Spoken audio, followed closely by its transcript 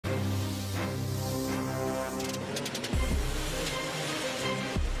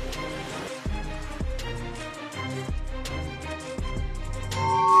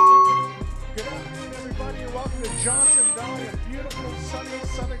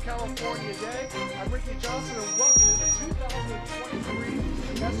California day. I'm Ricky Johnson, and welcome to the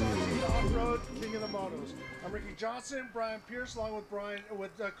 2023 SRT Off-Road King of the Motos. I'm Ricky Johnson, Brian Pierce, along with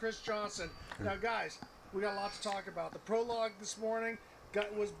Chris Johnson. Now, guys, we got a lot to talk about. The Prologue this morning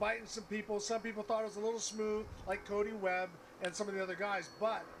was biting some people. Some people thought it was a little smooth, like Cody Webb and some of the other guys,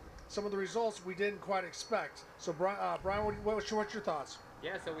 but some of the results we didn't quite expect. So, Brian, what's your thoughts?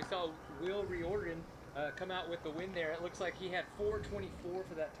 Yeah, so we saw Will Riordan come out with the win there. It looks like he had 4:24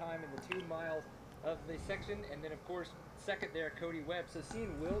 for that time in the 2 miles of the section, and then of course second there Cody Webb. So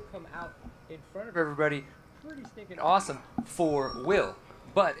seeing Will come out in front of everybody, pretty stinking awesome for Will.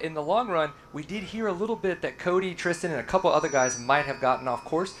 But in the long run, we did hear a little bit that Cody, Tristan, and a couple other guys might have gotten off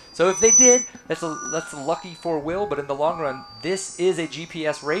course. So if they did, that's lucky for Will. But in the long run, this is a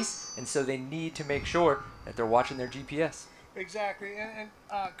GPS race, and so they need to make sure that they're watching their GPS. Exactly, and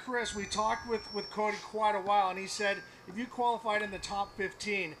Chris, we talked with Cody quite a while, and he said if you qualified in the top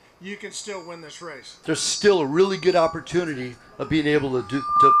 15, you can still win this race. There's still a really good opportunity of being able to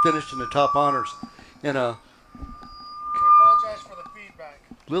finish in the top honors. And we apologize for the feedback.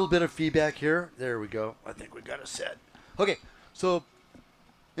 A little bit of feedback here. There we go. I think we got it set. Okay, so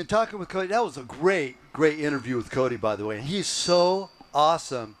in talking with Cody, that was a great interview with Cody, by the way. And he's so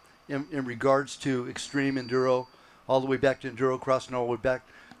awesome in regards to extreme enduro, all the way back to enduro cross and all the way back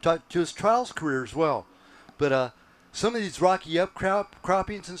to his trials career as well. But some of these rocky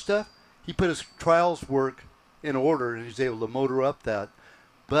upcroppings and stuff, he put his trials work in order and he was able to motor up that.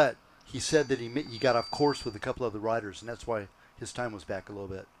 But he said that he got off course with a couple of the riders, and that's why his time was back a little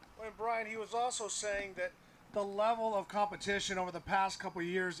bit. And Brian, he was also saying that the level of competition over the past couple of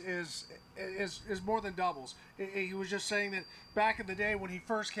years is more than doubles. He was just saying that back in the day when he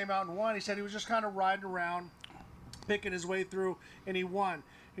first came out and won, he said he was just kind of riding around, picking his way through, and he won. And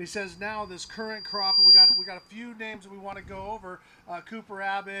he says now this current crop, and we got a few names that we want to go over. Cooper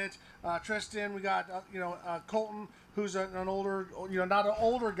Abbott, Tristan. We got Colton, who's an older, not an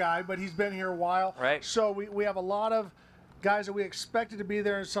older guy, but he's been here a while. Right. So we have a lot of guys that we expected to be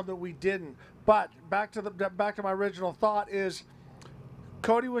there and some that we didn't. But back to my original thought is,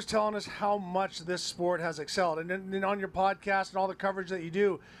 Cody was telling us how much this sport has excelled, and then on your podcast and all the coverage that you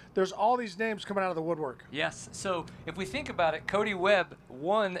do, there's all these names coming out of the woodwork. Yes, so if we think about it, Cody Webb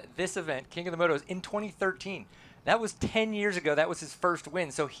won this event, King of the Motos, in 2013. That was 10 years ago. That was his first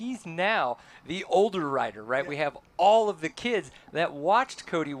win. So he's now the older rider, right? Yeah. We have all of the kids that watched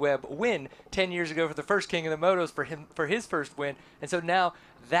Cody Webb win 10 years ago for the first King of the Motos for his first win. And so now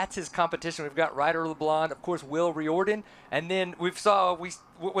that's his competition. We've got Ryder LeBlanc, of course, Will Riordan. And then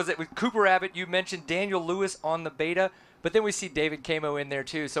what was it with Cooper Abbott? You mentioned Daniel Lewis on the beta. But then we see David Camo in there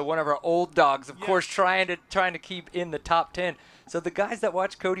too. So one of our old dogs, of course, trying to keep in the top 10. So the guys that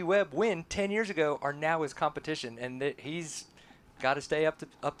watched Cody Webb win 10 years ago are now his competition, and he's got to stay up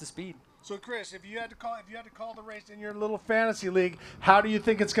to speed. So Chris, if you had to call the race in your little fantasy league, how do you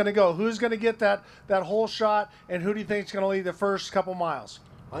think it's going to go? Who's going to get that whole shot, and who do you think is going to lead the first couple miles?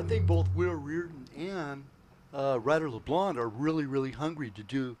 I think both Will Riordan and Ryder LeBlanc are really hungry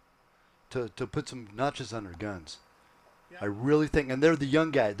to put some notches on their guns. Yeah. I really think, and they're the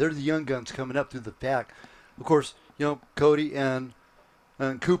young guys. They're the young guns coming up through the pack. Of course, Cody and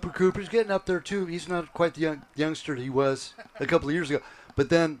Cooper. Cooper's getting up there too. He's not quite the youngster he was a couple of years ago. But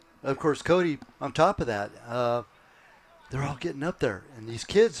then, of course, Cody, on top of that, they're all getting up there, and these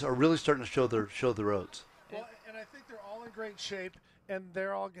kids are really starting to show the roads. Well, and I think they're all in great shape, and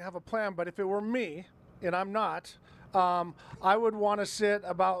they're all have a plan. But if it were me, and I'm not, I would want to sit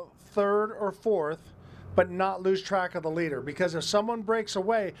about third or fourth, but not lose track of the leader, because if someone breaks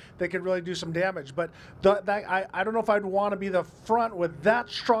away, they could really do some damage. But I don't know if I'd want to be the front with that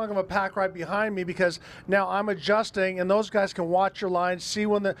strong of a pack right behind me, because now I'm adjusting, and those guys can watch your lines, see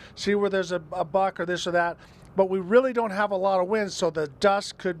where there's a buck or this or that. But we really don't have a lot of wins, so the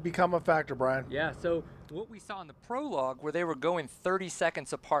dust could become a factor, Brian. Yeah, so what we saw in the Prologue, where they were going 30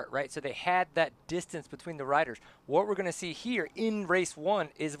 seconds apart, right? So they had that distance between the riders. What we're going to see here in race 1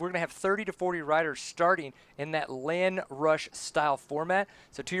 is we're going to have 30 to 40 riders starting in that land rush style format.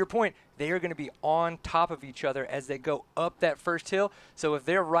 So to your point, they are going to be on top of each other as they go up that first hill. So if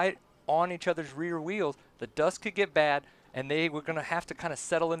they're right on each other's rear wheels, the dust could get bad, and they were going to have to kind of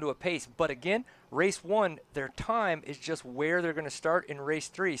settle into a pace. But again, race 1, their time is just where they're going to start in race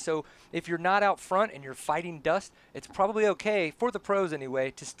 3. So if you're not out front and you're fighting dust, it's probably okay, for the pros anyway,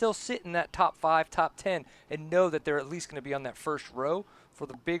 to still sit in that top 5, top 10, and know that they're at least going to be on that first row for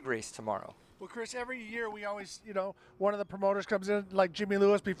the big race tomorrow. Well, Chris, every year we always, one of the promoters comes in, like Jimmy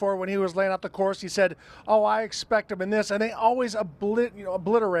Lewis before when he was laying out the course, he said, oh, I expect him in this. And they always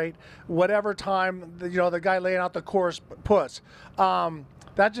obliterate whatever time, the guy laying out the course puts.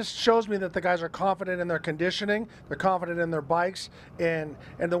 That that just shows me that the guys are confident in their conditioning, they're confident in their bikes, and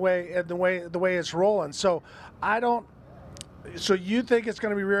the way it's rolling. So I don't. So you think it's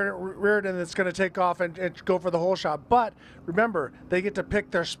going to be reared and it's going to take off and go for the whole shot. But remember, they get to pick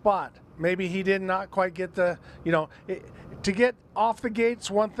their spot. Maybe he did not quite get the, to get off the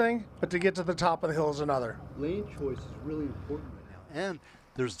gate's one thing, but to get to the top of the hill is another. Lane choice is really important right now. And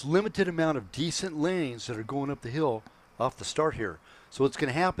there's limited amount of decent lanes that are going up the hill off the start here. So what's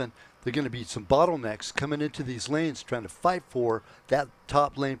going to happen, there are going to be some bottlenecks coming into these lanes trying to fight for that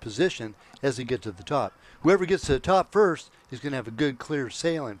top lane position as they get to the top. Whoever gets to the top first is going to have a good, clear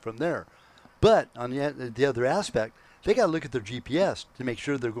sailing from there. But on the other aspect, they got to look at their GPS to make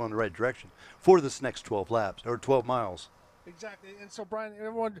sure they're going the right direction for this next 12 laps or 12 miles. Exactly. And so, Brian,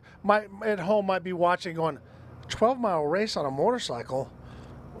 everyone at home might be watching going, 12-mile race on a motorcycle?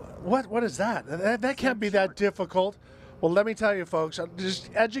 What is that? That can't be that difficult. Well, let me tell you, folks,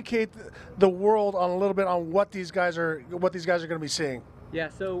 just educate the world on a little bit on what these guys are going to be seeing. Yeah,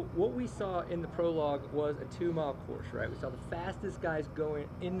 so what we saw in the Prologue was a 2-mile course, right? We saw the fastest guys going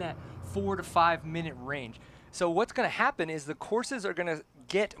in that 4 to 5 minute range. So what's going to happen is the courses are going to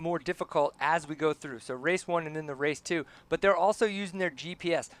get more difficult as we go through. So race 1 and then the race 2, but they're also using their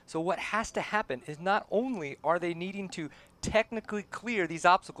GPS. So what has to happen is not only are they needing to technically clear these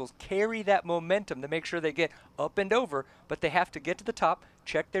obstacles, carry that momentum to make sure they get up and over, but they have to get to the top,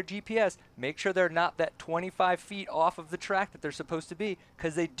 check their GPS, make sure they're not that 25 feet off of the track that they're supposed to be,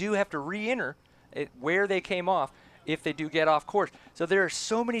 because they do have to re-enter where they came off if they do get off course. So there are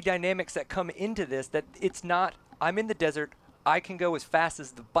so many dynamics that come into this that it's not, I'm in the desert, I can go as fast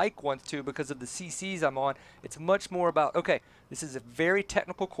as the bike wants to because of the CCs I'm on. It's much more about, okay, this is a very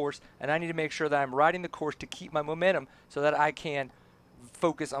technical course, and I need to make sure that I'm riding the course to keep my momentum so that I can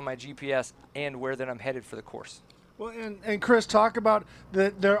focus on my GPS and where that I'm headed for the course. Well, and Chris, talk about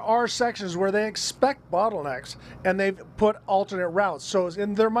that there are sections where they expect bottlenecks and they've put alternate routes. So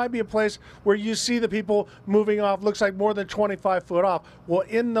and there might be a place where you see the people moving off, looks like more than 25 foot off. Well,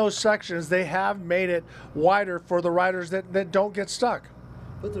 in those sections, they have made it wider for the riders that don't get stuck.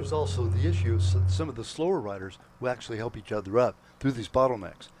 But there's also the issue of some of the slower riders who actually help each other up through these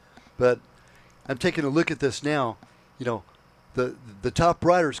bottlenecks. But I'm taking a look at this now, the top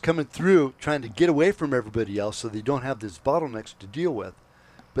riders coming through trying to get away from everybody else so they don't have these bottlenecks to deal with.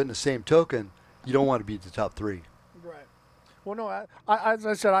 But in the same token, you don't want to be the top 3. Right. Well, no, as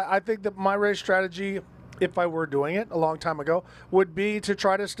I said, I think that my race strategy, if I were doing it a long time ago, would be to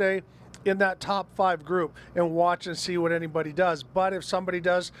try to stay in that top 5 group and watch and see what anybody does. But if somebody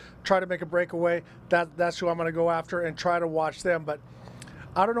does try to make a breakaway, that's who I'm going to go after and try to watch them. But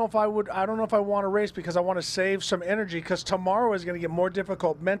I don't know if I would. I don't know if I want to race because I want to save some energy because tomorrow is going to get more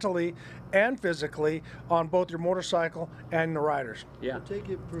difficult mentally and physically on both your motorcycle and the riders. Yeah. Well, take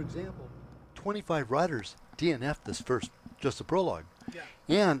it for example, 25 riders DNF'd this first, just the Prologue. Yeah.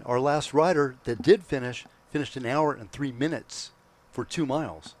 And our last rider that did finished 1 hour and 3 minutes for 2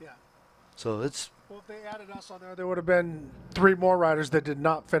 miles. Yeah. So it's. Well, if they added us on there would have been 3 more riders that did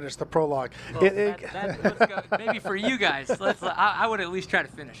not finish the Prologue. Well, let's go. Maybe for you guys, I would at least try to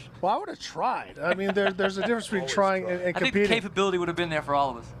finish. Well, I would have tried. I mean, there's a difference between trying and I competing. think the capability would have been there for all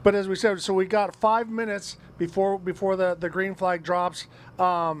of us. But as we said, so we got 5 minutes before the green flag drops.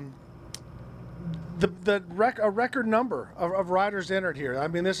 A record number of riders entered here. I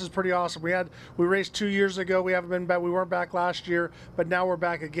mean, this is pretty awesome. We raced 2 years ago. We haven't been back. We weren't back last year, but now we're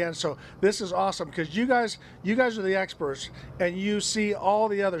back again. So this is awesome because you guys are the experts and you see all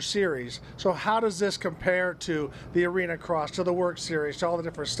the other series. So how does this compare to the Arena Cross, to the Work Series, to all the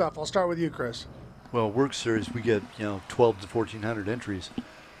different stuff? I'll start with you, Chris. Well, Work Series we get 12 to 1,400 entries,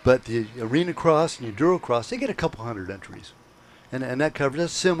 but the Arena Cross and Enduro Cross they get a couple hundred entries. And that covers,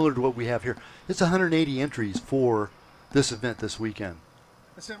 that's similar to what we have here. It's 180 entries for this event this weekend.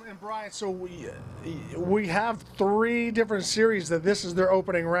 And Brian, so we have 3 different series that this is their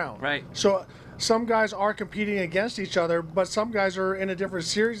opening round. Right. So some guys are competing against each other, but some guys are in a different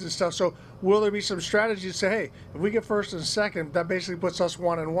series and stuff. So will there be some strategy to say, hey, if we get first and second, that basically puts us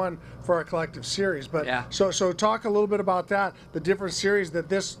 1 and 1 for our collective series. But yeah. So talk a little bit about that, the different series that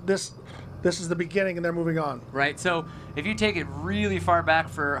this is the beginning and they're moving on. Right, so if you take it really far back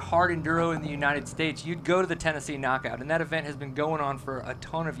for hard enduro in the United States, you'd go to the Tennessee Knockout, and that event has been going on for a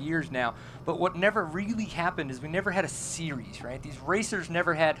ton of years now. But what never really happened is we never had a series, right? These racers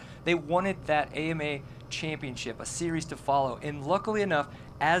never had, they wanted that AMA championship, a series to follow, and luckily enough,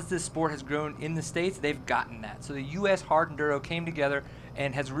 as this sport has grown in the States, they've gotten that. So the U.S. Hard Enduro came together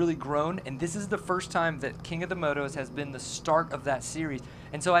and has really grown, and this is the first time that King of the Motos has been the start of that series.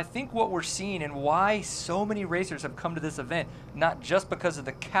 And so I think what we're seeing and why so many racers have come to this event, not just because of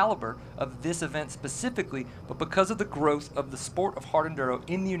the caliber of this event specifically, but because of the growth of the sport of hard enduro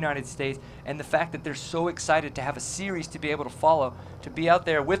in the United States, and the fact that they're so excited to have a series to be able to follow, to be out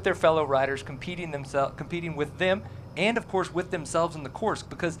there with their fellow riders, competing with them, and of course with themselves in the course,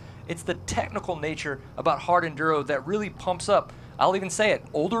 because it's the technical nature about hard enduro that really pumps up, I'll even say it,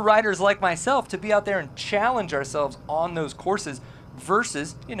 older riders like myself to be out there and challenge ourselves on those courses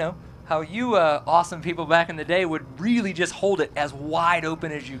versus, you know, how you awesome people back in the day would really just hold it as wide open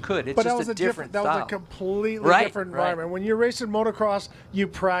as you could. It's just a different style. That was a completely different environment. When you're racing motocross, you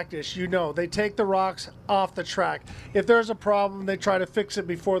practice. You know, they take the rocks off the track. If there's a problem, they try to fix it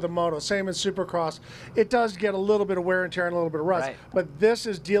before the moto. Same in Supercross. It does get a little bit of wear and tear and a little bit of rust. Right. But this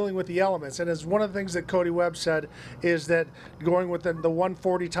is dealing with the elements. And as one of the things that Cody Webb said is that going with the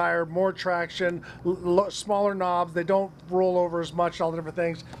 140 tire, more traction, smaller knobs, they don't roll over as much, all the different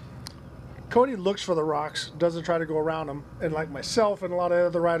things. Cody looks for the rocks, doesn't try to go around them. And like myself and a lot of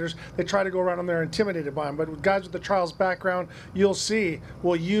other riders, they try to go around them, they're intimidated by them. But with guys with the trials background, you'll see,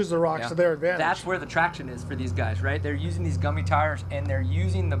 will use the rocks to their advantage. That's where the traction is for these guys, right? They're using these gummy tires, and they're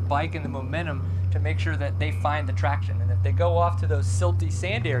using the bike and the momentum to make sure that they find the traction. And if they go off to those silty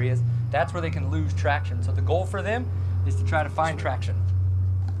sand areas, that's where they can lose traction. So the goal for them is to try to find traction.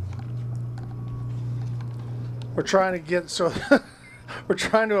 We're trying to get, so we're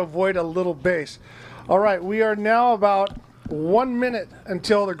trying to avoid a little base. All right, we are now about 1 minute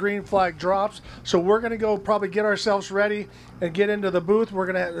until the green flag drops. So we're going to go probably get ourselves ready and get into the booth. We're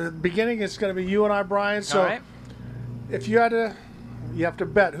going to, the beginning, it's going to be you and I, Brian. So all right. If you had to, you have to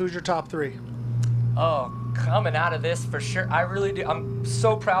bet who's your top three. Oh, coming out of this for sure. I really do. I'm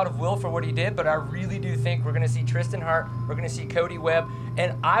so proud of Will for what he did, but I really do think we're going to see Tristan Hart, we're going to see Cody Webb,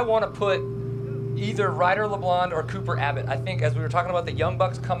 and I want to put either Ryder LeBlond or Cooper Abbott. I think as we were talking about the Young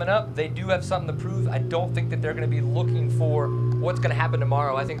Bucks coming up, they do have something to prove. I don't think that they're going to be looking for what's going to happen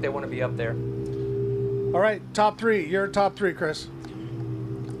tomorrow. I think they want to be up there. All right, top three. Your top three, Chris.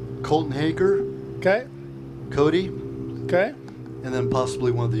 Colton Haker. Okay. Cody. Okay. And then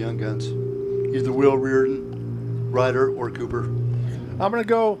possibly one of the young guns. Either Will Reardon, Ryder, or Cooper. I'm going to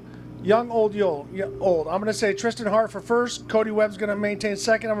go young, old, old. I'm going to say Tristan Hart for first. Cody Webb's going to maintain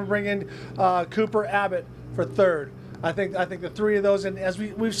second. I'm going to bring in Cooper Abbott for third. I think the three of those, and as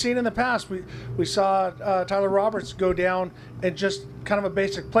we've seen in the past, we saw Tyler Roberts go down in just kind of a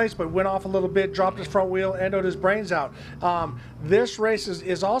basic place, but went off a little bit, dropped his front wheel, endoed his brains out. This race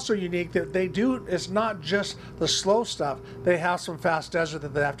is also unique that they do. It's not just the slow stuff. They have some fast desert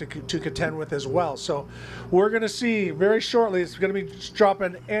that they have to contend with as well. So we're going to see very shortly. It's going to be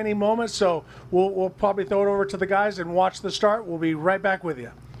dropping any moment. So we'll probably throw it over to the guys and watch the start. We'll be right back with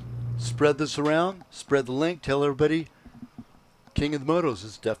you. Spread this around, spread the link, tell everybody King of the Motos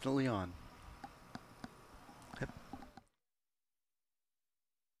is definitely on.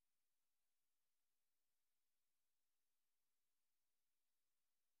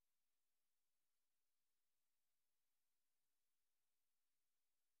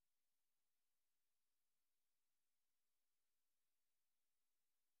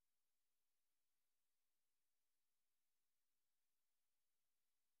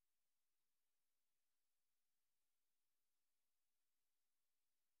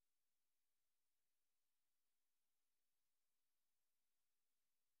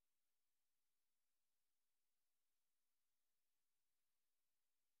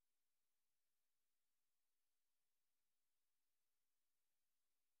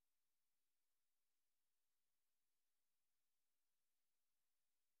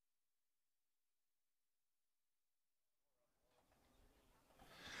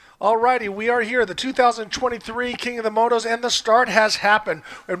 Alrighty, we are here, the 2023 King of the Motos, and the start has happened.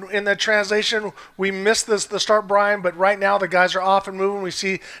 In the translation, we missed the start, Brian, but right now the guys are off and moving. We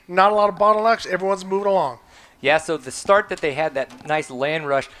see not a lot of bottlenecks. Everyone's moving along. Yeah, so the start that they had, that nice land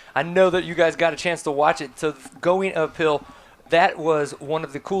rush, I know that you guys got a chance to watch it. So going uphill, that was one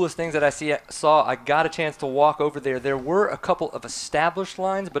of the coolest things that I saw. I got a chance to walk over there. There were a couple of established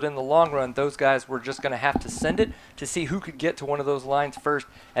lines, but in the long run, those guys were just going to have to send it to see who could get to one of those lines first.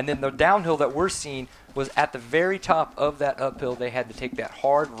 And then the downhill that we're seeing was at the very top of that uphill. They had to take that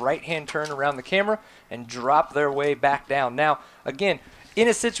hard right-hand turn around the camera and drop their way back down. Now, again, in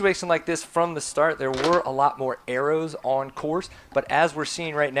a situation like this from the start, there were a lot more arrows on course, but as we're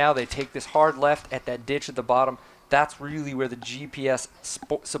seeing right now, they take this hard left at that ditch at the bottom. that's really where the GPS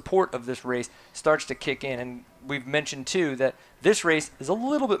support of this race starts to kick in. And we've mentioned too that this race is a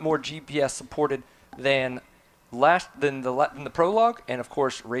little bit more GPS supported than the prologue, and of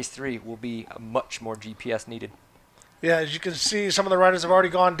course race 3 will be much more GPS needed. Yeah, as you can see, some of the riders have already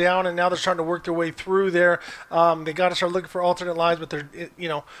gone down, and now they're starting to work their way through there. They got to start looking for alternate lines, but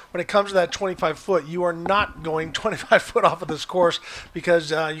when it comes to that 25 foot, you are not going 25 foot off of this course because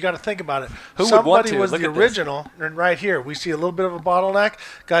you got to think about it. Somebody was the original, and right here we see a little bit of a bottleneck.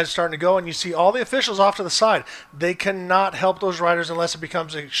 Guys starting to go, and you see all the officials off to the side. They cannot help those riders unless it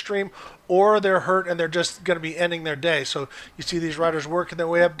becomes extreme, or they're hurt and they're just going to be ending their day. So you see these riders working their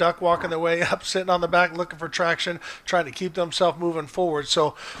way up, duck walking their way up, sitting on the back looking for traction, trying to keep themselves moving forward.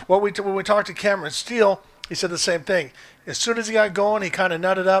 So when we talked to Cameron Steele, he said the same thing. As soon as he got going, he kind of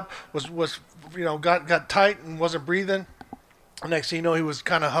nutted up, got tight and wasn't breathing. Next thing you know, he was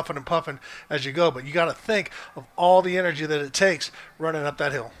kind of huffing and puffing as you go. But you got to think of all the energy that it takes running up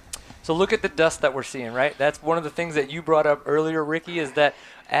that hill. So look at the dust that we're seeing, right? That's one of the things that you brought up earlier, Ricky, is that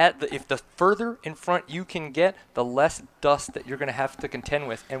if the further in front you can get, the less dust that you're going to have to contend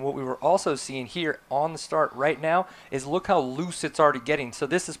with. And what we were also seeing here on the start right now is look how loose it's already getting. So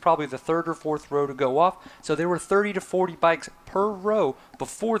this is probably the 3rd or 4th row to go off. So there were 30 to 40 bikes per row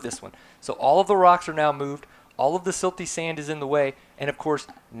before this one. So all of the rocks are now moved. All of the silty sand is in the way. And, of course,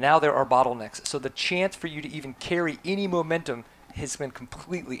 now there are bottlenecks. So the chance for you to even carry any momentum has been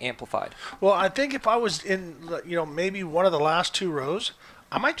completely amplified. Well, I think if I was in, maybe one of the last 2 rows,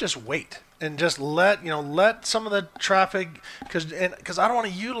 I might just wait and just let some of the traffic, because I don't want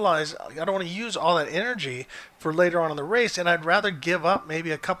to use all that energy for later on in the race, and I'd rather give up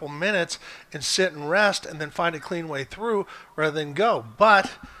maybe a couple minutes and sit and rest and then find a clean way through rather than go.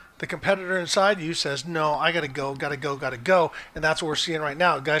 But the competitor inside you says, no, I got to go. And that's what we're seeing right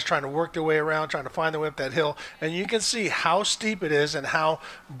now. Guys trying to work their way around, trying to find their way up that hill. And you can see how steep it is and how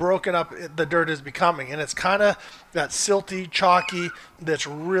broken up the dirt is becoming. And it's kind of that silty, chalky, that's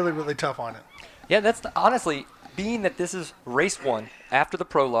really, really tough on it. Yeah, that's honestly, being that this is race 1 after the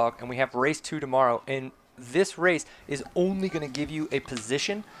prologue and we have race 2 tomorrow, and this race is only going to give you a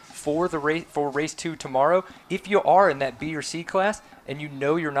position for race 2 tomorrow. If you are in that B or C class and you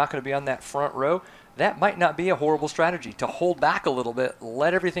know you're not going to be on that front row, that might not be a horrible strategy to hold back a little bit,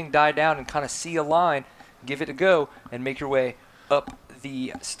 let everything die down and kind of see a line, give it a go, and make your way up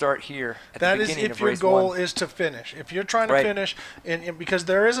the start here at the beginning of race 1. That is if your goal is to finish. If you're trying to finish, and because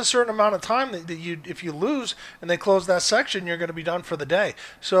there is a certain amount of time that if you lose and they close that section, you're going to be done for the day.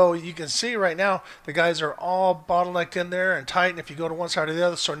 So you can see right now the guys are all bottlenecked in there and tight, and if you go to one side or the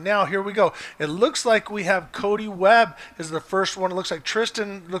other. So now here we go. It looks like we have Cody Webb is the first one. It looks like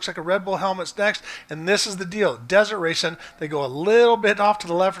Tristan, looks like a Red Bull helmet's next, and this is the deal. Desert racing, they go a little bit off to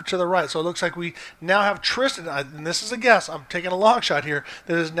the left or to the right. So it looks like we now have Tristan, and this is a guess. I'm taking a long shot here.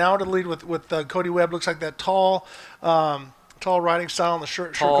 That is now to lead with Cody Webb. Looks like that tall riding style on the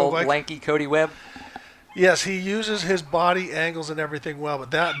shirt. Tall, lanky Cody Webb. Yes, he uses his body angles and everything well.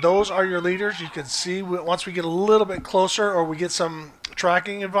 But those are your leaders. You can see once we get a little bit closer, or we get some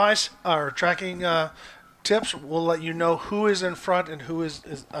tracking advice or tracking tips, we'll let you know who is in front and who is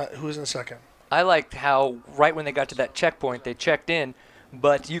in second. I liked how right when they got to that checkpoint, they checked in,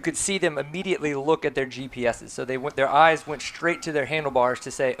 but you could see them immediately look at their GPSs. So their eyes went straight to their handlebars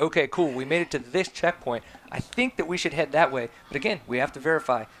to say, okay, cool, we made it to this checkpoint. I think that we should head that way. But again, we have to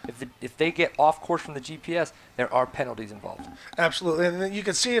verify. If they get off course from the GPS, there are penalties involved. Absolutely. And then you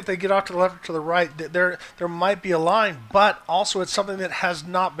can see if they get off to the left or to the right, there might be a line, but also it's something that has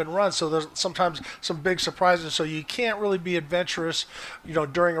not been run. So there's sometimes some big surprises. So you can't really be adventurous,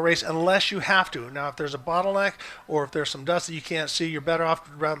 during a race unless you have to. Now, if there's a bottleneck or if there's some dust that you can't see, you're better off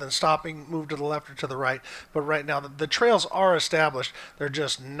rather than stopping, move to the left or to the right. But right now, the trails are established. They're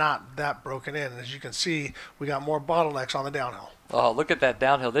just not that broken in. And as you can see, we got more bottlenecks on the downhill. Oh, look at that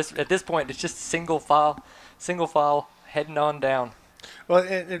downhill. At this point, it's just single file heading on down.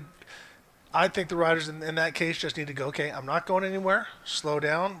 Well, I think the riders in that case just need to go, okay, I'm not going anywhere. Slow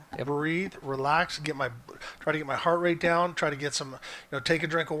down, breathe, relax, try to get my heart rate down, try to get some, take a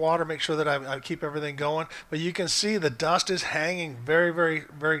drink of water, make sure that I keep everything going. But you can see the dust is hanging very, very,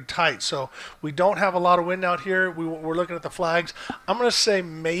 very tight. So we don't have a lot of wind out here. We're looking at the flags. I'm going to say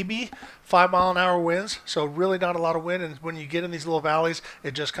maybe 5-mile-an-hour winds. So really not a lot of wind. And when you get in these little valleys,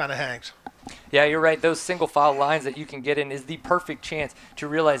 it just kind of hangs. Yeah, you're right. Those single file lines that you can get in is the perfect chance to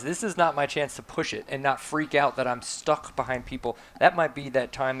realize this is not my chance to push it and not freak out that I'm stuck behind people. That might be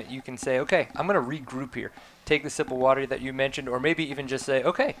that time that you can say, okay, I'm going to regroup here. take the sip of water that you mentioned, or maybe even just say,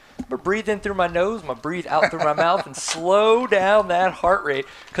 okay, I'm going to breathe in through my nose, I'm going to breathe out through my mouth, and slow down that heart rate,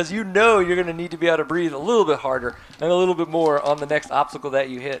 because you know you're going to need to be able to breathe a little bit harder and a little bit more on the next obstacle that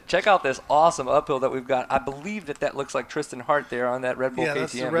you hit. Check out this awesome uphill that we've got. I believe that looks like Tristan Hart there on that Red Bull KTM.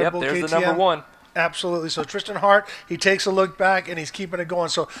 That's the Red Bull there's KTM. the number 1. Absolutely. So Tristan Hart, he takes a look back and he's keeping it going.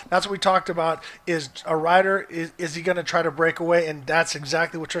 So that's what we talked about, is a rider, is he going to try to break away? And that's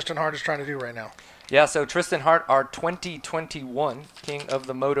exactly what Tristan Hart is trying to do right now. Yeah, so Tristan Hart, our 2021 King of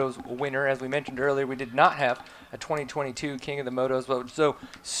the Motos winner. As we mentioned earlier, we did not have a 2022 King of the Motos, but so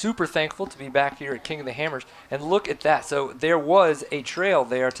super thankful to be back here at King of the Hammers. And look at that. So there was a trail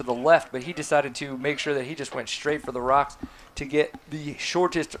there to the left, but he decided to make sure that he just went straight for the rocks to get the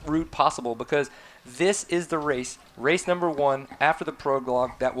shortest route possible, because this is the race number 1 after the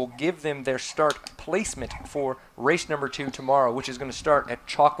Prologue, that will give them their start placement for race number 2 tomorrow, which is going to start at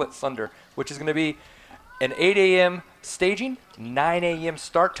Chocolate Thunder, which is going to be an 8 a.m. staging, 9 a.m.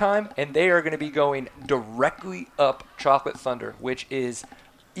 start time, and they are going to be going directly up Chocolate Thunder, which is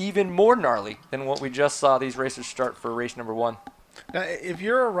even more gnarly than what we just saw these racers start for race number 1. Now, if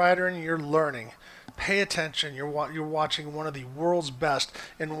you're a rider and you're learning, pay attention. You're watching one of the world's best,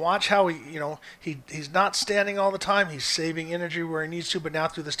 and watch how he's not standing all the time. He's saving energy where he needs to, but now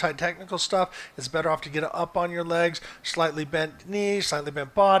through this tight technical stuff, it's better off to get up on your legs, slightly bent knees, slightly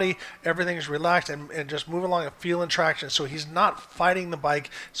bent body. Everything is relaxed and just move along and feeling traction. So he's not fighting the bike,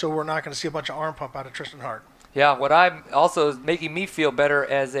 so we're not going to see a bunch of arm pump out of Tristan Hart. Yeah, what I'm also is making me feel better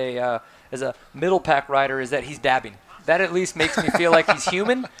as a middle pack rider is that he's dabbing. That at least makes me feel like he's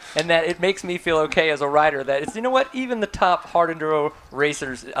human, and that it makes me feel okay as a rider that it's, you know what, even the top hard enduro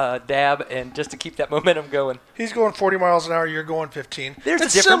racers dab, and just to keep that momentum going. He's going 40 miles an hour, you're going 15. There's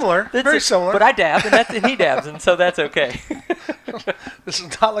it's a difference. Similar, very similar. But I dab, and he dabs, and so that's okay. This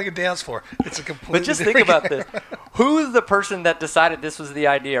is not like a dance floor. It's a completely But just think about this. Who's the person that decided this was the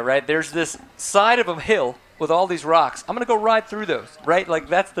idea, right? There's this side of a hill with all these rocks. I'm going to go ride through those, right? Like,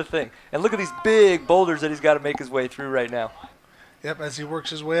 that's the thing. And look at these big boulders that he's got to make his way through right now. Yep, as he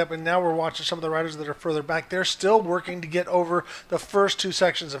works his way up. And now we're watching some of the riders that are further back. They're still working to get over the first 2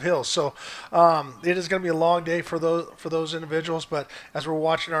 sections of hills. So it is going to be a long day for those individuals. But as we're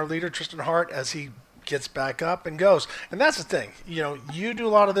watching our leader, Tristan Hart, as he gets back up and goes. And that's the thing. You do a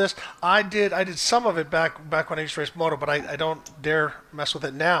lot of this. I did some of it back when I used to race moto, but I don't dare mess with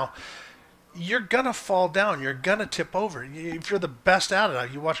it now. You're going to fall down. You're going to tip over. If you're the best at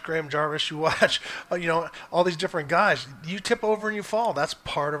it, you watch Graham Jarvis, you watch, all these different guys. You tip over and you fall. That's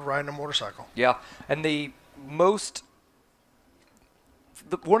part of riding a motorcycle. Yeah, and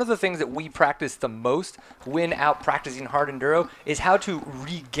one of the things that we practice the most when out practicing hard enduro is how to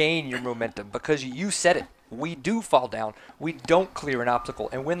regain your momentum, because you said it. We do fall down. We don't clear an obstacle.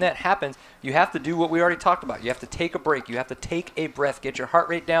 And when that happens, you have to do what we already talked about. You have to take a break. You have to take a breath, get your heart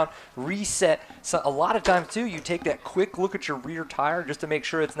rate down, reset. So a lot of times, too, you take that quick look at your rear tire just to make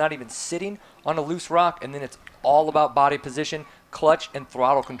sure it's not even sitting on a loose rock. And then it's all about body position, clutch, and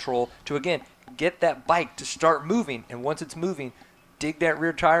throttle control to, again, get that bike to start moving. And once it's moving, dig that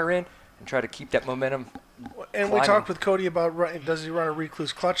rear tire in and try to keep that momentum and climbing. We talked with Cody about does he run a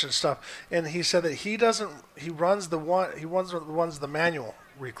recluse clutch and stuff, and he said that he runs the manual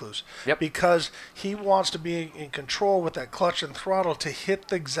recluse. Yep. Because he wants to be in control with that clutch and throttle to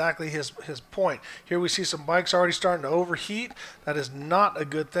hit exactly his point. Here we see some bikes already starting to overheat. That is not a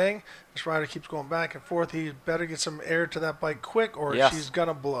good thing. This rider keeps going back and forth. He better get some air to that bike quick, or she's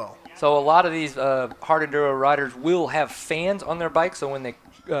gonna blow. So a lot of these hard enduro riders will have fans on their bike, so when they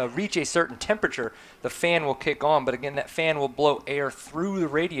reach a certain temperature, the fan will kick on, but again, that fan will blow air through the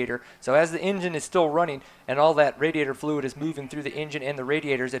radiator. So as the engine is still running and all that radiator fluid is moving through the engine and the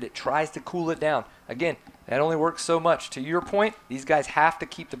radiators, that it tries to cool it down. Again, that only works so much. To your point, these guys have to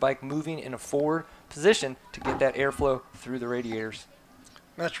keep the bike moving in a forward position to get that airflow through the radiators.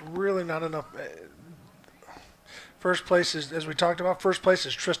 That's really not enough. First place is, as we talked about, first place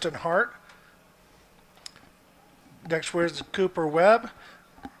is Tristan Hart. Next, where's Cooper Webb,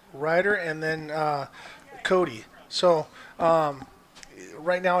 Ryder, and then Cody. So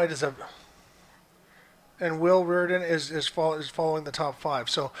right now it is and Will Reardon is following the top 5.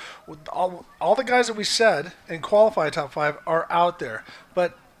 So all the guys that we said and qualify top 5 are out there,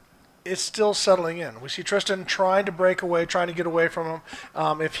 but it's still settling in. We see Tristan trying to break away, trying to get away from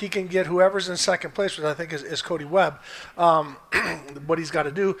him. If he can get whoever's in second place, which I think is Cody Webb, what he's got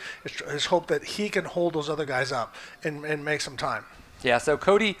to do is hope that he can hold those other guys up and make some time. Yeah, so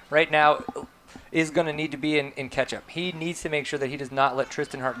Cody right now is going to need to be in catch-up. He needs to make sure that he does not let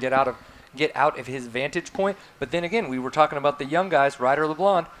Tristan Hart get out of his vantage point. But then again, we were talking about the young guys, Ryder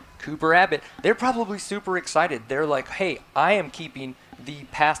LeBlanc, Cooper Abbott, they're probably super excited. They're like, hey, I am keeping the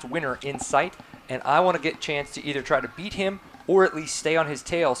past winner in sight, and I want to get a chance to either try to beat him or at least stay on his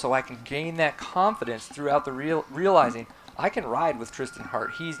tail so I can gain that confidence throughout the realizing I can ride with Tristan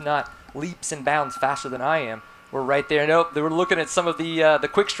Hart. He's not leaps and bounds faster than I am. We're right there. Nope, they were looking at some of the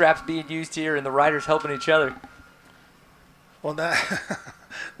quick straps being used here and the riders helping each other. Well,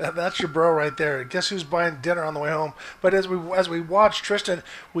 that's your bro right there. Guess who's buying dinner on the way home? But as we watch Tristan,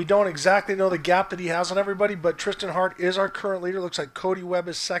 we don't exactly know the gap that he has on everybody, but Tristan Hart is our current leader. Looks like Cody Webb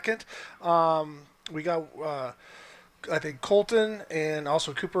is second. We got, I think, Colton and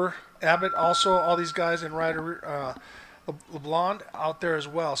also Cooper Abbott, also all these guys in Ryder LeBlanc out there as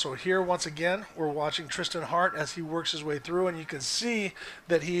well. So here, once again, we're watching Tristan Hart as he works his way through, and you can see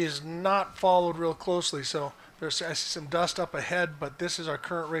that he is not followed real closely. So I see some dust up ahead, but this is our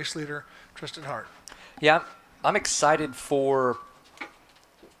current race leader, Tristan Hart. Yeah, I'm excited for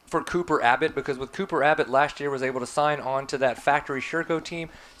Cooper Abbott, because with Cooper Abbott last year was able to sign on to that factory Sherco team,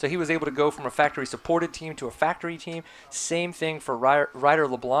 so he was able to go from a factory supported team to a factory team. Same thing for Ryder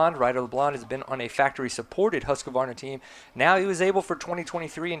LeBlanc. Ryder LeBlanc has been on a factory supported Husqvarna team. Now he was able for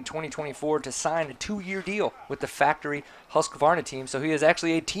 2023 and 2024 to sign a 2-year deal with the factory Husqvarna team, so he is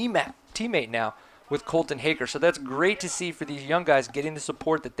actually a teammate now with Colton Haker. So that's great to see for these young guys getting the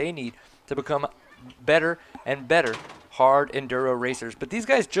support that they need to become better and better hard enduro racers. But these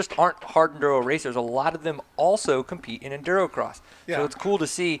guys just aren't hard enduro racers. A lot of them also compete in enduro cross. Yeah. So it's cool to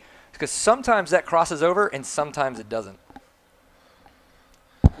see, because sometimes that crosses over and sometimes it doesn't.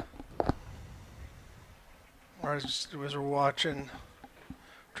 As we're watching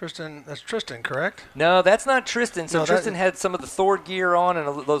Tristan, that's Tristan, correct? No, that's not Tristan. So no, Tristan had some of the Thor gear on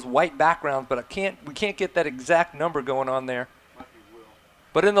and those white backgrounds, but we can't get that exact number going on there.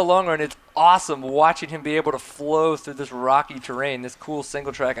 But in the long run, it's awesome watching him be able to flow through this rocky terrain, this cool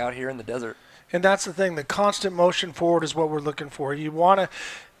single track out here in the desert. And that's the thing. The constant motion forward is what we're looking for. You want to,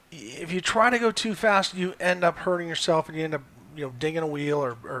 if you try to go too fast, you end up hurting yourself, and you end up, dinging a wheel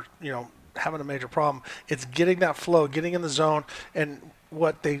or having a major problem. It's getting that flow, getting in the zone. And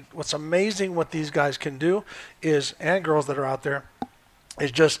what's amazing what these guys can do is, and girls that are out there,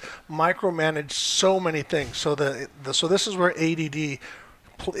 is just micromanage so many things. So so this is where ADD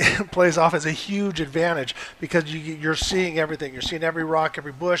plays off as a huge advantage, because you're seeing everything. You're seeing every rock,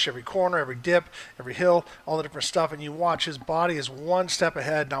 every bush, every corner, every dip, every hill, all the different stuff, and you watch his body is one step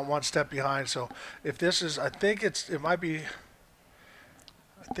ahead, not one step behind. So if this is, I think this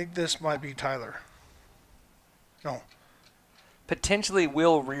might be Tyler. No. Potentially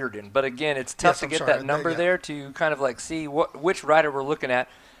Will Reardon, but again, it's tough to get that number there to kind of like see which rider we're looking at.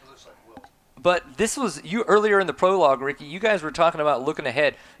 But this was you earlier in the prologue, Ricky. You guys were talking about looking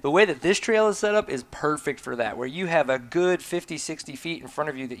ahead. The way that this trail is set up is perfect for that, where you have a good 50, 60 feet in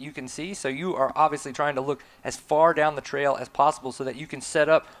front of you that you can see. So you are obviously trying to look as far down the trail as possible so that you can set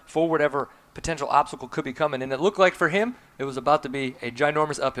up for whatever potential obstacle could be coming. And it looked like for him, it was about to be a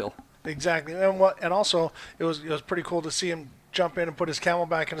ginormous uphill. Exactly, and also it was pretty cool to see him jump in and put his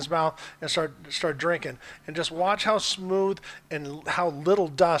Camelback in his mouth and start drinking, and just watch how smooth and how little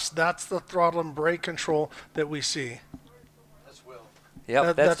dust. That's the throttle and brake control that we see. That's Will.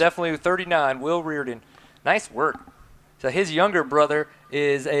 Yep, that's definitely 39, Will Reardon. Nice work. So his younger brother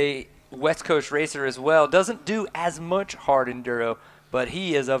is a West Coast racer as well. Doesn't do as much hard enduro, but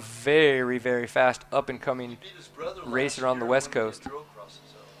he is a very, very fast up-and-coming racer on the West Coast.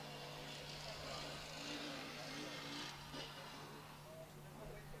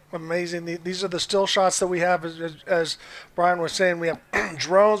 Amazing. These are the still shots that we have. As Brian was saying, we have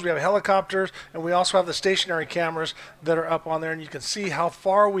drones, we have helicopters, and we also have the stationary cameras that are up on there. And you can see how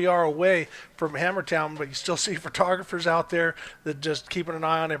far we are away from Hammertown, but you still see photographers out there that just keeping an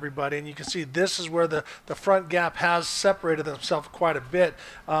eye on everybody. And you can see this is where the front gap has separated themselves quite a bit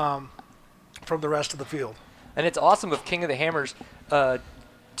from the rest of the field. And it's awesome of King of the Hammers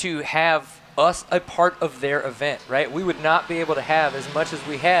to have us a part of their event, right? We would not be able to have as much as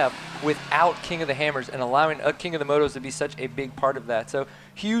we have without King of the Hammers, and allowing King of the Motos to be such a big part of that. So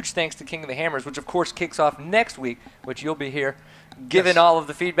huge thanks to King of the Hammers, which of course kicks off next week, which you'll be here giving all of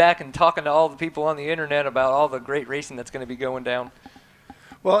the feedback and talking to all the people on the internet about all the great racing that's going to be going down.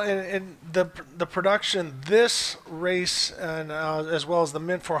 Well, in the production, this race and as well as the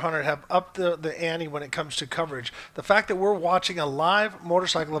Mint 400 have upped the ante when it comes to coverage. The fact that we're watching a live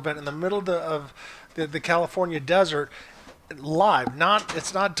motorcycle event in the middle of the California desert, live,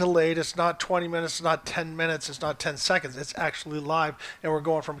 it's not delayed, it's not 20 minutes, it's not 10 minutes, it's not 10 seconds, it's actually live, and we're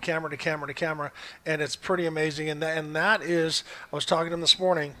going from camera to camera to camera, and it's pretty amazing. And that is, I was talking to him this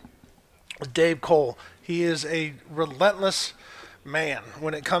morning with Dave Cole. He is a relentless man,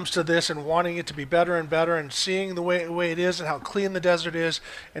 when it comes to this and wanting it to be better and better and seeing the way it is and how clean the desert is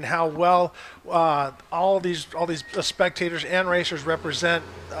and how well all these spectators and racers represent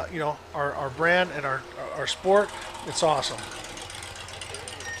our brand and our sport, it's awesome.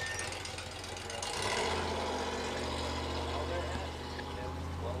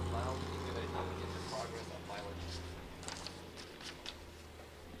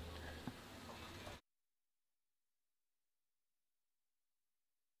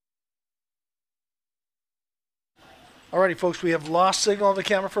 Alrighty, folks, we have lost signal on the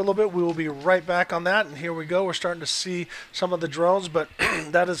camera for a little bit. We will be right back on that, and here we go. We're starting to see some of the drones, but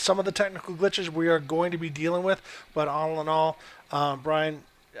that is some of the technical glitches we are going to be dealing with. But all in all, Brian,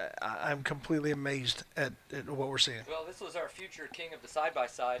 I'm completely amazed at what we're seeing. Well, this was our future king of the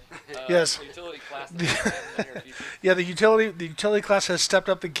side-by-side. Yes. Utility class. Yeah, the utility class has stepped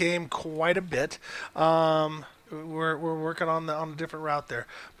up the game quite a bit. We're working on a different route there,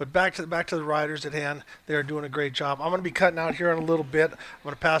 but back to the riders at hand. They're doing a great job. I'm going to be cutting out here in a little bit. I'm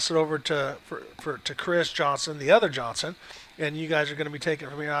going to pass it over to Chris Johnson, the other Johnson, and you guys are going to be taking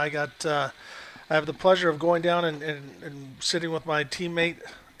it from here. I have the pleasure of going down and sitting with my teammate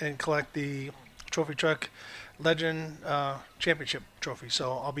and collect the Trophy Truck Legend Championship trophy.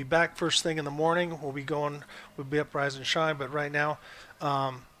 So I'll be back first thing in the morning. We'll be up, rise and shine. But right now,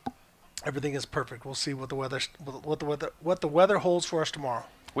 everything is perfect. We'll see what the weather holds for us tomorrow.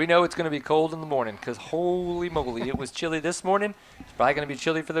 We know it's going to be cold in the morning because holy moly, it was chilly this morning. It's probably going to be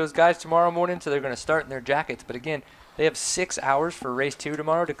chilly for those guys tomorrow morning, so they're going to start in their jackets. But again, they have 6 hours for race 2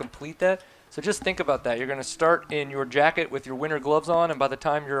 tomorrow to complete that. So just think about that. You're going to start in your jacket with your winter gloves on, and by the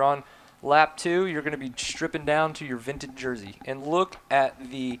time you're on lap 2, you're going to be stripping down to your vintage jersey. And look at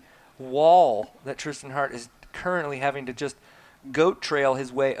the wall that Tristan Hart is currently having to just goat trail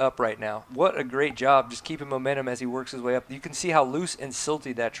his way up right now. What a great job just keeping momentum as he works his way up. You can see how loose and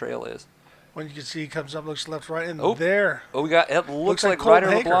silty that trail is. When you can see he comes up, looks left, right, and there. Oh, we got it. Looks like Ryder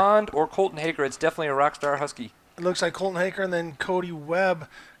LeBlond or Colton Haker. It's definitely a Rockstar Husky. It looks like Colton Haker and then Cody Webb.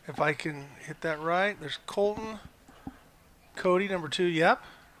 If I can hit that right, there's Colton, Cody number 2. Yep.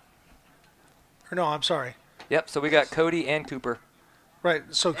 Or no, I'm sorry. Yep. So we got Cody and Cooper. Right.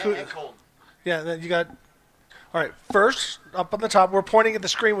 So and Colton. Yeah. Then you got. All right, first, up on the top, we're pointing at the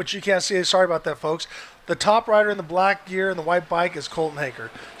screen, which you can't see. Sorry about that, folks. The top rider in the black gear and the white bike is Colton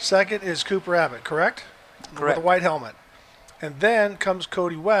Haker. Second is Cooper Abbott, correct? Correct. With the white helmet. And then comes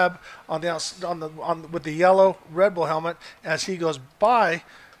Cody Webb with the yellow Red Bull helmet as he goes by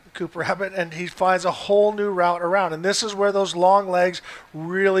Cooper Abbott, and he finds a whole new route around. And this is where those long legs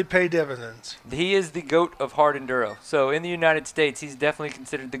really pay dividends. He is the GOAT of hard enduro. So in the United States, he's definitely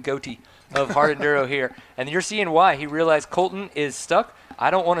considered the goatee of hard enduro here. And you're seeing why. He realized Colton is stuck.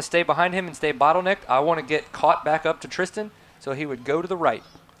 I don't want to stay behind him and stay bottlenecked. I want to get caught back up to Tristan. So he would go to the right.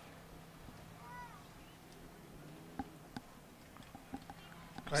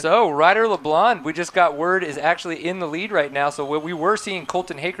 So Ryder LeBlond, we just got word, is actually in the lead right now. So we were seeing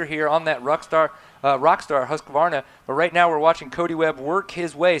Colton Haker here on that Rockstar Husqvarna, but right now we're watching Cody Webb work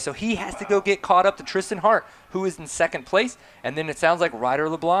his way. So he has to go get caught up to Tristan Hart, who is in second place. And then it sounds like Ryder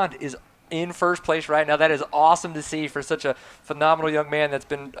LeBlond is in first place right now. That is awesome to see for such a phenomenal young man that's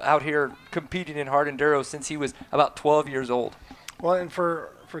been out here competing in hard enduro since he was about 12 years old. Well, and for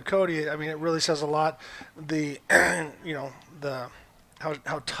Cody, I mean, it really says a lot.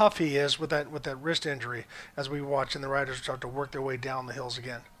 How tough he is with that wrist injury as we watch and the riders start to work their way down the hills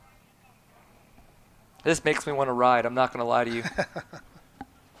again. This makes me want to ride. I'm not going to lie to you.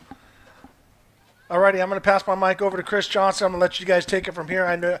 Alrighty, I'm going to pass my mic over to Chris Johnson. I'm going to let you guys take it from here.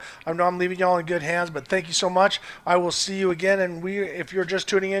 I know I'm leaving y'all in good hands, but thank you so much. I will see you again. And if you're just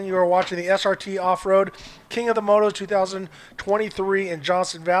tuning in, you are watching the SRT Off-Road King of the Motos 2023 in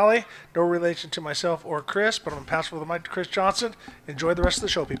Johnson Valley. No relation to myself or Chris, but I'm going to pass over the mic to Chris Johnson. Enjoy the rest of the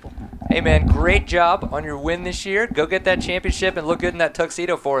show, people. Hey, man, great job on your win this year. Go get that championship and look good in that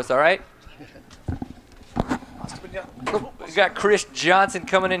tuxedo for us, all right? We got Chris Johnson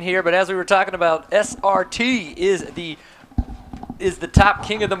coming in here, but as we were talking about, SRT is the top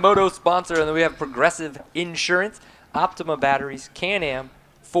King of the Moto sponsor, and then we have Progressive Insurance, Optima Batteries, Can-Am,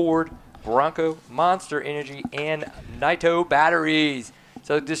 Ford, Bronco, Monster Energy, and Naito Batteries.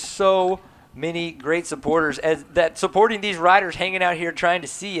 So just so many great supporters supporting these riders, hanging out here trying to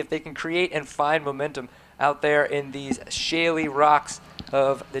see if they can create and find momentum out there in these shaly rocks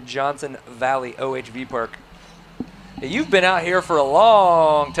of the Johnson Valley OHV Park. You've been out here for a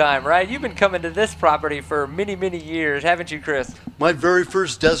long time, right? You've been coming to this property for many, many years, haven't you, Chris? My very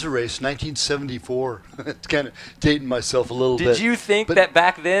first desert race, 1974. It's kind of dating myself a little bit. Did you think that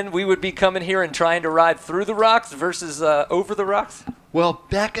back then we would be coming here and trying to ride through the rocks versus over the rocks? Well,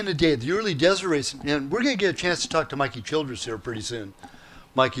 back in the day, the early desert racing, and we're going to get a chance to talk to Mikey Childress here pretty soon.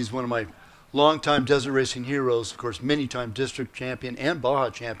 Mikey's one of my longtime desert racing heroes, of course, many-time district champion and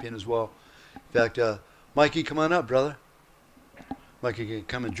Baja champion as well. In fact, Mikey, come on up, brother. Mikey can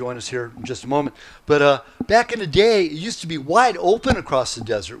come and join us here in just a moment. But back in the day, it used to be wide open across the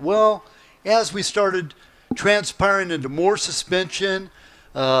desert. Well, as we started transpiring into more suspension,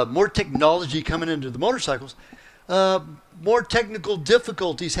 more technology coming into the motorcycles, more technical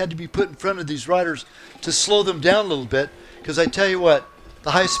difficulties had to be put in front of these riders to slow them down a little bit. Because I tell you what,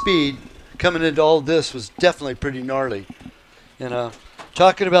 the high speed coming into all this was definitely pretty gnarly. And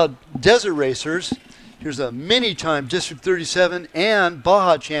talking about desert racers, here's a many-time District 37 and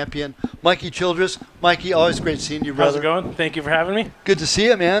Baja champion, Mikey Childress. Mikey, always great seeing you, brother. How's it going? Thank you for having me. Good to see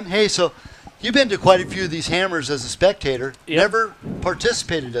you, man. Hey, so you've been to quite a few of these hammers as a spectator. Yep. Never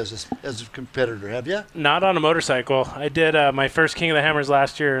participated as a competitor, have you? Not on a motorcycle. I did my first King of the Hammers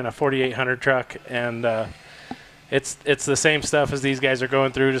last year in a 4800 truck, and it's the same stuff as these guys are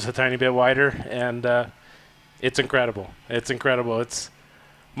going through, just a tiny bit wider, and it's incredible. It's incredible. It's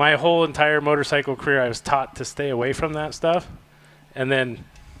my whole entire motorcycle career, I was taught to stay away from that stuff, and then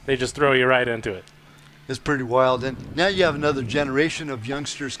they just throw you right into it. It's pretty wild. And now you have another generation of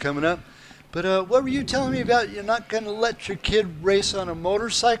youngsters coming up. But what were you telling me about? You're not going to let your kid race on a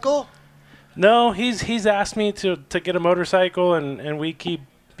motorcycle? No, he's asked me to get a motorcycle, and we keep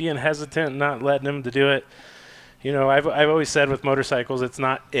being hesitant and not letting him to do it. You know, I've always said with motorcycles, it's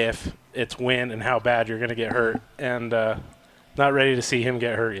not if, it's when and how bad you're going to get hurt. And not ready to see him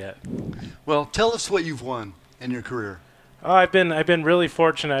get hurt yet. Well, tell us what you've won in your career. Oh, I've been really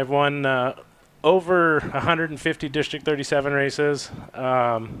fortunate. I've won over 150 District 37 races.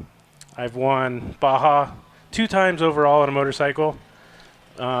 I've won Baja 2 times overall on a motorcycle.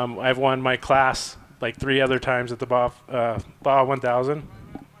 I've won my class like 3 other times at the Baja 1000.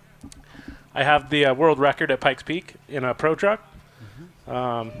 I have the world record at Pikes Peak in a pro truck.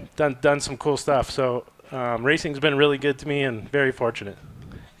 Done some cool stuff. So racing's been really good to me and very fortunate.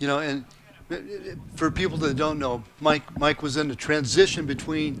 You know, and for people that don't know, Mike was in the transition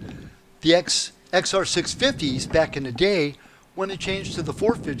between the XR 650s back in the day when it changed to the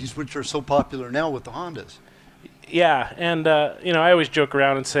 450s, which are so popular now with the Hondas. Yeah, and you know, I always joke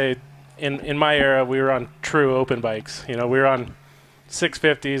around and say, in my era, we were on true open bikes. You know, we were on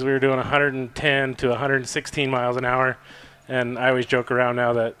 650s. We were doing 110 to 116 miles an hour, and I always joke around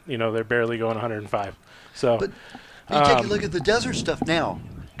now that, you know, they're barely going 105. So, but you take a look at the desert stuff now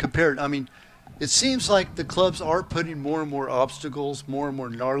compared. I mean, it seems like the clubs are putting more and more obstacles, more and more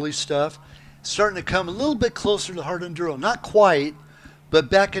gnarly stuff, starting to come a little bit closer to hard enduro. Not quite, but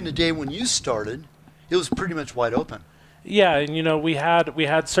back in the day when you started, it was pretty much wide open. Yeah, and you know, we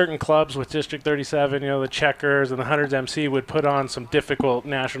had certain clubs with District 37, you know, the Checkers and the Hunters MC would put on some difficult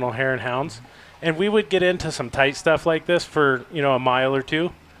national hare and hounds, and we would get into some tight stuff like this for, you know, a mile or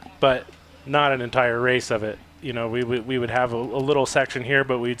two, but not an entire race of it. You know, we would have a little section here,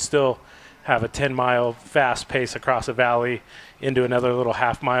 but we'd still have a 10-mile fast pace across a valley into another little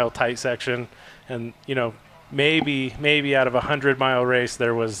half-mile tight section, and you know, maybe out of a 100-mile race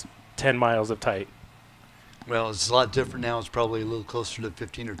there was 10 miles of tight. Well, it's a lot different now. It's probably a little closer to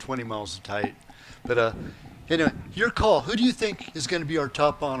 15 or 20 miles of tight. But anyway, your call. Who do you think is going to be our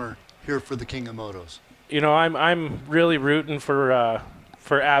top honor here for the King of Motos? You know, I'm really rooting for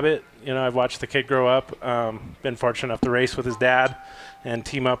Abbott. You know, I've watched the kid grow up. Been fortunate enough to race with his dad and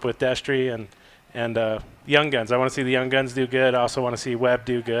team up with Destry and Young Guns. I want to see the Young Guns do good. I also want to see Webb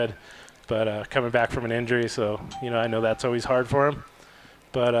do good. But coming back from an injury, so you know, I know that's always hard for him.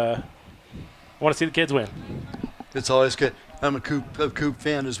 But I want to see the kids win. It's always good. I'm a Coupe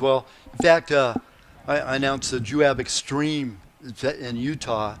fan as well. In fact, I announced the Juab Extreme in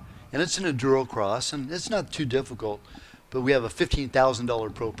Utah, and it's an enduro cross, and it's not too difficult. But we have a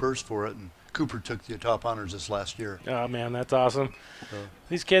 $15,000 pro purse for it, and Cooper took the top honors this last year. Oh man, that's awesome.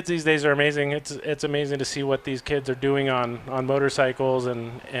 These kids these days are amazing. It's amazing to see what these kids are doing on motorcycles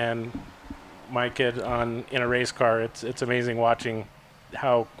and my kid in a race car. It's amazing watching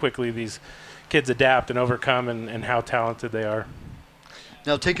how quickly these kids adapt and overcome and how talented they are.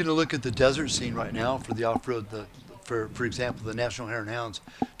 Now, taking a look at the desert scene right now for the off-road, for example, the National Hare and Hounds,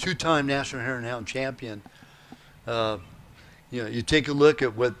 2-time National Hare and Hound champion. You know, you take a look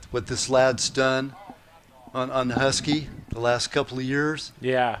at what this lad's done on the Husky the last couple of years.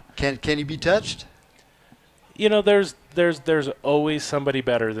 Yeah. Can he be touched? You know, there's always somebody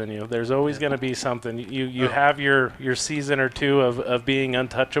better than you. There's always going to be something. You have your season or two of being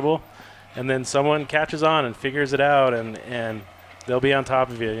untouchable, and then someone catches on and figures it out, and they'll be on top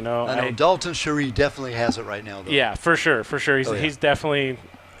of you. You know, I know Dalton Cherie definitely has it right now, though. Yeah, for sure. He's definitely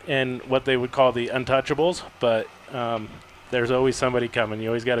in what they would call the untouchables, but there's always somebody coming. You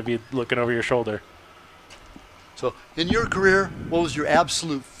always got to be looking over your shoulder. So, in your career, what was your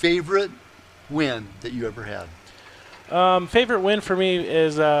absolute favorite win that you ever had? Favorite win for me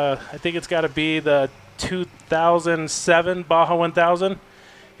is I think it's got to be the 2007 Baja 1000.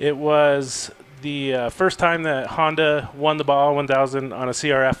 It was the first time that Honda won the Baja 1000 on a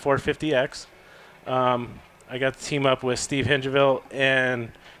CRF 450X. I got to team up with Steve Hingeville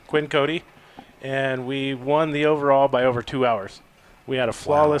and Quinn Cody, and we won the overall by over 2 hours. We had a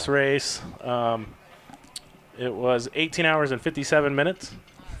flawless race. It was 18 hours and 57 minutes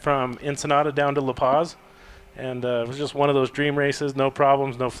from Ensenada down to La Paz. And it was just one of those dream races, no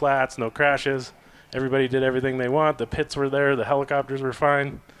problems, no flats, no crashes. Everybody did everything they want. The pits were there. The helicopters were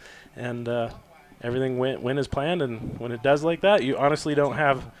fine. And everything went as planned. And when it does like that, you honestly don't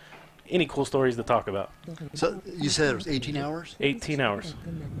have any cool stories to talk about. So you said it was 18 hours? 18 hours.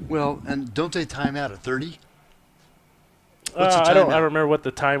 Well, and don't they time out at 30? I don't remember what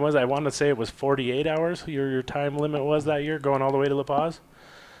the time was. I want to say it was 48 hours. Your time limit was that year, going all the way to La Paz.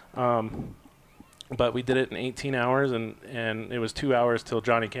 But we did it in 18 hours, and it was 2 hours till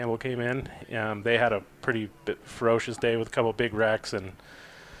Johnny Campbell came in. They had a pretty ferocious day with a couple big wrecks, and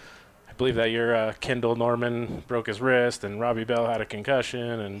I believe that year Kendall Norman broke his wrist, and Robbie Bell had a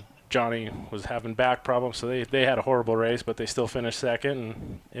concussion, and Johnny was having back problems. So they had a horrible race, but they still finished second,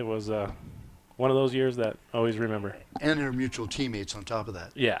 and it was one of those years that I always remember. And their mutual teammates on top of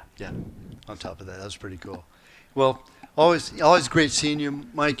that. Yeah. Yeah, on top of that. That was pretty cool. Well, always great seeing you,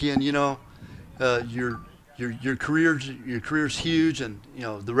 Mikey, and you know, your career's huge, and you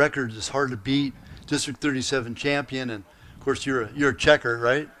know the record is hard to beat. District 37 champion, and of course you're a checker,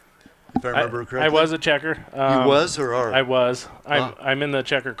 right? If I remember correctly. I was a checker. You was or are? I was. I'm in the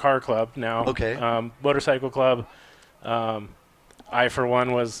checker car club now. Okay. Motorcycle club. I for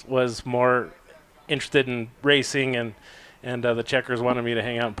one was more interested in racing, and the checkers wanted me to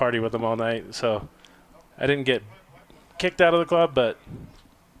hang out and party with them all night. So I didn't get kicked out of the club, but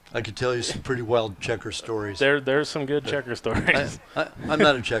I could tell you some pretty wild checker stories. There's some good checker stories. I'm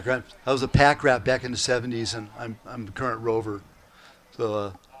not a checker. I was a pack rat back in the 70s, and I'm a current rover.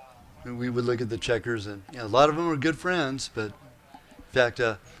 So we would look at the checkers, and you know, a lot of them were good friends. But in fact,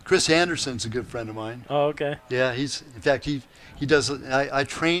 Chris Anderson's a good friend of mine. Oh, okay. Yeah, he does. I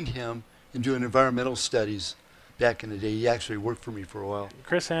trained him in doing environmental studies back in the day. He actually worked for me for a while.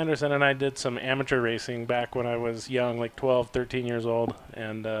 Chris Anderson and I did some amateur racing back when I was young, like 12, 13 years old,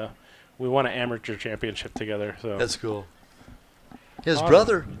 and we won an amateur championship together. So that's cool. His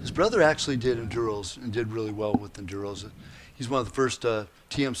brother actually did enduros and did really well with enduros. He's one of the first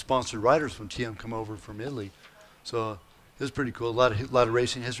TM sponsored riders when TM come over from Italy. So it was pretty cool. A lot of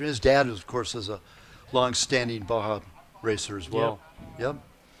racing history. His dad, of course, is a long-standing Baja racer as well. Yep.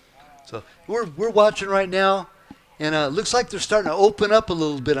 So we're watching right now, and it looks like they're starting to open up a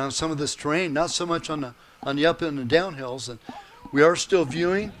little bit on some of this terrain. Not so much on the up and the downhills, and we are still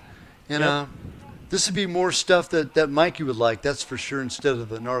viewing. And this would be more stuff that Mikey would like. That's for sure. Instead of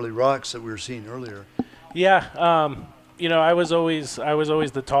the gnarly rocks that we were seeing earlier. Yeah. You know, I was always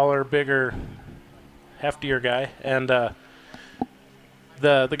the taller, bigger, heftier guy, and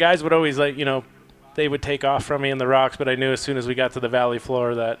the guys would always they would take off from me in the rocks, but I knew as soon as we got to the valley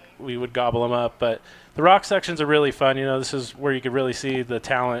floor that we would gobble them up. But the rock sections are really fun. You know, this is where you could really see the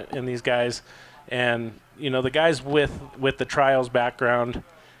talent in these guys, and you know, the guys with the trials background.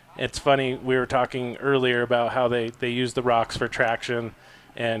 It's funny, we were talking earlier about how they use the rocks for traction,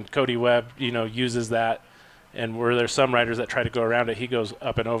 and Cody Webb, you know, uses that. And where there's some riders that try to go around it, he goes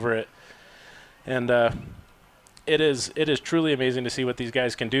up and over it. And it is truly amazing to see what these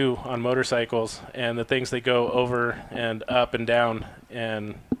guys can do on motorcycles and the things they go over and up and down,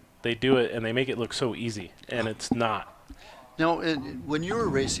 and they do it and they make it look so easy, and it's not. Now, when you were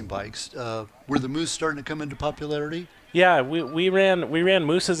racing bikes, were the Moose starting to come into popularity? Yeah, we ran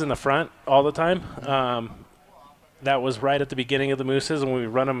Mooses in the front all the time. That was right at the beginning of the Mooses, and when we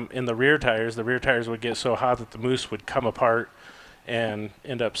run them in the rear tires would get so hot that the Moose would come apart and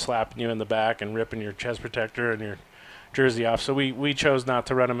end up slapping you in the back and ripping your chest protector and your jersey off. So we chose not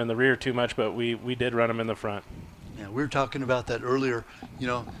to run them in the rear too much, but we did run them in the front. Yeah, we were talking about that earlier. You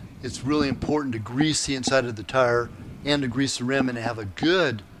know, it's really important to grease the inside of the tire and to grease the rim and to have a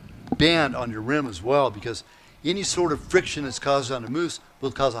good band on your rim as well, because any sort of friction that's caused on a Moose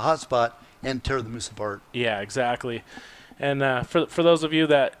will cause a hot spot, and tear the moose apart. Yeah, exactly. And for those of you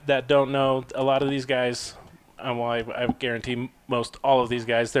that don't know, a lot of these guys, well, I guarantee most all of these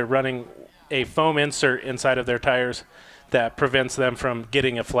guys, they're running a foam insert inside of their tires that prevents them from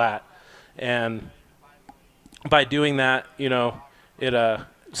getting a flat. And by doing that, you know, it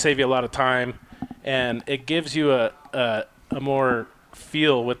save you a lot of time, and it gives you a more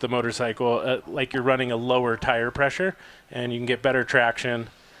feel with the motorcycle, like you're running a lower tire pressure, and you can get better traction.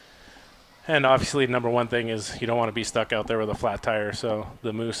 And obviously, number one thing is you don't want to be stuck out there with a flat tire. So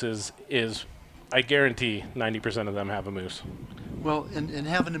the moose is I guarantee 90% of them have a moose. Well, and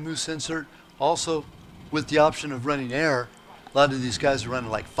having a moose insert, also with the option of running air, a lot of these guys are running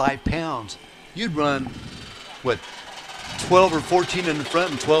like 5 pounds. You'd run, what, 12 or 14 in the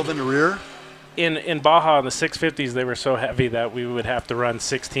front and 12 in the rear? In Baja, in the 650s, they were so heavy that we would have to run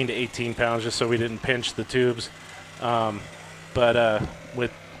 16 to 18 pounds just so we didn't pinch the tubes. But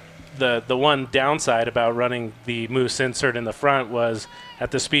with the one downside about running the moose insert in the front was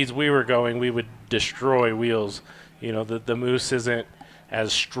at the speeds we were going, we would destroy wheels. You know, the moose isn't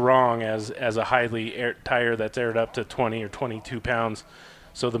as strong as a highly tire that's aired up to 20 or 22 pounds.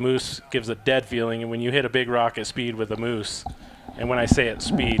 So the moose gives a dead feeling, and when you hit a big rock at speed with a moose, and when I say at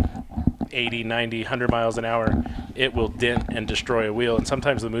speed, 80, 90, 100 miles an hour, it will dent and destroy a wheel, and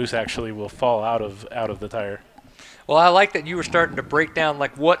sometimes the moose actually will fall out of the tire. Well, I like that you were starting to break down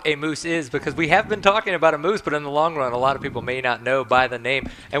like what a moose is, because we have been talking about a moose, but in the long run, a lot of people may not know by the name.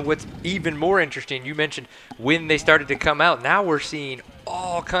 And what's even more interesting, you mentioned when they started to come out, now we're seeing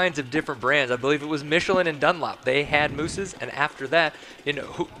all kinds of different brands. I believe it was Michelin and Dunlop. They had mooses, and after that, you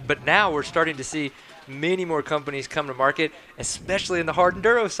know, but now we're starting to see many more companies come to market, especially in the hard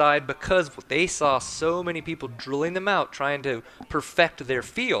enduro side, because they saw so many people drilling them out, trying to perfect their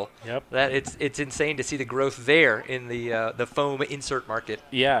feel. Yep. That it's insane to see the growth there in the foam insert market.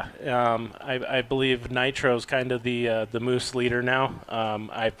 Yeah, I believe Nitro's kind of the moose leader now.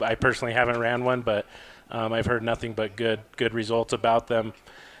 I personally haven't ran one, but I've heard nothing but good results about them.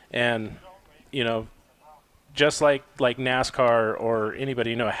 And you know, just like NASCAR or anybody,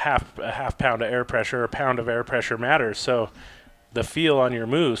 you know, a half pound of air pressure, a pound of air pressure matters. So the feel on your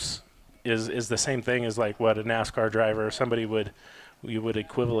moose is the same thing as like what a NASCAR driver or somebody would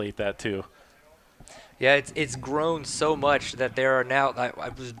equivalate that to. Yeah, it's grown so much that there are now, I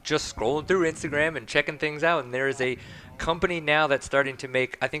was just scrolling through Instagram and checking things out, and there is a company now that's starting to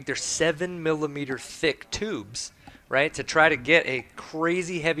make, I think they're 7 millimeter thick tubes, right, to try to get a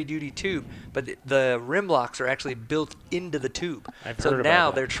crazy heavy-duty tube, but the rim locks are actually built into the tube. So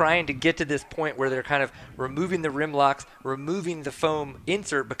now they're trying to get to this point where they're kind of removing the rim locks, removing the foam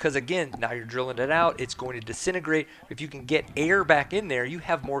insert, because, again, now you're drilling it out. It's going to disintegrate. If you can get air back in there, you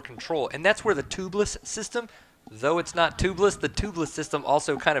have more control. And that's where the tubeless system, though it's not tubeless, the tubeless system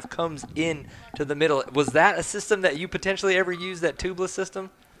also kind of comes in to the middle. Was that a system that you potentially ever used, that tubeless system?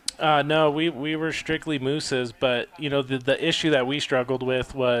 No, we were strictly mooses, but you know the issue that we struggled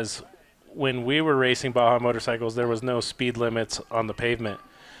with was when we were racing Baja motorcycles, there was no speed limits on the pavement.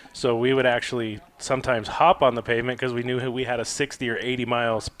 So we would actually sometimes hop on the pavement because we knew we had a 60 or 80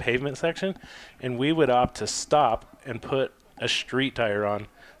 miles pavement section, and we would opt to stop and put a street tire on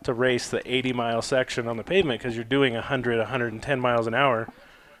to race the 80-mile section on the pavement, because you're doing 100, 110 miles an hour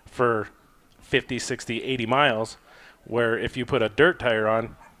for 50, 60, 80 miles, where if you put a dirt tire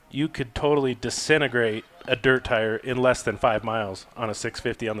on, you could totally disintegrate a dirt tire in less than 5 miles on a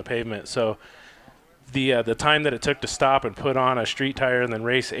 650 on the pavement. So the time that it took to stop and put on a street tire and then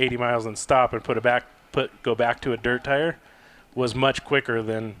race 80 miles and stop and go back to a dirt tire was much quicker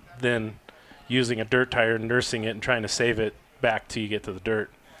than using a dirt tire, nursing it, and trying to save it back till you get to the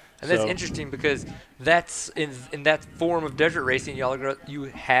dirt. And that's interesting, because that's in that form of desert racing, you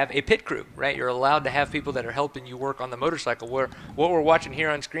have a pit crew, right? You're allowed to have people that are helping you work on the motorcycle. Where what we're watching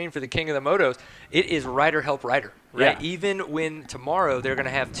here on screen for the King of the Motos, it is rider help rider, right? Yeah. Even when tomorrow they're going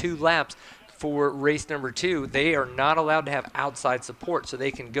to have 2 laps for race number 2, they are not allowed to have outside support, so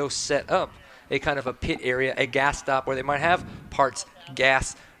they can go set up a kind of a pit area, a gas stop where they might have parts,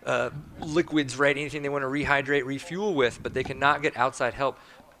 gas, liquids, right? Anything they want to rehydrate, refuel with, but they cannot get outside help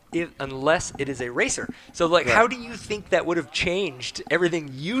unless it is a racer. So, like, how do you think that would have changed everything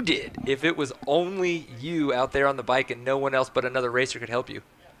you did if it was only you out there on the bike and no one else but another racer could help you?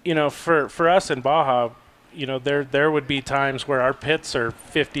 You know, for us in Baja, you know, there would be times where our pits are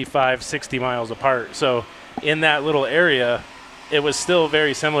 55, 60 miles apart. So in that little area, it was still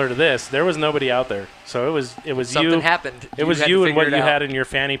very similar to this. There was nobody out there. So it was Something you. happened. It was you and what you had in your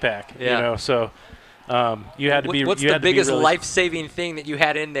fanny pack. Yeah. You know, so you had to be. What's the biggest life-saving thing that you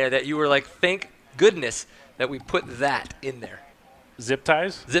had in there that you were like, thank goodness that we put that in there? zip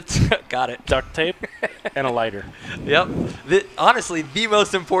ties, Got it. duct tape, and a lighter. Yep. Honestly, the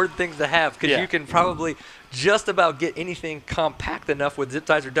most important things to have, because Yeah. you can probably just about get anything compact enough with zip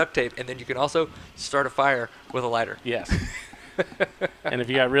ties or duct tape, and then you can also start a fire with a lighter. Yes. And if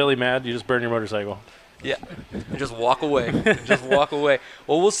you got really mad, you just burn your motorcycle. Yeah, and just walk away. Just walk away.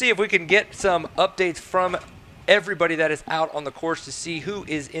 Well, we'll see if we can get some updates from everybody that is out on the course to see who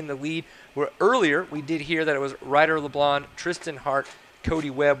is in the lead. Where earlier we did hear that it was Ryder LeBlanc, Tristan Hart, Cody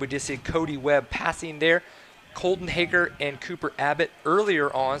Webb. We did see Cody Webb passing there. Colton Hager and Cooper Abbott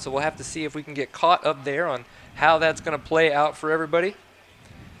earlier on, so we'll have to see if we can get caught up there on how that's going to play out for everybody.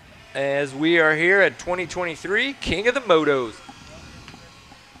 As we are here at 2023 King of the Motos.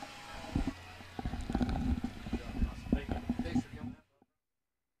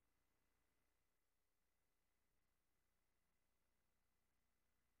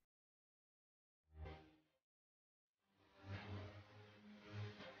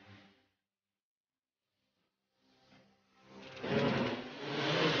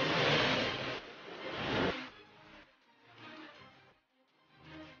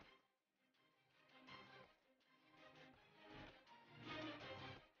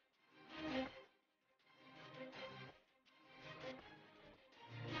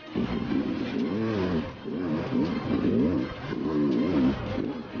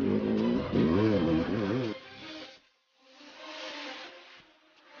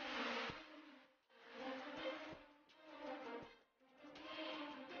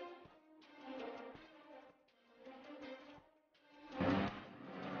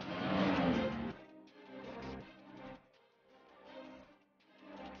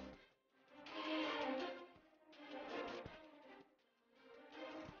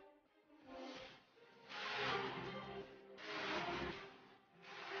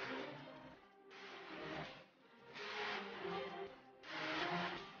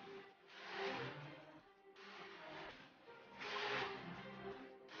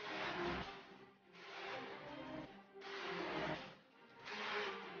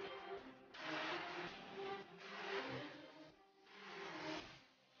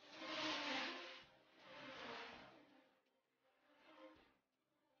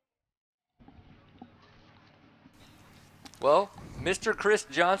 Well, Mr. Chris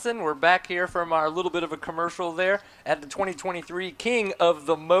Johnson, we're back here from our little bit of a commercial there at the 2023 King of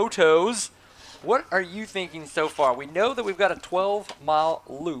the Motos. What are you thinking so far? We know that we've got a 12-mile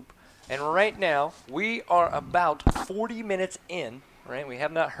loop, and right now we are about 40 minutes in, right? We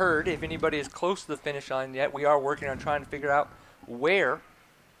have not heard if anybody is close to the finish line yet. We are working on trying to figure out where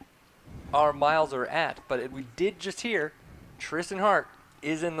our miles are at, but we did just hear Tristan Hart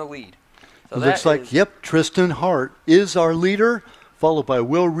is in the lead. So It looks like, yep, Tristan Hart is our leader, followed by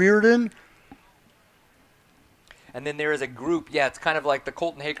Will Reardon. And then there is a group. Yeah, it's kind of like the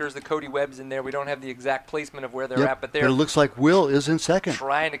Colton Hakers, the Cody Webbs in there. We don't have the exact placement of where they're at, but they're it looks like Will is in second.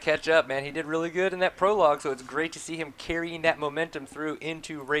 trying to catch up, man. He did really good in that prologue, so it's great to see him carrying that momentum through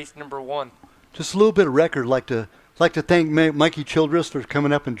into race number 1. Just a little bit of record. Like to thank Mikey Childress for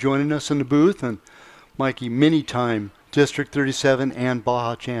coming up and joining us in the booth, and Mikey, many-time District 37 and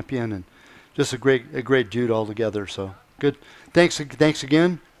Baja champion, and just a great dude altogether. So good. Thanks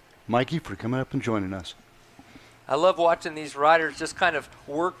again, Mikey, for coming up and joining us. I love watching these riders just kind of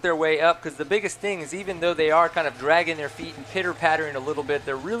work their way up, because the biggest thing is, even though they are kind of dragging their feet and pitter-pattering a little bit,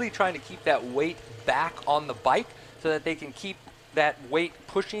 they're really trying to keep that weight back on the bike so that they can keep that weight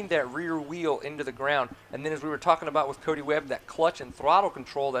pushing that rear wheel into the ground. And then, as we were talking about with Cody Webb, that clutch and throttle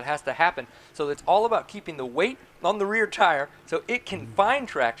control that has to happen. So it's all about keeping the weight on the rear tire so it can find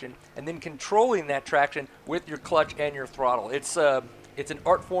traction, and then controlling that traction with your clutch and your throttle. It's an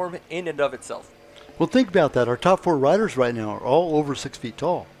art form in and of itself. Well, think about that. Our top 4 riders right now are all over 6 feet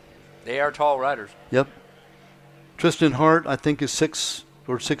tall. They are tall riders. Yep. Tristan Hart, I think, is 6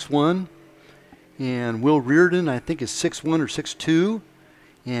 or 6'1". And Will Reardon, I think, is 6'1" or 6'2".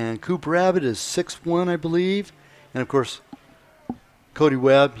 And Cooper Abbott is 6'1", I believe. And, of course, Cody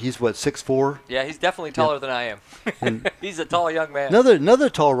Webb, he's, what, 6'4"? Yeah, he's definitely taller than I am. He's a tall young man. Another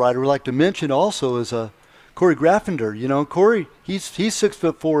tall rider we'd like to mention also is Corey Graffender. You know, Corey, he's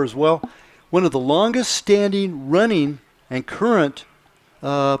 6'4" as well. One of the longest standing running and current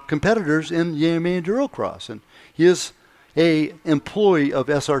competitors in Yamaha Enduro Cross. And he is a employee of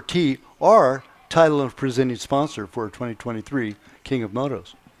SRT, our title of presenting sponsor for 2023 King of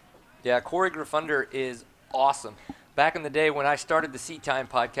Motos. Yeah, Corey Graffender is awesome. Back in the day when I started the Seat Time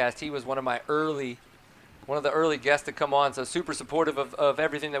podcast, he was one of the early guests to come on, so super supportive of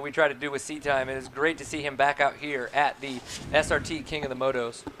everything that we try to do with Seat Time. It is great to see him back out here at the SRT King of the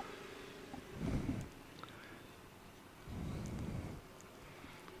Motos.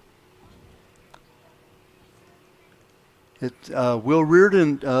 Will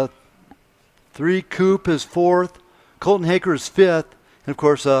Reardon, 3. Coop is 4th. Colton Haker is 5th. And, of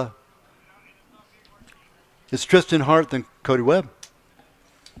course, it's Tristan Hart then Cody Webb.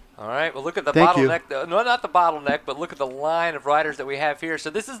 All right, well, look at the Thank you. bottleneck. No, not the bottleneck, but look at the line of riders that we have here. So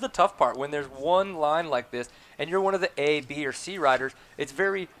this is the tough part. When there's one line like this, and you're one of the A, B, or C riders, it's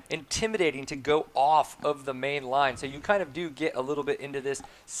very intimidating to go off of the main line. So you kind of do get a little bit into this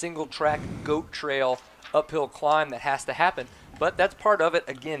single-track goat trail uphill climb that has to happen. But that's part of it.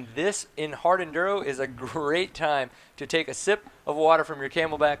 Again, this in hard enduro is a great time to take a sip of water from your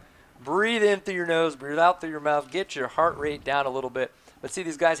Camelback, breathe in through your nose, breathe out through your mouth, get your heart rate down a little bit. But see,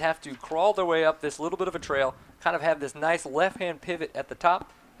 these guys have to crawl their way up this little bit of a trail, kind of have this nice left-hand pivot at the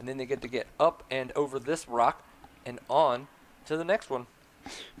top, and then they get up and over this rock and on to the next one.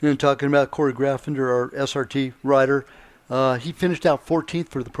 And talking about Corey Graffender, our SRT rider, he finished out 14th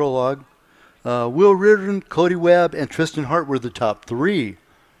for the Prologue. Will Reardon, Cody Webb, and Tristan Hart were the top 3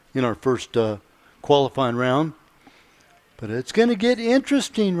 in our first qualifying round. But it's going to get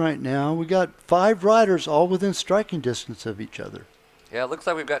interesting right now. We got 5 riders all within striking distance of each other. Yeah, it looks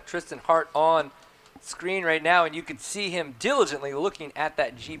like we've got Tristan Hart on screen right now, and you could see him diligently looking at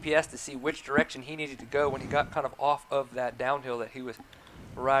that GPS to see which direction he needed to go when he got kind of off of that downhill that he was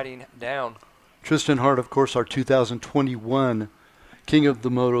riding down. Tristan Hart, of course, our 2021 King of the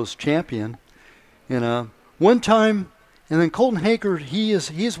Motos champion. And one time, and then Colton Haker, he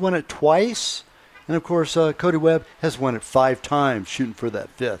has won it twice. And, of course, Cody Webb has won it 5 times, shooting for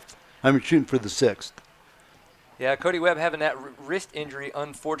that 5th. Shooting for the 6th. Yeah, Cody Webb having that wrist injury,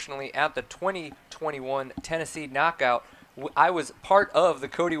 unfortunately, at the 2021 Tennessee Knockout. I was part of the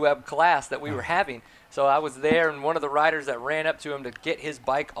Cody Webb class that we were having. So I was there, and one of the riders that ran up to him to get his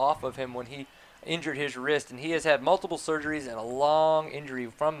bike off of him when he injured his wrist. And he has had multiple surgeries and a long injury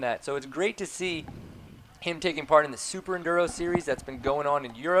from that. So it's great to see him taking part in the Super Enduro series that's been going on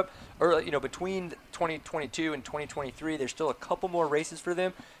in Europe. Or, between 2022 and 2023, there's still a couple more races for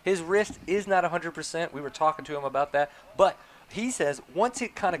them. His wrist is not 100%. We were talking to him about that. But he says once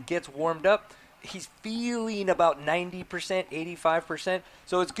it kind of gets warmed up, he's feeling about 90%, 85%.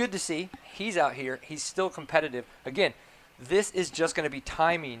 So it's good to see. He's out here. He's still competitive. Again, this is just going to be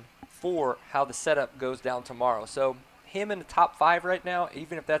timing for how the setup goes down tomorrow. So him in the top 5 right now,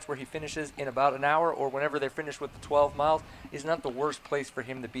 even if that's where he finishes in about an hour or whenever they finish with the 12 miles, is not the worst place for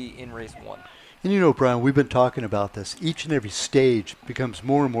him to be in race 1. And Brian, we've been talking about this. Each and every stage becomes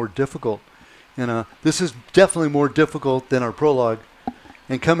more and more difficult. And this is definitely more difficult than our Prologue.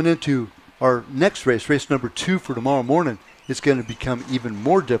 And coming into our next race, race number 2 for tomorrow morning, it's going to become even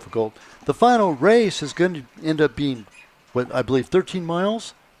more difficult. The final race is going to end up being, what I believe, 13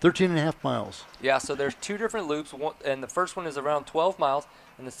 miles? 13 and a half miles. Yeah, so there's 2 different loops, and the first one is around 12 miles,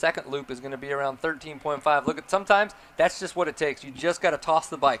 and the second loop is going to be around 13.5. Look, sometimes that's just what it takes. You just got to toss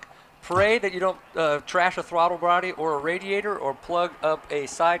the bike. Pray that you don't trash a throttle body or a radiator or plug up a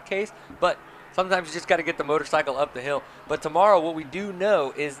side case, but sometimes you just got to get the motorcycle up the hill. But tomorrow, what we do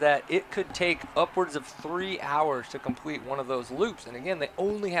know is that it could take upwards of 3 hours to complete one of those loops. And again, they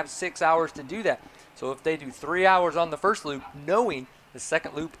only have 6 hours to do that. So if they do 3 hours on the first loop, knowing the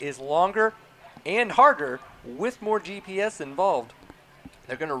second loop is longer and harder with more GPS involved,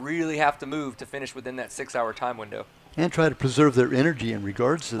 they're going to really have to move to finish within that 6-hour time window. And try to preserve their energy in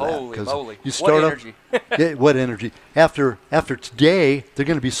regards to that. Holy moly. You start what energy. Yeah, what energy. After today, they're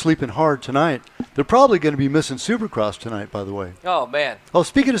going to be sleeping hard tonight. They're probably going to be missing Supercross tonight, by the way. Oh, man. Oh,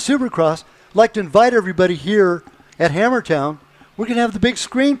 speaking of Supercross, I'd like to invite everybody here at Hammertown. We're going to have the big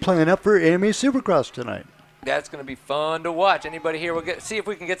screen playing up for AMA Supercross tonight. That's going to be fun to watch. Anybody here, we'll see if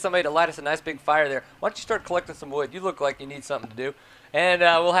we can get somebody to light us a nice big fire there. Why don't you start collecting some wood? You look like you need something to do. And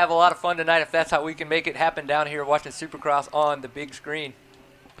we'll have a lot of fun tonight if that's how we can make it happen down here watching Supercross on the big screen.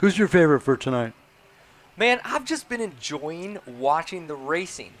 Who's your favorite for tonight? Man, I've just been enjoying watching the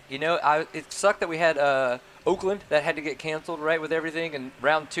racing. It sucked that we had Oakland that had to get canceled, right, with everything, and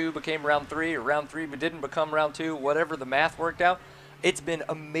round 2 became round 3, or round 3 but didn't become round 2, whatever the math worked out. It's been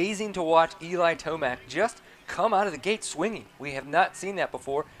amazing to watch Eli Tomac just come out of the gate swinging. We have not seen that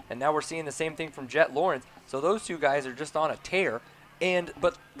before, and now we're seeing the same thing from Jet Lawrence. So those 2 guys are just on a tear.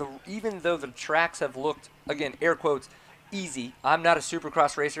 But even though the tracks have looked, again, air quotes, easy, I'm not a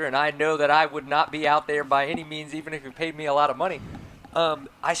Supercross racer, and I know that I would not be out there by any means, even if you paid me a lot of money.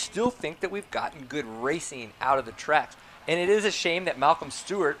 I still think that we've gotten good racing out of the tracks. And it is a shame that Malcolm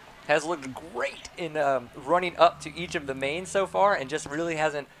Stewart has looked great in running up to each of the mains so far and just really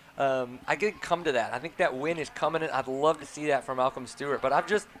hasn't I could come to that. I think that win is coming in. I'd love to see that from Malcolm Stewart. But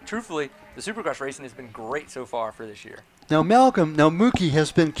truthfully, the Supercross racing has been great so far for this year. Now Mookie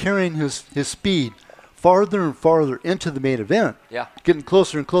has been carrying his speed farther and farther into the main event. Yeah. Getting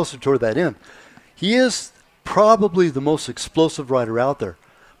closer and closer toward that end. He is probably the most explosive rider out there.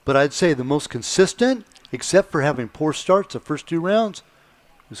 But I'd say the most consistent, except for having poor starts the first 2 rounds,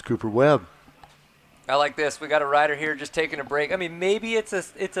 is Cooper Webb. I like this. We got a rider here just taking a break. I mean, maybe it's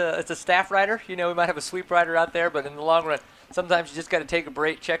a staff rider. You know, we might have a sweep rider out there, but in the long run, sometimes you just got to take a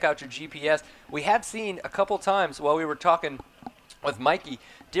break, check out your GPS. We have seen a couple times while we were talking with Mikey,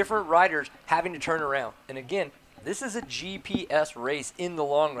 different riders having to turn around. And again, this is a GPS race in the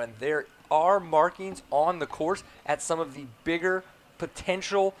long run. There are markings on the course at some of the bigger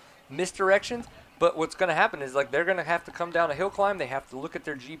potential misdirections. But what's going to happen is, like, they're going to have to come down a hill climb. They have to look at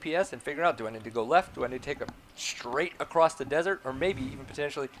their GPS and figure out, do I need to go left? Do I need to take a straight across the desert? Or maybe even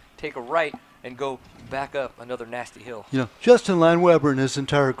potentially take a right and go back up another nasty hill. You know, Justin Lineweber and his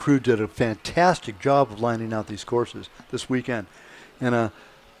entire crew did a fantastic job of lining out these courses this weekend. And,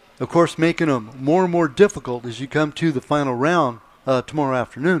 of course, making them more and more difficult as you come to the final round tomorrow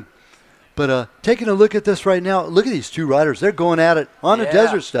afternoon. But taking a look at this right now, look at these 2 riders. They're going at it on the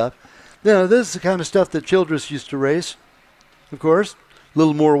desert stuff. You know, this is the kind of stuff that Childress used to race, of course. A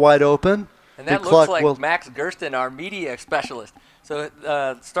little more wide open. And that looks like Max Gersten, our media specialist. So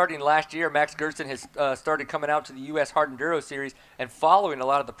starting last year, Max Gersten has started coming out to the U.S. Hard Enduro Series and following a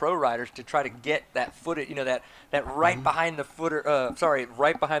lot of the pro riders to try to get that footage, you know, that right behind the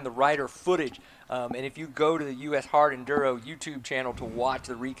right behind the rider footage. And if you go to the U.S. Hard Enduro YouTube channel to watch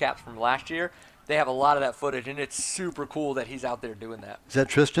the recaps from last year, they have a lot of that footage, and it's super cool that he's out there doing that. Is that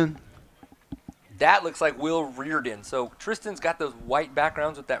Tristan? That looks like Will Reardon. So Tristan's got those white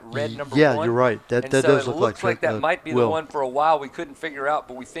backgrounds with that red number 1. Yeah, you're right. That so does it look looks like that might be Will. the one for a while we couldn't figure out,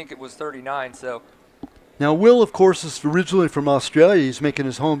 but we think it was 39. So now Will, of course, is originally from Australia. He's making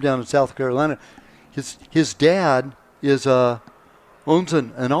his home down in South Carolina. His dad is owns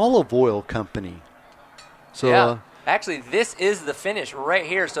an olive oil company. So yeah, actually, this is the finish right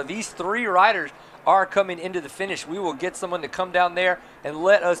here. So these 3 riders are coming into the finish. We will get someone to come down there and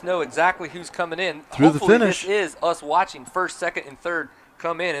let us know exactly who's coming in. Through Hopefully the finish. This is us watching first, second, and third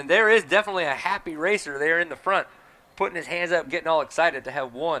come in. And there is definitely a happy racer there in the front, putting his hands up, getting all excited to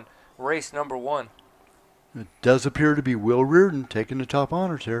have won race number 1. It does appear to be Will Reardon taking the top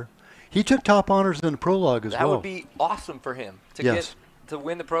honors here. He took top honors in the Prologue as well. That would be awesome for him to get to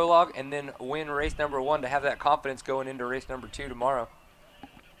win the Prologue and then win race number 1, to have that confidence going into race number 2 tomorrow.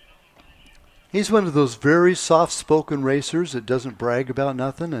 He's one of those very soft-spoken racers that doesn't brag about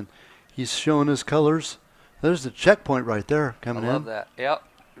nothing, and he's showing his colors. There's the checkpoint right there coming in. I love that. Yep.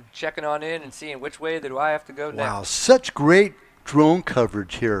 Checking on in and seeing which way do I have to go next. Wow, such great drone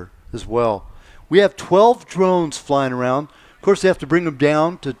coverage here as well. We have 12 drones flying around. Of course, they have to bring them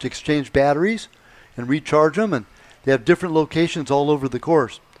down to exchange batteries and recharge them, and they have different locations all over the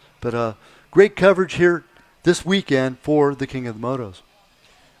course. But great coverage here this weekend for the King of the Motos.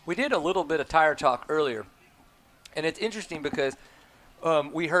 We did a little bit of tire talk earlier, and it's interesting because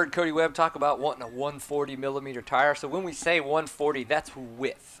we heard Cody Webb talk about wanting a 140 millimeter tire. So when we say 140, that's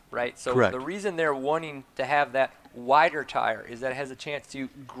width, right? So Correct. The reason they're wanting to have that wider tire is that it has a chance to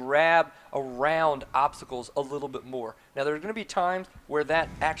grab around obstacles a little bit more. Now, there's going to be times where that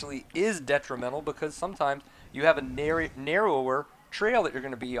actually is detrimental, because sometimes you have a narrower trail that you're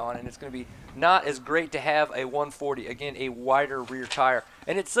going to be on, and it's going to be not as great to have a 140, again, a wider rear tire.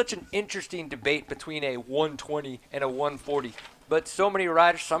 And it's such an interesting debate between a 120 and a 140. But so many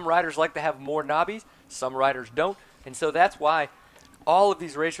riders, some riders like to have more knobbies, some riders don't. And so that's why all of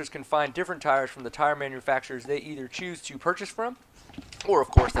these racers can find different tires from the tire manufacturers they either choose to purchase from, or of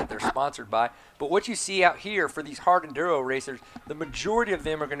course that they're sponsored by. But what you see out here for these hard enduro racers, the majority of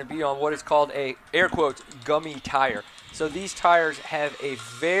them are going to be on what is called a, air quotes, gummy tire. So these tires have a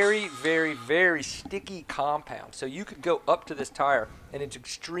very, very, very sticky compound. So you could go up to this tire and it's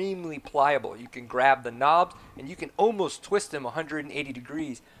extremely pliable. You can grab the knobs and you can almost twist them 180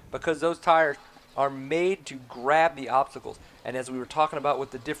 degrees, because those tires are made to grab the obstacles. And as we were talking about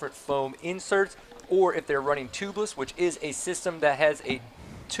with the different foam inserts, or if they're running tubeless, which is a system that has a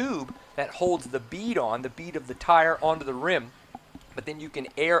tube that holds the bead of the tire onto the rim, but then you can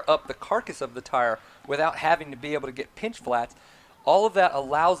air up the carcass of the tire without having to be able to get pinch flats. All of that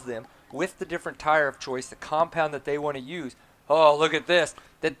allows them, with the different tire of choice, the compound that they want to use, oh, look at this,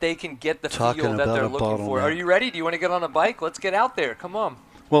 that they can get the feel that they're looking for. Are you ready? Do you want to get on a bike? Let's get out there. Come on.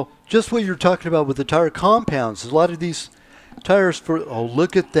 Well, just what you're talking about with the tire compounds, a lot of these tires for, oh,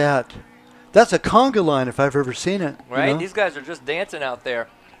 look at that. That's a conga line if I've ever seen it. Right? You know? These guys are just dancing out there.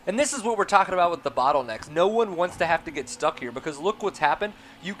 And this is what we're talking about with the bottlenecks. No one wants to have to get stuck here, because look what's happened.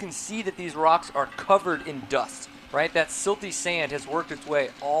 You can see that these rocks are covered in dust, right? That silty sand has worked its way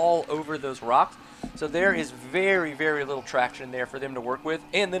all over those rocks. So there is very, very little traction there for them to work with.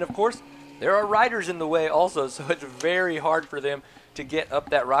 And then, of course, there are riders in the way also, so it's very hard for them to get up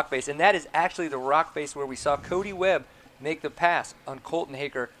that rock face. And that is actually the rock face where we saw Cody Webb make the pass on Colton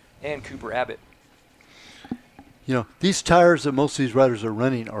Haker and Cooper Abbott. You know, these tires that most of these riders are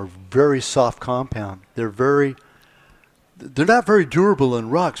running are very soft compound. They're not very durable in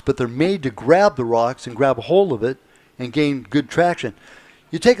rocks, but they're made to grab the rocks and grab a hold of it and gain good traction.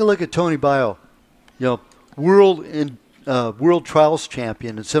 You take a look at Tony Bio, you know, world trials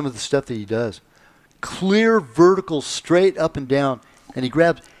champion, and some of the stuff that he does. Clear vertical, straight up and down, and he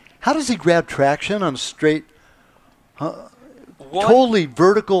grabs. How does he grab traction on straight? Totally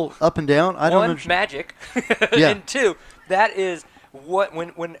vertical up and down. I don't understand. Magic. Yeah. And two, that is what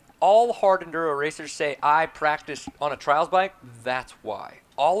when all hard enduro racers say I practice on a trials bike, that's why.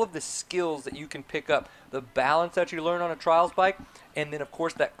 All of the skills that you can pick up, the balance that you learn on a trials bike, and then of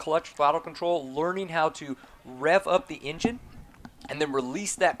course that clutch throttle control, learning how to rev up the engine and then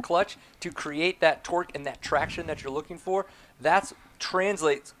release that clutch to create that torque and that traction that you're looking for, that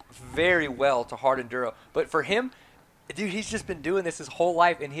translates very well to hard enduro. But for him, dude, he's just been doing this his whole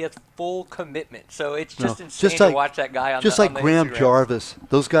life, and he has full commitment. So it's just insane to watch that guy on just the like Graham Instagram. Jarvis.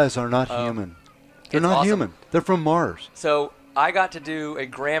 Those guys are not human. They're not awesome. human. They're from Mars. So I got to do a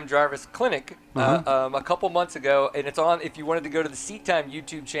Graham Jarvis clinic a couple months ago, and it's on. If you wanted to go to the Seat Time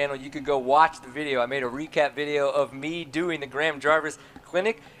YouTube channel, you could go watch the video. I made a recap video of me doing the Graham Jarvis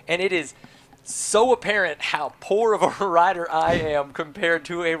clinic, and it is so apparent how poor of a rider I am compared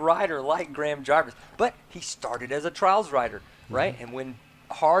to a rider like Graham Jarvis. But he started as a trials rider, right? And when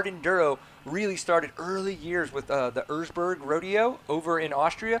hard enduro really started early years with the Erzberg Rodeo over in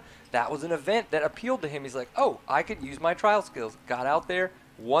Austria, that was an event that appealed to him. He's like, oh, I could use my trial skills. Got out there,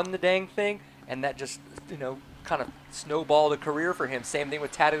 won the dang thing, and that just, kind of snowballed a career for him. Same thing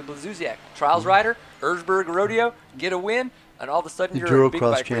with Tadej Blazusiak. Trials rider, Erzberg Rodeo, get a win, and all of a sudden you're a big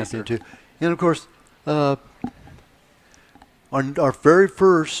bike racer. Too. And of course, our very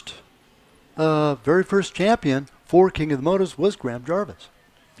first champion for King of the Motos was Graham Jarvis.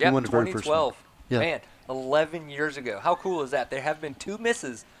 Yeah, He won the very first one. 2012. Yeah. Man, 11 years ago. How cool is that? There have been 2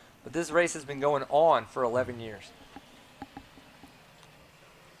 misses, but this race has been going on for 11 years.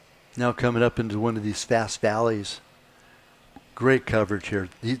 Now coming up into one of these fast valleys. Great coverage here.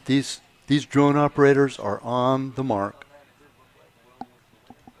 These drone operators are on the mark.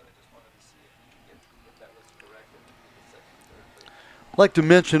 I'd like to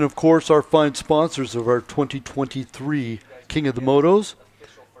mention, of course, our fine sponsors of our 2023 King of the Motos.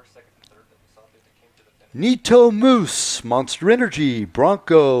 Nito Moose, Monster Energy,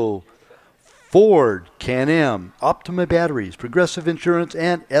 Bronco, Ford, Can-Am, Optima Batteries, Progressive Insurance,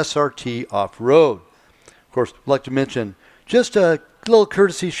 and SRT Off-Road. Of course, I'd like to mention just a little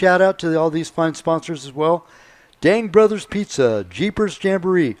courtesy shout-out to all these fine sponsors as well. Dang Brothers Pizza, Jeepers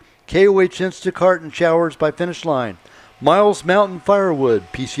Jamboree, KOH Instacart and Showers by Finish Line, Miles Mountain Firewood,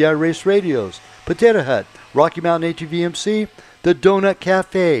 PCI Race Radios, Potato Hut, Rocky Mountain ATVMC, The Donut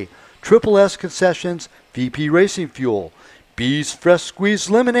Cafe, Triple S Concessions, VP Racing Fuel, Bees Fresh Squeezed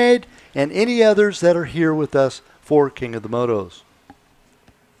Lemonade, and any others that are here with us for King of the Motos.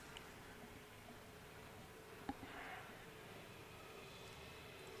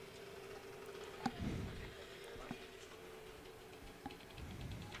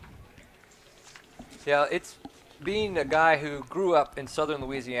 Yeah, it's being a guy who grew up in southern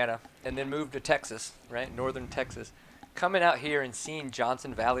Louisiana and then moved to Texas, right, northern Texas, coming out here and seeing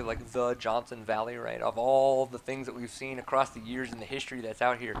Johnson Valley, like the Johnson Valley, right, of all the things that we've seen across the years and the history that's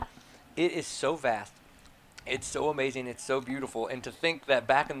out here, it is so vast. It's so amazing. It's so beautiful. And to think that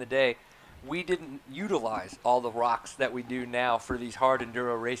back in the day, we didn't utilize all the rocks that we do now for these hard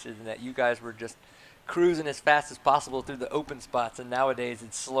enduro races, and that you guys were just cruising as fast as possible through the open spots, and nowadays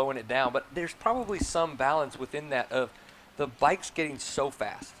it's slowing it down. But there's probably some balance within that of the bikes getting so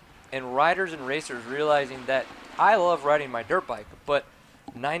fast and riders and racers realizing that I love riding my dirt bike, but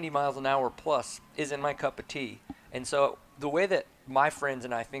 90 miles an hour plus isn't my cup of tea. And so the way that my friends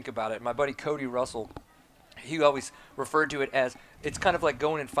and I think about it, my buddy Cody Russell, he always referred to it as it's kind of like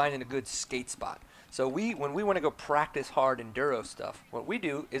going and finding a good skate spot. So when we want to go practice hard enduro stuff, what we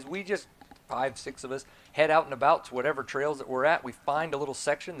do is we just 5, 6 of us head out and about to whatever trails that we're at. We find a little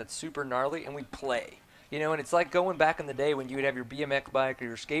section that's super gnarly and we play. And it's like going back in the day when you would have your BMX bike or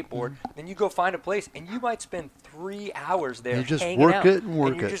your skateboard, and you go find a place, and you might spend 3 hours there You just hanging work out, it and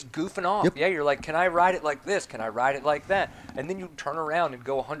work you're it. just goofing off. Yep. Yeah, you're like, can I ride it like this? Can I ride it like that? And then you turn around and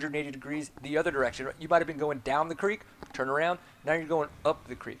go 180 degrees the other direction. You might have been going down the creek, turn around, now you're going up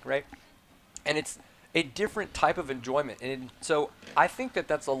the creek, right? And a different type of enjoyment. And so I think that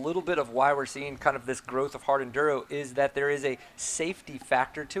that's a little bit of why we're seeing kind of this growth of hard enduro, is that there is a safety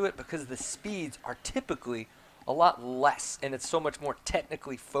factor to it, because the speeds are typically a lot less, and it's so much more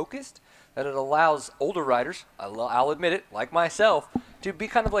technically focused that it allows older riders, I'll admit it, like myself, to be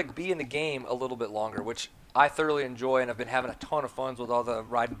kind of like be in the game a little bit longer, which I thoroughly enjoy, and I've been having a ton of fun with all the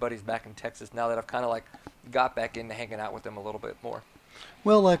riding buddies back in Texas now that I've kind of like got back into hanging out with them a little bit more.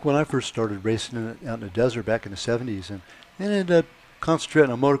 Well, like when I first started racing out in the desert back in the 70s, and ended up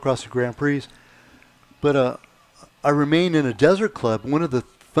concentrating on motocross and Grand Prix, but I remained in a desert club. One of the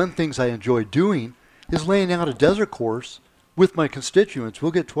fun things I enjoy doing is laying out a desert course with my constituents.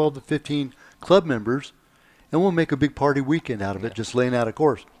 We'll get 12 to 15 club members, and we'll make a big party weekend out of it, just laying out a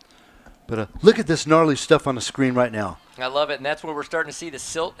course. But look at this gnarly stuff on the screen right now. I love it, and that's where we're starting to see the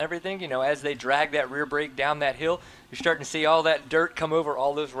silt and everything. You know, as they drag that rear brake down that hill, you're starting to see all that dirt come over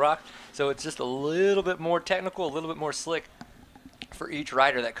all those rocks. So it's just a little bit more technical, a little bit more slick for each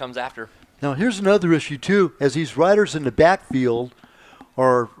rider that comes after. Now, here's another issue, too. As these riders in the backfield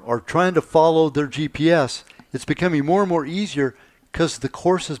are trying to follow their GPS, it's becoming more and more easier because the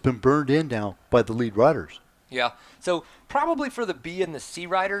course has been burned in now by the lead riders. Yeah, so probably for the B and the C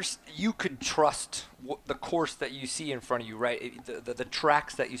riders, you could trust the course that you see in front of you, right? The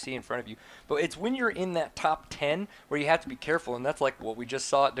tracks that you see in front of you. But it's when you're in that top 10 where you have to be careful, and that's like what we just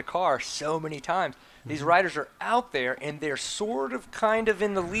saw at Dakar so many times. These riders are out there, and they're sort of kind of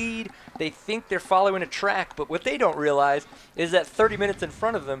in the lead. They think they're following a track, but what they don't realize is that 30 minutes in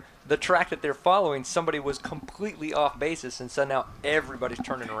front of them, the track that they're following, somebody was completely off basis, and so now everybody's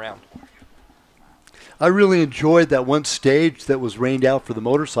turning around. I really enjoyed that one stage that was rained out for the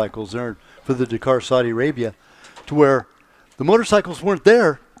motorcycles there for the Dakar, Saudi Arabia, to where the motorcycles weren't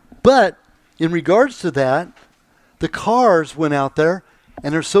there, but in regards to that, the cars went out there,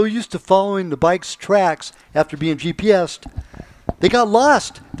 and they're so used to following the bike's tracks after being GPS'd, they got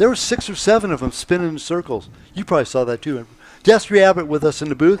lost. There were 6 or 7 of them spinning in circles. You probably saw that too. Destry Abbott with us in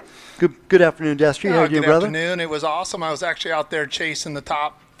the booth. Good afternoon, Destry. How are you doing, brother? Good afternoon. It was awesome. I was actually out there chasing the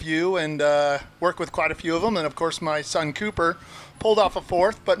top few and work with quite a few of them. And, of course, my son Cooper pulled off a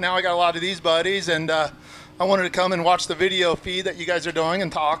 4th. But now I got a lot of these buddies. And I wanted to come and watch the video feed that you guys are doing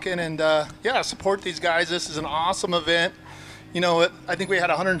and talking. And, yeah, support these guys. This is an awesome event. You know, I think we had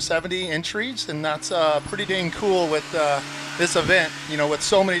 170 entries, and that's pretty dang cool with this event, you know, with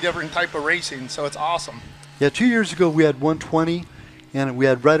so many different type of racing. So it's awesome. Yeah, 2 years ago we had 120, and we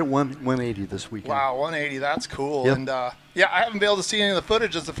had right at 180 this weekend. Wow, 180, that's cool. Yep. And, yeah, I haven't been able to see any of the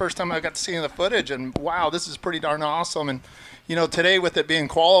footage. It's the first time I got to see any of the footage, and, wow, this is pretty darn awesome. And, you know, today with it being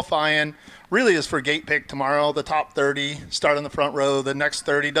qualifying, really is for gate pick tomorrow. The top 30 start in the front row. The next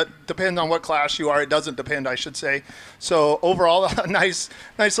 30 depends on what class you are. It doesn't depend, I should say. So overall, a nice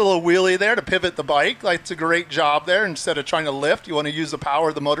little wheelie there to pivot the bike. Like, it's a great job there. Instead of trying to lift, you want to use the power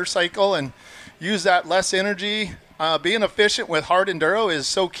of the motorcycle and use that less energy. Being efficient with hard enduro is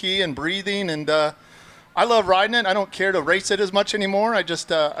so key in breathing, and I love riding it. I don't care to race it as much anymore. I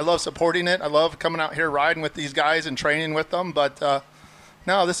just I love supporting it. I love coming out here riding with these guys and training with them. But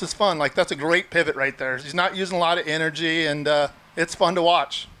no, this is fun. Like, that's a great pivot right there. He's not using a lot of energy, and it's fun to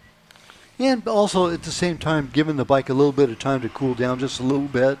watch. And also, at the same time, giving the bike a little bit of time to cool down just a little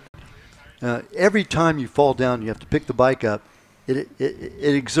bit. Every time you fall down, you have to pick the bike up. It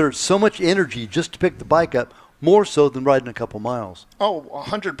exerts so much energy just to pick the bike up, more so than riding a couple miles. Oh,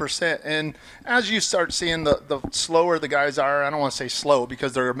 100%. And as you start seeing the slower the guys are, I don't want to say slow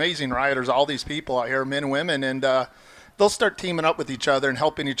because they're amazing riders, all these people out here, men and women, and they'll start teaming up with each other and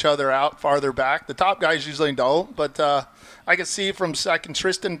helping each other out farther back. The top guys usually don't, but I can see from second,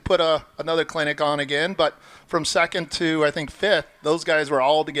 Tristan put another clinic on again, but from second to, I think, 5th, those guys were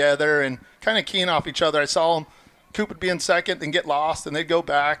all together and kind of keying off each other. I saw them, Coop would be in second and get lost, and they'd go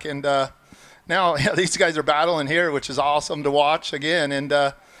back, and now these guys are battling here, which is awesome to watch again. And,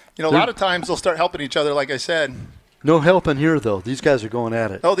 you know, a lot of times they'll start helping each other, like I said. No helping here, though. These guys are going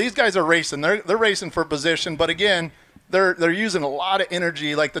at it. Oh, these guys are racing. They're racing for position, but again, they're using a lot of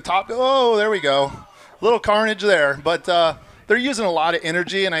energy. Like the top, oh, there we go. A little carnage there. But they're using a lot of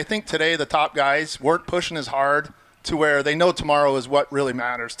energy, and I think today the top guys weren't pushing as hard to where they know tomorrow is what really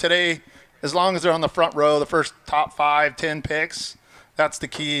matters. Today, as long as they're on the front row, the first top 5, 10 picks, that's the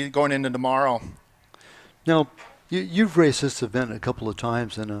key going into tomorrow. Now, you've raced this event a couple of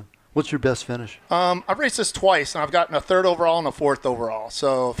times, and what's your best finish? I've raced this twice, and I've gotten a 3rd overall and a 4th overall.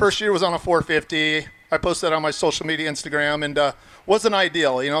 So first year was on a 450. I posted that on my social media Instagram, and wasn't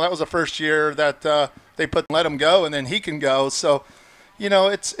ideal. You know, that was the first year that they let him go, and then he can go. So, you know,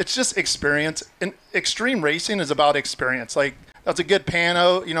 it's just experience. And extreme racing is about experience. Like, that's a good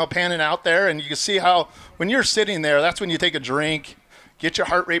panning out there, and you can see how when you're sitting there, that's when you take a drink, get your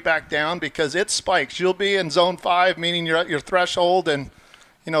heart rate back down because it spikes. You'll be in zone 5, meaning you're at your threshold, and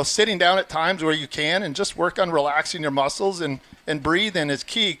sitting down at times where you can and just work on relaxing your muscles and breathing is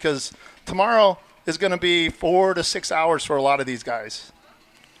key because tomorrow is going to be 4 to 6 hours for a lot of these guys.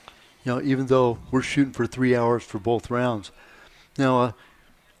 Even though we're shooting for 3 hours for both rounds. Now,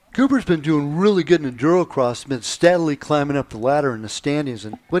 Cooper's been doing really good in enduro cross, been steadily climbing up the ladder in the standings.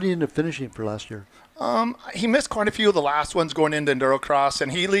 And what did he end up finishing for last year? He missed quite a few of the last ones going into enduro cross,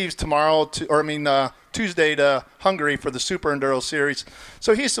 and he leaves tomorrow Tuesday to Hungary for the Super Enduro Series.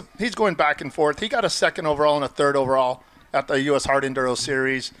 So he's going back and forth. He got a 2nd overall and a 3rd overall at the U.S. Hard Enduro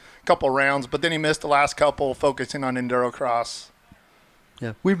Series, a couple rounds, but then he missed the last couple focusing on enduro cross.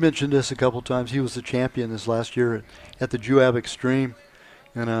 Yeah, we've mentioned this a couple times. He was the champion this last year at the Juab Extreme,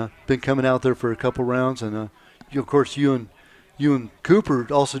 and been coming out there for a couple rounds. And of course, you and Cooper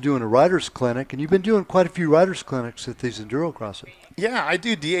also doing a riders clinic, and you've been doing quite a few riders clinics at these enduro crosses. Yeah, I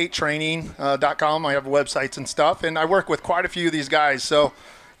do d8training.com. I have websites and stuff, and I work with quite a few of these guys. So,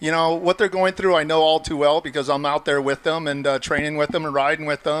 what they're going through, I know all too well because I'm out there with them and training with them and riding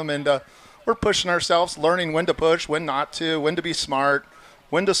with them, and we're pushing ourselves, learning when to push, when not to, when to be smart,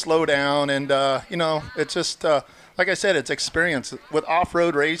 when to slow down, and it's just like I said, it's experience with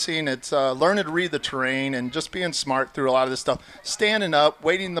off-road racing. It's learning to read the terrain and just being smart through a lot of this stuff. Standing up,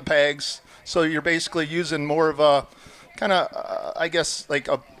 weighting the pegs, so you're basically using more of a kind of, I guess, like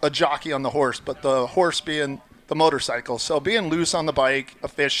a jockey on the horse, but the horse being the motorcycle. So being loose on the bike,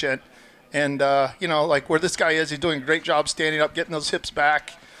 efficient, and like where this guy is, he's doing a great job standing up, getting those hips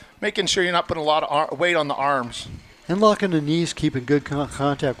back, making sure you're not putting a lot of weight on the arms. And locking the knees, keeping good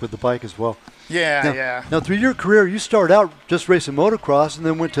contact with the bike as well. Yeah. Now, through your career, you started out just racing motocross, and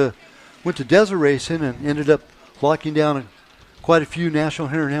then went to desert racing, and ended up locking down quite a few national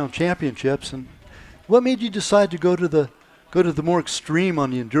hare and hound championships. And what made you decide to go to the more extreme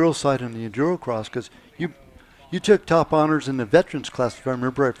on the enduro side and the enduro cross? Because you took top honors in the veterans class, if I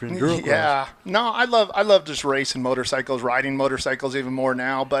remember right, for enduro cross. Yeah. No, I love just racing motorcycles, riding motorcycles even more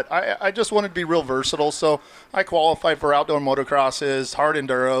now. But I just wanted to be real versatile, so I qualified for outdoor motocrosses, hard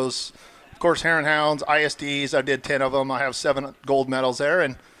enduros, of course, hare and hounds, ISDs. I did 10 of them. I have 7 gold medals there,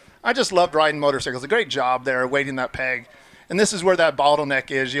 and I just loved riding motorcycles. A great job there, weighting that peg. And this is where that bottleneck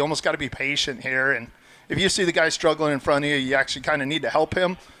is. You almost got to be patient here, and if you see the guy struggling in front of you, you actually kind of need to help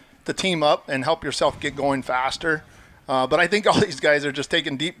him to team up and help yourself get going faster. But I think all these guys are just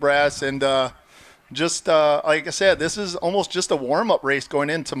taking deep breaths and like I said, this is almost just a warm-up race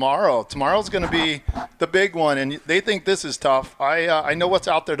going in tomorrow. Tomorrow's going to be the big one, and they think this is tough. I know what's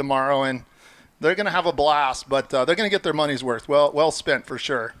out there tomorrow, and they're going to have a blast, but they're going to get their money's worth. Well spent for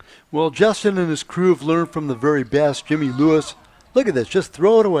sure. Well, Justin and his crew have learned from the very best. Jimmy Lewis, look at this, just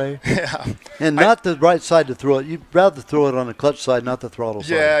throw it away. Yeah. And not the right side to throw it. You'd rather throw it on the clutch side, not the throttle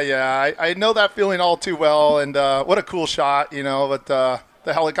side. Yeah. I know that feeling all too well, and what a cool shot, but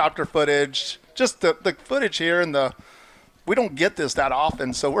the helicopter footage, just the footage here, and we don't get this that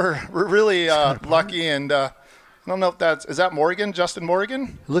often, so we're really lucky, and I don't know if is that Morgan, Justin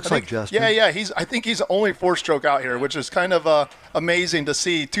Morgan? It looks like Justin. Yeah. I think he's only 4-stroke out here, which is kind of amazing to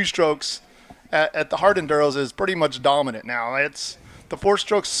see. 2 strokes at the hard enduros is pretty much dominant now. It's the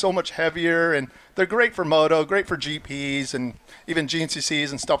 4-stroke's so much heavier, and they're great for moto, great for GPs, and even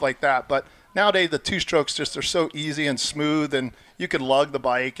GNCCs and stuff like that. But nowadays the 2-strokes just are so easy and smooth, and you could lug the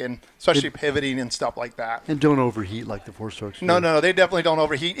bike, and especially pivoting and stuff like that. And don't overheat like the 4-strokes. No, they definitely don't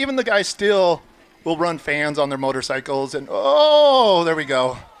overheat. Even the guys still will run fans on their motorcycles, and there we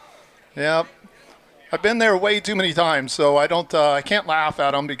go. Yep. I've been there way too many times, so I can't laugh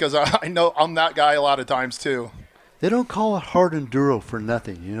at them because I know I'm that guy a lot of times too. They don't call it hard enduro for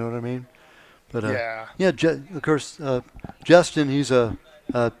nothing, you know what I mean? But of course, Justin, he's I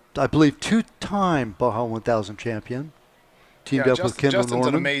believe 2-time Baja 1000 champion. Teamed up with Kendall Justin's Norman.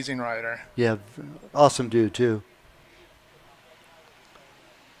 An amazing rider. Yeah, awesome dude too.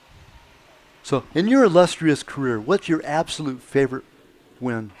 So, in your illustrious career, what's your absolute favorite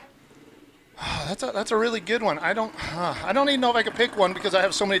win? That's a really good one. I don't even know if I could pick one because I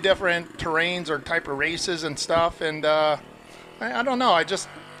have so many different terrains or type of races and stuff, and I don't know.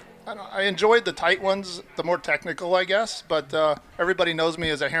 I enjoyed the tight ones, the more technical, I guess. But everybody knows me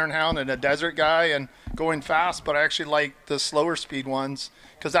as a hare and hound and a desert guy and going fast. But I actually like the slower speed ones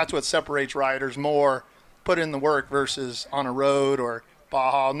because that's what separates riders more. Put in the work versus on a road or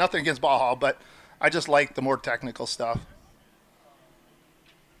Baja. Nothing against Baja, but I just like the more technical stuff.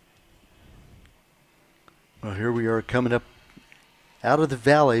 Well, here we are coming up out of the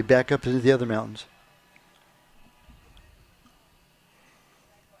valley, back up into the other mountains.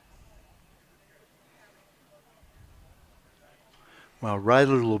 Well,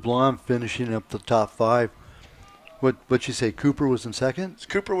 Ryder LeBlanc finishing up the top 5. What'd you say? Cooper was in second?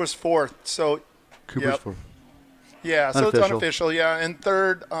 Cooper was 4th. So Cooper's yep. 4th. Yeah, so it's unofficial. Yeah, and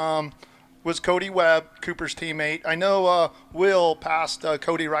 3rd was Cody Webb, Cooper's teammate. I know Will passed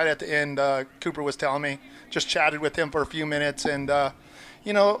Cody right at the end. Cooper was telling me. Just chatted with him for a few minutes, and the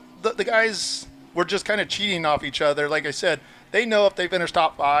guys were just kind of cheating off each other. Like I said, they know if they finish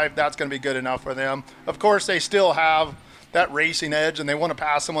top 5, that's going to be good enough for them. Of course, they still have that racing edge, and they want to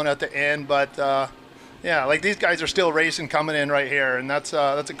pass someone at the end. But yeah, like these guys are still racing coming in right here, and that's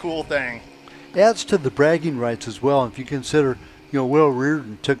a cool thing. Adds to the bragging rights as well. If you consider, Will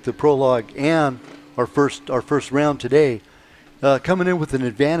Reardon took the prologue and our first round today, coming in with an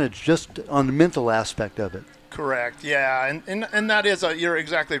advantage just on the mental aspect of it. Correct. Yeah, and that is you're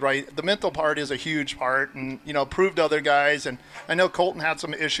exactly right. The mental part is a huge part, and proved to other guys. And I know Colton had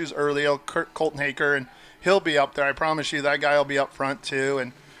some issues earlier, Colton Haker, and he'll be up there. I promise you, that guy will be up front too.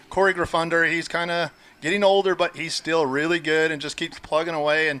 And Corey Graffunder, he's kind of getting older, but he's still really good and just keeps plugging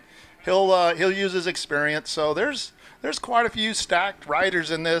away. And he'll use his experience. So there's quite a few stacked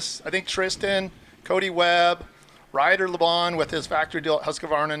riders in this. I think Tristan, Cody Webb, Ryder LeBlanc with his factory deal at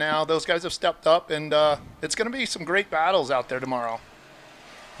Husqvarna now. Those guys have stepped up, and it's going to be some great battles out there tomorrow.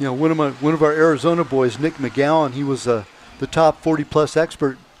 One of our Arizona boys, Nick McGowan, he was the top 40-plus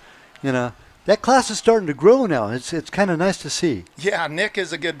expert. That class is starting to grow now. It's kind of nice to see. Yeah, Nick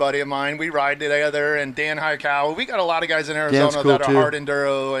is a good buddy of mine. We ride together, and Dan Hayakawa. We got a lot of guys in Arizona cool that are too. hard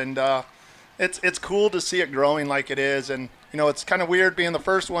enduro, and it's cool to see it growing like it is. And it's kind of weird being the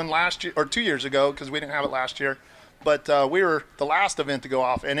first one last year or 2 years ago because we didn't have it last year. But we were the last event to go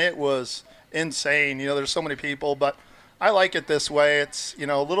off, and it was insane. There's so many people, but I like it this way. It's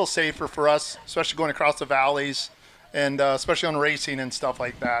a little safer for us, especially going across the valleys, and especially on racing and stuff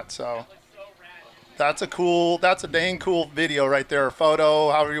like that. So that's a dang cool video right there, or photo,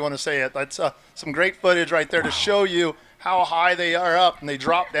 however you want to say it. That's some great footage right there to show you how high they are up, and they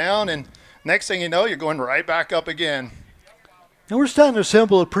drop down, and next thing you know, you're going right back up again. And we're starting to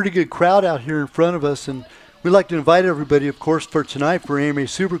assemble a pretty good crowd out here in front of us, and we'd like to invite everybody, of course, for tonight for AMA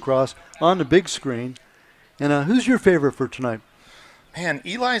Supercross on the big screen. And who's your favorite for tonight? Man,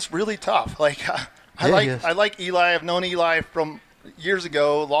 Eli's really tough. I like Eli. I've known Eli from years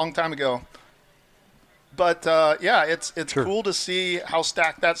ago, a long time ago. But yeah, it's Sure. cool to see how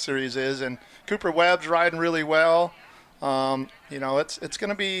stacked that series is. And Cooper Webb's riding really well. It's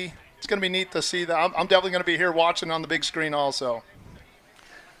gonna be neat to see that. I'm definitely gonna be here watching on the big screen also.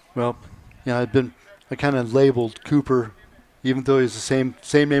 Well, I kind of labeled Cooper, even though he's the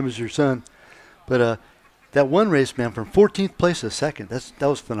same name as your son. But that one race, man, from 14th place to second, that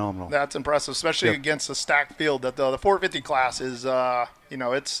was phenomenal. That's impressive, especially against the stacked field. That the 450 class is,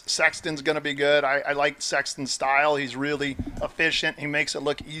 it's Sexton's going to be good. I like Sexton's style. He's really efficient. He makes it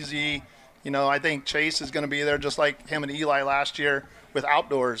look easy. I think Chase is going to be there just like him and Eli last year with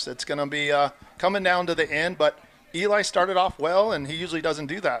outdoors. It's going to be coming down to the end, but Eli started off well, and he usually doesn't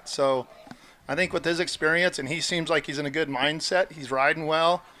do that. So I think with his experience, and he seems like he's in a good mindset. He's riding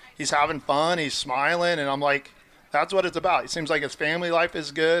well. He's having fun. He's smiling. And I'm like, that's what it's about. It seems like his family life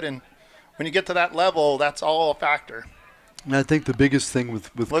is good. And when you get to that level, that's all a factor. And I think the biggest thing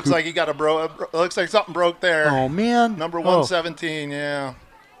with looks like he got looks like something broke there. Oh, man. Number 117, yeah.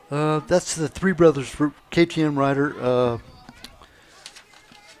 That's the Three Brothers for KTM rider.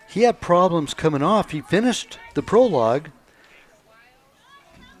 He had problems coming off. He finished the prologue.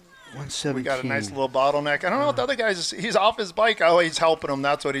 117. We got a nice little bottleneck. I don't know what the other guys. He's off his bike. Oh, he's helping him.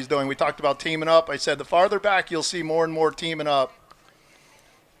 That's what he's doing. We talked about teaming up. I said the farther back, you'll see more and more teaming up.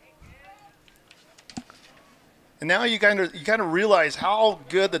 And now you kind of realize how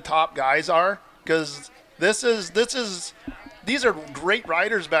good the top guys are, because these are great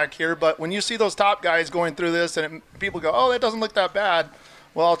riders back here. But when you see those top guys going through this, and people go, "Oh, that doesn't look that bad."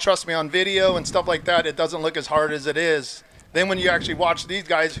 Well, trust me, on video and stuff like that, it doesn't look as hard as it is. Then when you actually watch these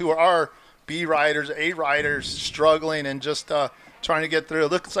guys who are B riders, A riders, struggling and just trying to get through,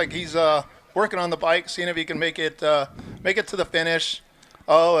 it looks like he's working on the bike, seeing if he can make it to the finish.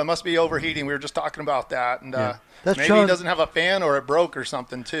 Oh, it must be overheating. We were just talking about that. And maybe he doesn't have a fan, or it broke or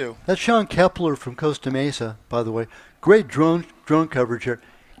something too. That's Sean Kepler from Costa Mesa, by the way. Great drone coverage here.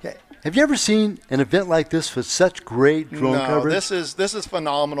 Have you ever seen an event like this with such great drone coverage? No, this is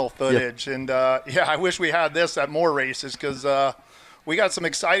phenomenal footage. Yep. And I wish we had this at more races, because we got some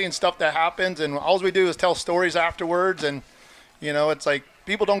exciting stuff that happens, and all we do is tell stories afterwards. And it's like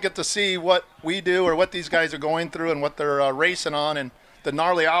people don't get to see what we do or what these guys are going through and what they're racing on, and the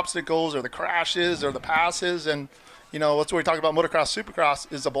gnarly obstacles or the crashes or the passes. And that's what we talk about. Motocross,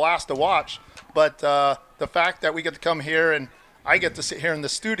 Supercross is a blast to watch. But the fact that we get to come here, and I get to sit here in the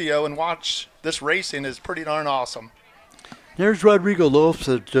studio and watch this racing is pretty darn awesome. There's Rodrigo Lopes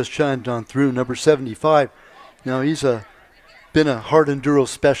that just chimed on through, number 75. He's been a hard enduro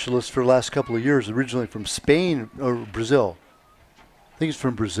specialist for the last couple of years, originally from Spain or Brazil. I think he's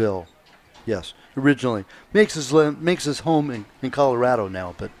from Brazil. Yes, originally. Makes his home in Colorado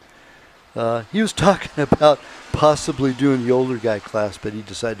now, but he was talking about possibly doing the older guy class, but he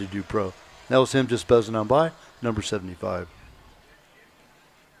decided to do pro. That was him just buzzing on by, number 75.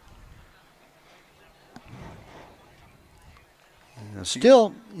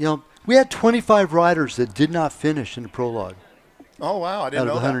 Still, we had 25 riders that did not finish in the prologue. Oh, wow. I didn't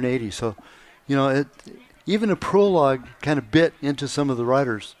know out of 180. that. So, even a prologue kind of bit into some of the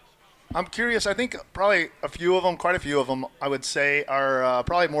riders. I'm curious. I think probably quite a few of them, I would say, are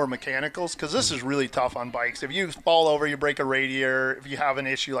probably more mechanicals, because this is really tough on bikes. If you fall over, you break a radiator, if you have an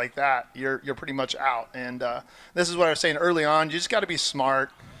issue like that, you're pretty much out. And this is what I was saying early on. You just got to be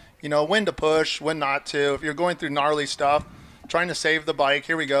smart, when to push, when not to. If you're going through gnarly stuff, trying to save the bike,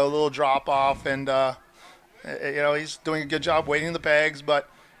 here we go, a little drop off, and he's doing a good job weighting the pegs. But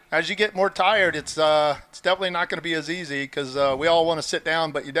as you get more tired, it's definitely not going to be as easy, because we all want to sit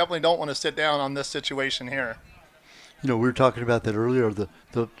down, but you definitely don't want to sit down on this situation here. We were talking about that earlier.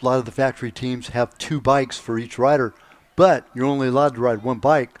 A lot of the factory teams have 2 bikes for each rider, but you're only allowed to ride 1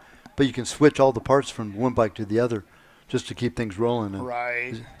 bike, but you can switch all the parts from one bike to the other just to keep things rolling.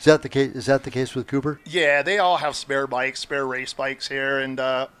 Right. Is that the case? Is that the case with Cooper? Yeah, they all have spare race bikes here, and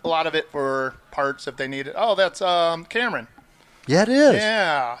a lot of it for parts if they need it. Oh, that's Cameron. Yeah, it is.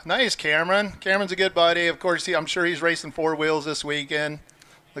 Yeah, nice, Cameron. Cameron's a good buddy. Of course, I'm sure he's racing 4 wheels this weekend.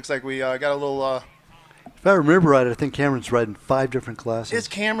 Looks like we got a little... If I remember right, I think Cameron's riding 5 different classes. Is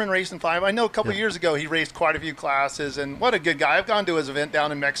Cameron racing 5? I know a couple years ago he raced quite a few classes, and what a good guy. I've gone to his event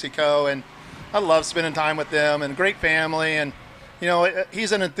down in Mexico, and I love spending time with them, and great family, and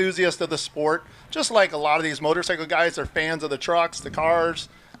he's an enthusiast of the sport. Just like a lot of these motorcycle guys, they're fans of the trucks, the cars,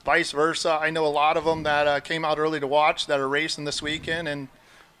 vice versa. I know a lot of them that came out early to watch that are racing this weekend, and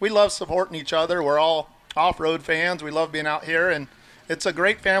we love supporting each other. We're all off-road fans. We love being out here, and it's a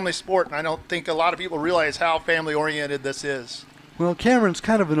great family sport, and I don't think a lot of people realize how family-oriented this is. Well, Cameron's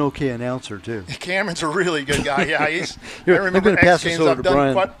kind of an okay announcer, too. Cameron's a really good guy. Yeah, I Here, remember X Games. I've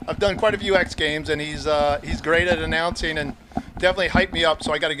done quite a few X Games, and he's great at announcing and definitely hyped me up,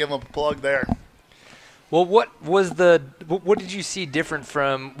 so I got to give him a plug there. Well, what did you see different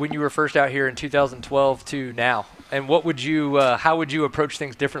from when you were first out here in 2012 to now? And how would you approach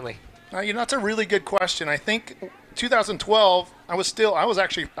things differently? That's a really good question. I think 2012,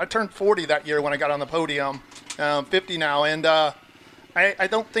 I turned 40 that year when I got on the podium, 50 now, and I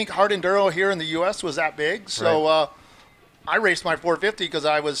don't think hard enduro here in the U.S. was that big. So I raced my 450 because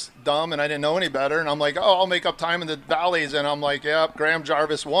I was dumb and I didn't know any better. And I'm like, I'll make up time in the valleys. And I'm like, yep, Graham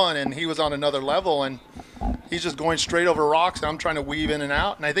Jarvis won, and he was on another level, and he's just going straight over rocks, and I'm trying to weave in and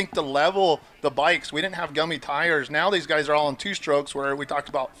out. And I think the bikes, we didn't have gummy tires. Now these guys are all on 2 strokes, where we talked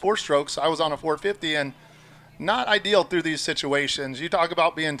about 4 strokes. I was on a 450, and not ideal through these situations. You talk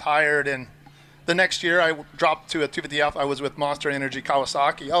about being tired, and the next year I dropped to a 250F. I was with Monster Energy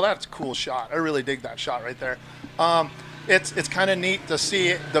Kawasaki. Oh, that's a cool shot. I really dig that shot right there. It's kind of neat to see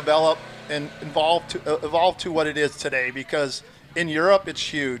it develop and evolve to what it is today, because in Europe it's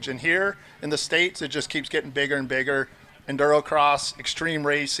huge, and here in the States it just keeps getting bigger and bigger. Enduro cross, extreme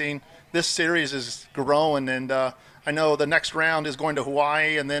racing. This series is growing, and I know the next round is going to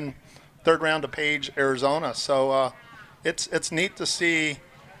Hawaii, and then 3rd round to Page, Arizona. So it's neat to see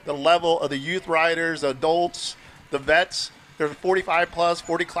the level of the youth riders, the adults, the vets. There's 45 plus,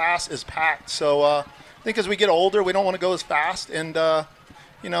 40 class is packed. So I think as we get older, we don't want to go as fast, and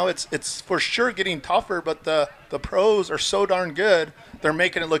it's for sure getting tougher. But the pros are so darn good; they're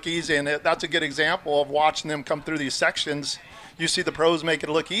making it look easy, and that's a good example of watching them come through these sections. You see the pros make it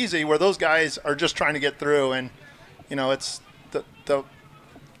look easy, where those guys are just trying to get through, and it's the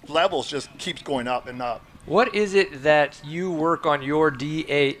levels just keeps going up and up. What is it that you work on your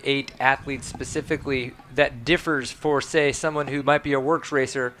DA8 athletes specifically that differs for, say, someone who might be a works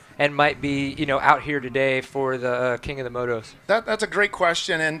racer and might be, out here today for the King of the Motos? That's a great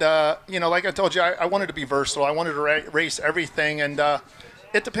question, and like I told you, I wanted to be versatile. I wanted to race everything, and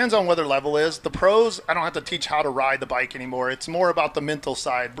it depends on what their level is. The pros, I don't have to teach how to ride the bike anymore. It's more about the mental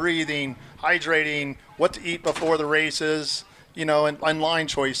side, breathing, hydrating, what to eat before the races, and line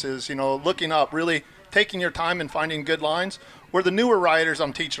choices, looking up, really taking your time and finding good lines. Where the newer riders,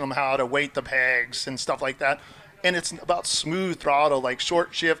 I'm teaching them how to weight the pegs and stuff like that. And it's about smooth throttle, like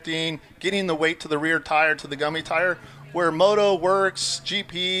short shifting, getting the weight to the rear tire, to the gummy tire. Where Moto, Works,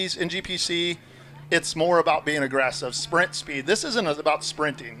 GPs, and GPC, it's more about being aggressive, sprint speed. This isn't about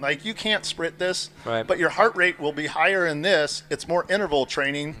sprinting. Like, you can't sprint this, right, but your heart rate will be higher in this. It's more interval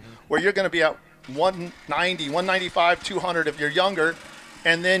training where you're going to be at 190, 195, 200 if you're younger,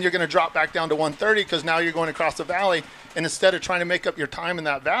 and then you're going to drop back down to 130 because now you're going across the valley. And instead of trying to make up your time in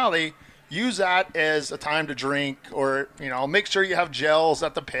that valley, use that as a time to drink, or, you know, make sure you have gels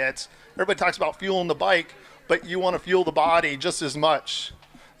at the pits. Everybody talks about fueling the bike, but you want to fuel the body just as much.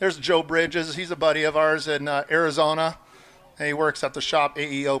 There's Joe Bridges. He's a buddy of ours in Arizona. He works at the shop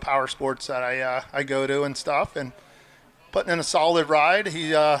AEO Power Sports that I go to and stuff, and putting in a solid ride. He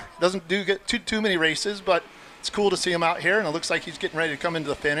doesn't get too many races, but it's cool to see him out here, and it looks like he's getting ready to come into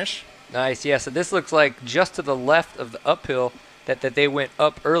the finish. Nice, yeah. So this looks like just to the left of the uphill that they went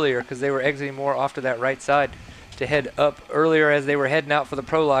up earlier, because they were exiting more off to that right side to head up earlier as they were heading out for the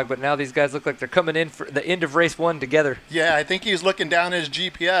prologue, but now these guys look like they're coming in for the end of race 1 together. Yeah, I think he's looking down at his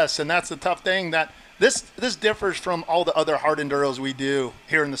GPS, and that's the tough thing, that this differs from all the other hard enduros we do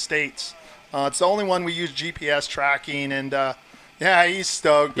here in the States. It's the only one we use GPS tracking, and yeah, he's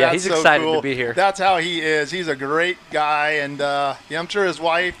stoked. Yeah, that's he's so excited cool. to be here. That's how he is. He's a great guy, and yeah, I'm sure his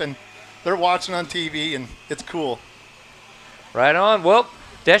wife, and they're watching on TV, and it's cool. Right on. Well,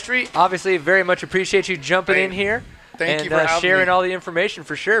 Destry, obviously very much appreciate you jumping in here. Thank you for having sharing me. all the information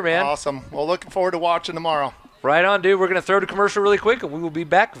for sure, man. Awesome. Well, looking forward to watching tomorrow. Right on, dude. We're going to throw to commercial really quick, and we will be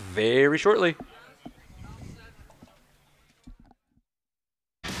back very shortly.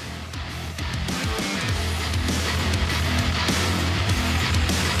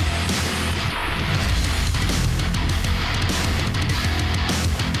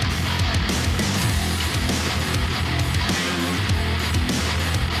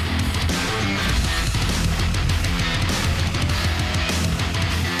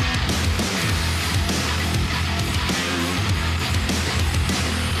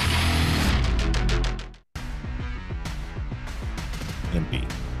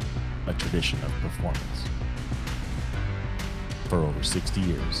 A tradition of performance. For over 60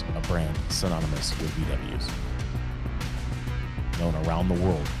 years, a brand synonymous with VWs. Known around the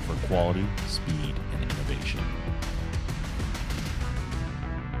world for quality, speed, and innovation.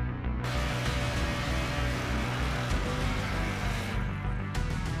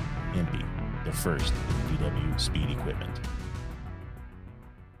 Impy, the first in VW speed equipment.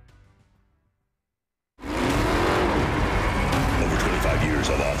 Over 25 years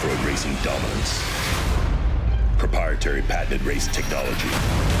of off-road racing dominance. Proprietary patented race technology.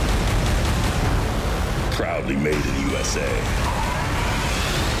 Proudly made in the USA.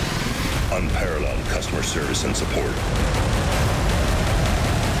 Unparalleled customer service and support.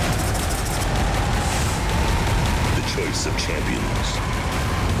 The choice of champions.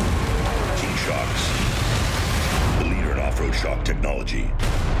 King Shocks. The leader in off-road shock technology.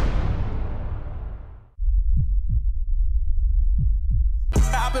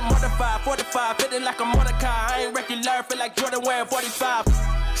 I've been modified, 45, feeling like a Mordecai. I ain't regular, feel like Jordan wearing 45.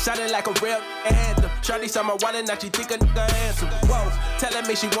 Shining like a real anthem. Shawty saw my wallet, now she think a nigga handsome. Whoa, telling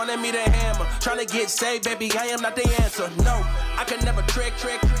me she wanted me to hammer. Trying to get saved, baby, I am not the answer. No, I can never trick.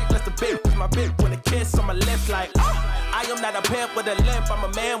 Let the bitch, my bitch with a kiss on my lips like, I am not a pimp with a limp, I'm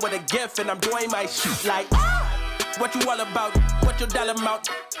a man with a gift, and I'm doing my shit like, what you all about, what your dollar amount?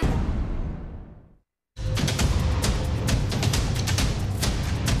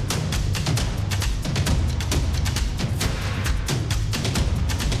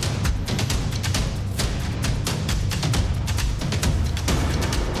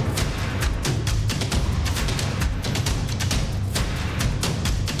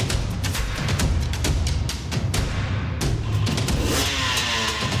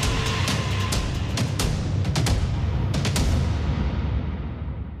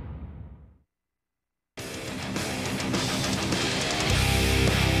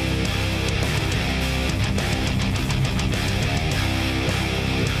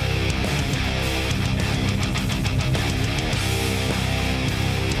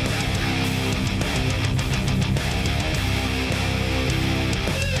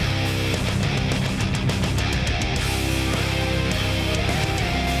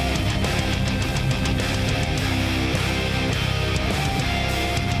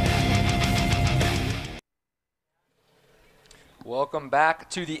 Welcome back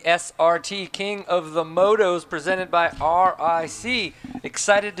to the SRT King of the Motos, presented by RIC.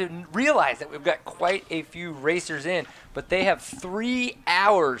 Excited to realize that we've got quite a few racers in, but they have 3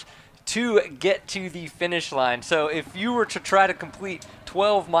 hours to get to the finish line. So if you were to try to complete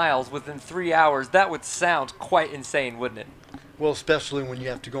 12 miles within 3 hours, that would sound quite insane, wouldn't it? Well, especially when you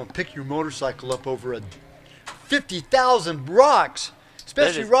have to go and pick your motorcycle up over 50,000 rocks.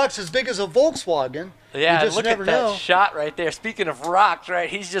 especially rocks as big as a Volkswagen. Yeah, you just look never at that know. shot right there. Speaking of rocks, right,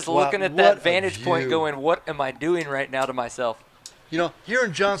 he's just looking at what that a vantage point view. going, what am I doing right now to myself? You know, here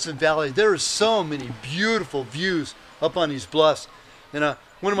in Johnson Valley, there are so many beautiful views up on these bluffs. And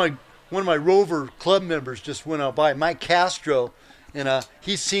one of my Rover club members just went out by, Mike Castro, and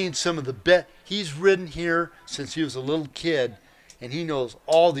he's seen some of the best. He's ridden here since he was a little kid, and he knows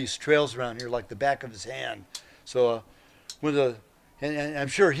all these trails around here like the back of his hand. So, and I'm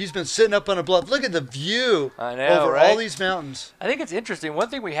sure he's been sitting up on a bluff. Look at the view over all these mountains. I think it's interesting. One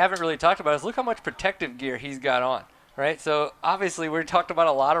thing we haven't really talked about is look how much protective gear he's got on. Right, so obviously we talked about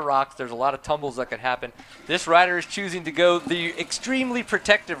a lot of rocks. There's a lot of tumbles that could happen. This rider is choosing to go the extremely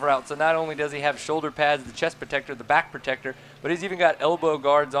protective route. So not only does he have shoulder pads, the chest protector, the back protector, but he's even got elbow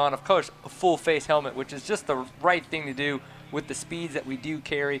guards on. Of course, a full face helmet, which is just the right thing to do with the speeds that we do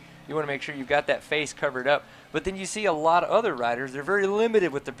carry. You want to make sure you've got that face covered up. But then you see a lot of other riders, they're very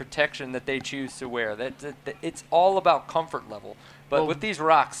limited with the protection that they choose to wear. It's all about comfort level. But with these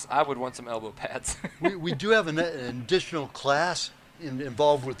rocks, I would want some elbow pads. we do have an additional class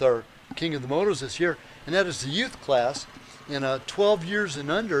involved with our King of the Motos this year, and that is the youth class. And 12 years and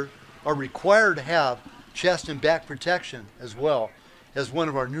under are required to have chest and back protection as well as one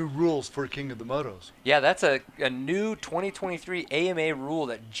of our new rules for King of the Motos. Yeah, that's a new 2023 AMA rule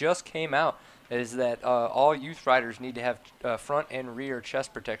that just came out, is that all youth riders need to have front and rear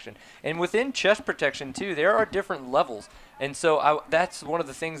chest protection. And within chest protection, too, there are different levels. And so that's one of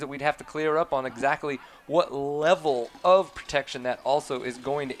the things that we'd have to clear up on exactly what level of protection that also is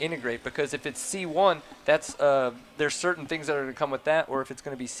going to integrate. Because if it's C1, that's there's certain things that are going to come with that. Or if it's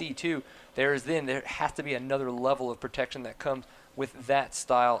going to be C2, there has to be another level of protection that comes with that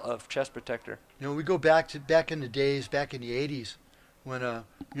style of chest protector. You know, we go back in the days, back in the 80s, when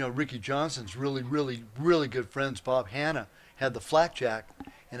Ricky Johnson's really good friends, Bob Hanna, had the flat jack,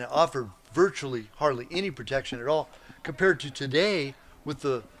 and it offered virtually hardly any protection at all, compared to today with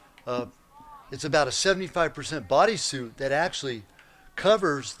the it's about a 75% bodysuit that actually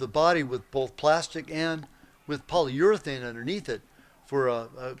covers the body with both plastic and with polyurethane underneath it for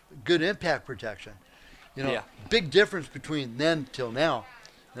a good impact protection. You know, big difference between then till now.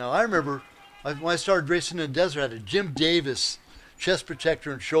 Now I remember when I started racing in the desert, I had a Jim Davis chest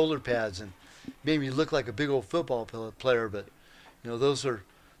protector and shoulder pads, and made me look like a big old football player. But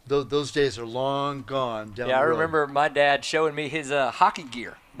those days are long gone. Down the road. I remember my dad showing me his hockey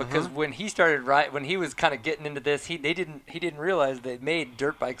gear, because when he started when he was kind of getting into this, he didn't realize they made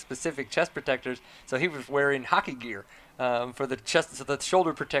dirt bike specific chest protectors, so he was wearing hockey gear for the chest, so the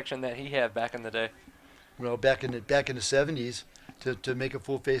shoulder protection that he had back in the day. Well, back in the 70s, to make a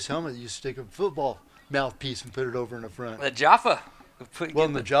full face helmet, you used to take a football mouthpiece and put it over in the front. The Jaffa.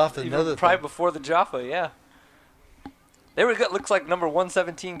 The Jaffa, another probably thing. before the Jaffa, yeah. There we go. Looks like number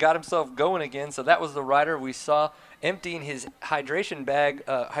 117 got himself going again. So that was the rider we saw emptying his hydration bag,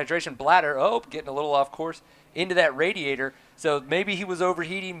 hydration bladder. Oh, getting a little off course into that radiator. So maybe he was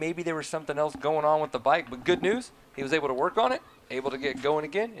overheating. Maybe there was something else going on with the bike. But good news, he was able to work on it, able to get going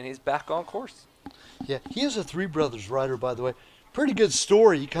again, and he's back on course. Yeah, he is a Three Brothers rider, by the way. Pretty good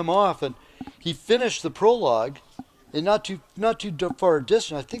story. He come off and he finished the Prologue, and not too far a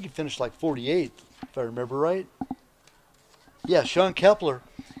distance. I think he finished like 48th, if I remember right. Yeah, Sean Kepler,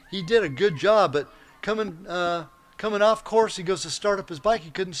 he did a good job, but coming off course, he goes to start up his bike. He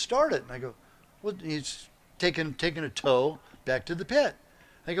couldn't start it, and I go, "Well, he's taking a tow back to the pit."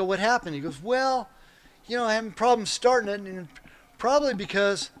 I go, "What happened?" He goes, "Well, I'm having problems starting it, and probably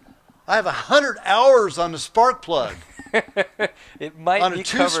because I have 100 hours on the spark plug." It might on be a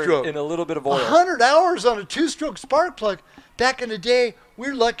two-stroke. covered in a little bit of oil. 100 hours on a two-stroke spark plug. Back in the day, we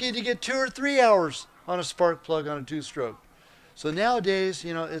were lucky to get 2 or 3 hours on a spark plug on a two-stroke. So nowadays, it's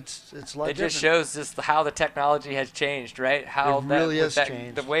a lot different. It just shows just how the technology has changed, right? How it really has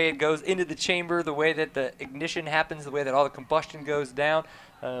changed. The way it goes into the chamber, the way that the ignition happens, the way that all the combustion goes down.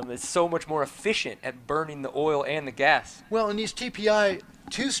 It's so much more efficient at burning the oil and the gas. Well, and these TPI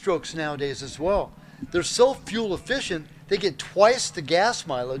two-strokes nowadays as well, they're so fuel efficient, they get twice the gas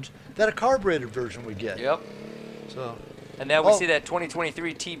mileage that a carbureted version would get. Yep. So. And now we see that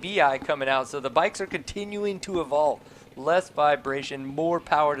 2023 TBI coming out, so the bikes are continuing to evolve. Less vibration, more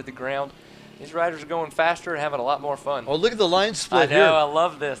power to the ground. These riders are going faster and having a lot more fun. Oh, look at the line split here. here. I know, I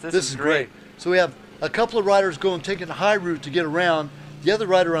love this. This is great. So we have a couple of riders taking the high route to get around. The other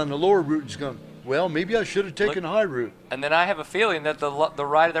rider on the lower route is going, well, maybe I should have taken the high route. And then I have a feeling that the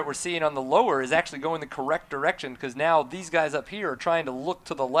rider that we're seeing on the lower is actually going the correct direction, because now these guys up here are trying to look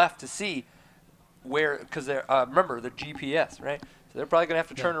to the left to see where, because they're remember, the GPS, right? So they're probably going to have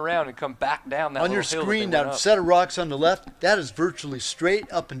to turn around and come back down that On your little hill screen, that that set of rocks on the left, that is virtually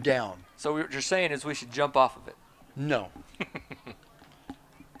straight up and down. So what you're saying is we should jump off of it. No.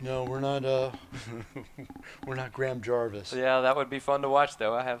 No, we're not. We're not Graham Jarvis. Yeah, that would be fun to watch,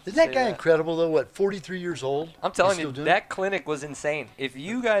 though. I have. Isn't that guy incredible though? What, 43 years old? I'm telling you, He's still doing that clinic was insane. If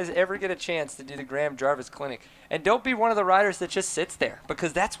you guys ever get a chance to do the Graham Jarvis clinic, and don't be one of the riders that just sits there,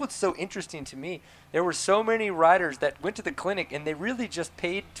 because that's what's so interesting to me. There were so many riders that went to the clinic and they really just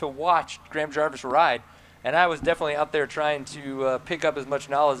paid to watch Graham Jarvis ride, and I was definitely out there trying to pick up as much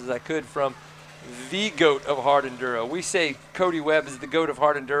knowledge as I could from the GOAT of hard enduro. We say Cody Webb is the GOAT of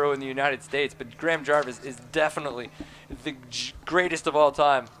hard enduro in the United States, but Graham Jarvis is definitely the greatest of all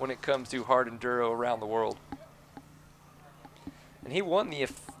time when it comes to hard enduro around the world. And he won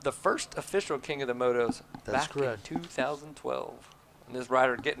the first official King of the Motos back in 2012. And this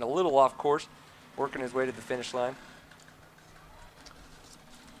rider getting a little off course, working his way to the finish line.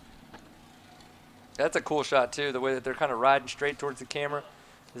 That's a cool shot too, the way that they're kind of riding straight towards the camera,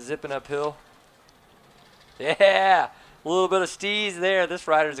 zipping uphill. Yeah, a little bit of steez there. This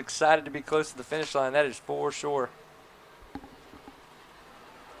rider's excited to be close to the finish line. That is for sure.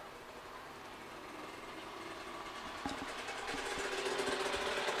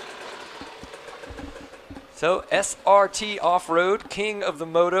 So SRT Off-Road, King of the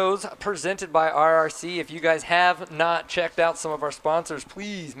Motos, presented by RRC. If you guys have not checked out some of our sponsors,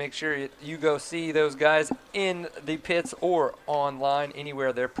 please make sure you go see those guys in the pits or online,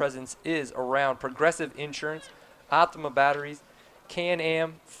 anywhere their presence is around. Progressive Insurance, Optima Batteries,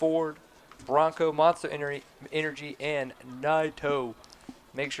 Can-Am, Ford, Bronco, Monster Energy, and Naito.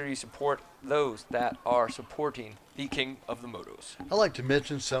 Make sure you support those that are supporting the King of the Motos. I'd like to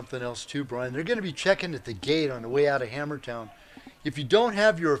mention something else too, Brian. They're going to be checking at the gate on the way out of Hammertown. If you don't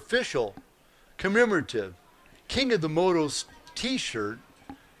have your official commemorative King of the Motos t-shirt,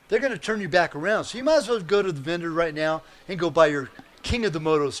 they're going to turn you back around. So you might as well go to the vendor right now and go buy your King of the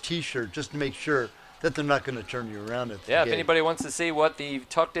Motos t-shirt just to make sure that they're not going to turn you around at the Yeah, gate. if anybody wants to see what the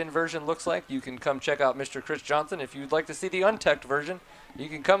tucked-in version looks like, you can come check out Mr. Chris Johnson. If you'd like to see the untucked version, you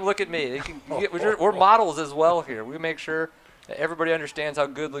can come look at me. We're models as well here. We make sure that everybody understands how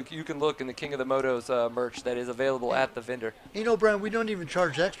good you can look in the King of the Motos merch that is available at the vendor. You know, Brian, we don't even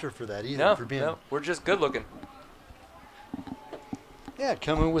charge extra for that either. No, for being no, we're just good looking. Yeah,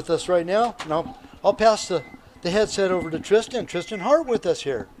 coming with us right now. And I'll pass the headset over to Tristan. Tristan Hart with us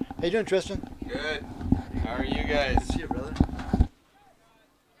here. How you doing, Tristan? Good. How are you guys? Good to see you, brother.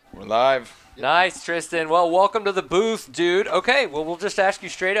 We're live. Nice, Tristan. Well, welcome to the booth, dude. Okay, well, we'll just ask you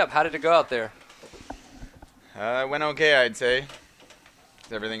straight up. How did it go out there? It went okay, I'd say.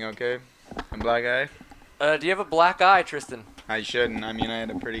 Is everything okay? A black eye? Do you have a black eye, Tristan? I shouldn't. I mean, I had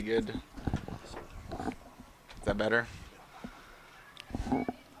a pretty good... Is that better?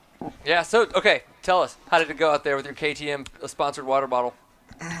 Yeah, so, okay, tell us. How did it go out there with your KTM sponsored water bottle?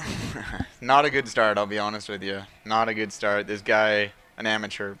 Not a good start, I'll be honest with you. Not a good start. This guy, an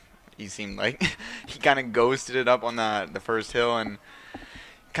amateur, he seemed like he kind of ghosted it up on the first hill and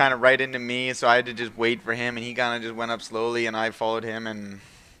kind of right into me, so I had to just wait for him, and he kind of just went up slowly, and I followed him, and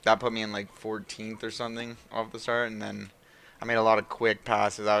that put me in like 14th or something off the start, and then I made a lot of quick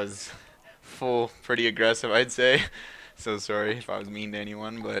passes. I was pretty aggressive, I'd say. So sorry if I was mean to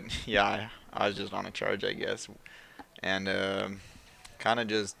anyone, but yeah, I was just on a charge, I guess, and kind of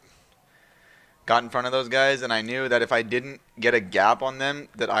just got in front of those guys, and I knew that if I didn't get a gap on them,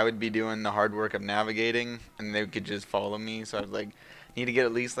 that I would be doing the hard work of navigating, and they could just follow me. So I was like, need to get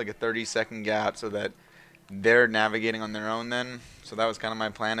at least like a 30-second gap so that they're navigating on their own then. So that was kind of my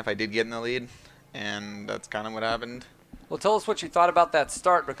plan if I did get in the lead, and that's kind of what happened. Well, tell us what you thought about that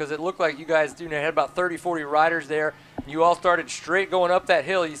start, because it looked like you guys had about 30, 40 riders there. You all started straight going up that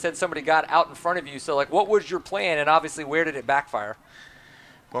hill. You said somebody got out in front of you. So, like, what was your plan, and obviously where did it backfire?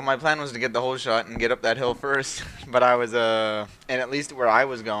 Well, my plan was to get the whole shot and get up that hill first, but I was, and at least where I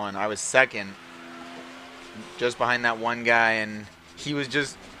was going, I was second, just behind that one guy, and he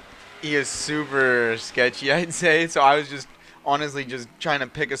is super sketchy, I'd say, so I was just honestly just trying to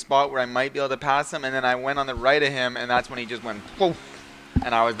pick a spot where I might be able to pass him, and then I went on the right of him, and that's when he just went, poof,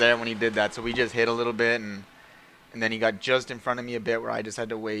 and I was there when he did that, so we just hit a little bit, and then he got just in front of me a bit where I just had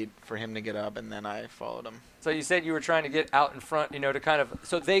to wait for him to get up, and then I followed him. So you said you were trying to get out in front, to kind of,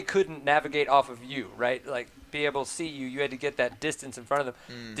 so they couldn't navigate off of you, right? Like, be able to see you. You had to get that distance in front of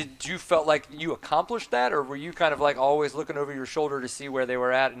them. Did you felt like you accomplished that, or were you kind of like always looking over your shoulder to see where they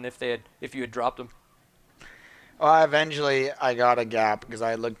were at and if you had dropped them? Well, eventually I got a gap because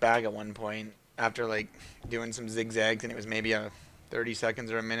I looked back at one point after like doing some zigzags, and it was maybe 30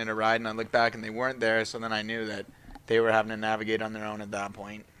 seconds or a minute of ride, and I looked back and they weren't there, so then I knew that they were having to navigate on their own at that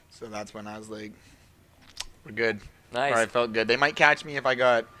point. So that's when I was like, we're good. Nice. Or I felt good. They might catch me if I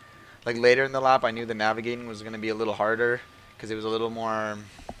got, like, later in the lap. I knew the navigating was going to be a little harder because it was a little more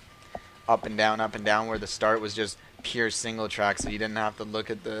up and down, where the start was just pure single track, so you didn't have to look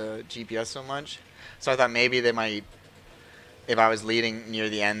at the GPS so much. So I thought maybe they might, if I was leading near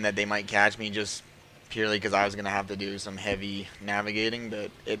the end, that they might catch me just purely because I was going to have to do some heavy navigating. But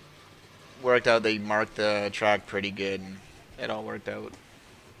it worked out. They marked the track pretty good, and it all worked out.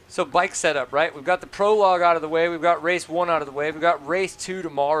 So bike setup, right? We've got the Prologue out of the way. We've got race 1 out of the way. We've got race 2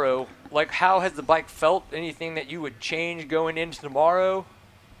 tomorrow. Like, how has the bike felt? Anything that you would change going into tomorrow?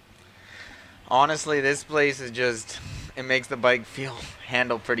 Honestly, this place is just, it makes the bike feel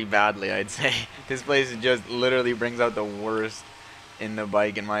handled pretty badly, I'd say. This place just literally brings out the worst in the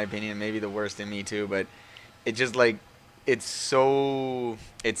bike, in my opinion. Maybe the worst in me too, but it just like, it's silty,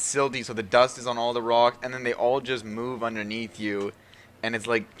 so the dust is on all the rocks, and then they all just move underneath you. And it's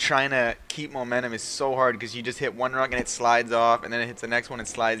like trying to keep momentum is so hard because you just hit one rock and it slides off, and then it hits the next one and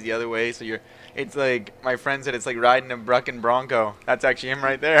slides the other way. So it's like, my friend said, it's like riding a Brucken Bronco. That's actually him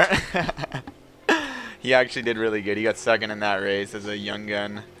right there. He actually did really good. He got second in that race as a young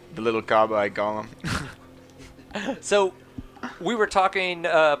gun. The little Cabo, I call him. So we were talking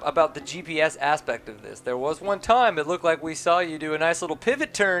about the GPS aspect of this. There was one time it looked like we saw you do a nice little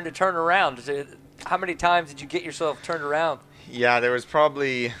pivot turn to turn around. How many times did you get yourself turned around? Yeah, there was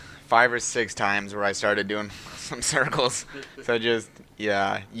probably 5 or 6 times where I started doing some circles. So just,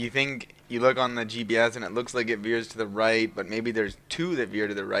 yeah, you look on the GPS and it looks like it veers to the right, but maybe there's 2 that veer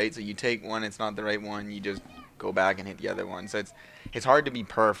to the right. So you take one, it's not the right one, you just go back and hit the other one. So it's hard to be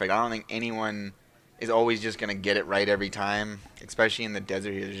perfect. I don't think anyone is always just going to get it right every time, especially in the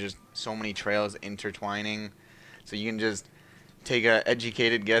desert here. There's just so many trails intertwining. So you can just take an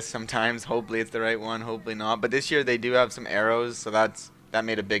educated guess sometimes. Hopefully it's the right one, hopefully not. But this year they do have some arrows, so that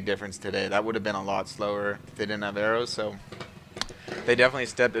made a big difference today. That would have been a lot slower if they didn't have arrows. So they definitely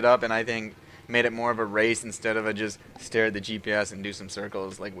stepped it up, and I think made it more of a race instead of a just stare at the GPS and do some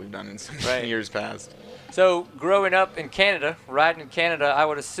circles like we've done in some years past. So growing up in Canada, riding in Canada, I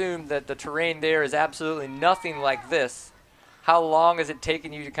would assume that the terrain there is absolutely nothing like this. How long has it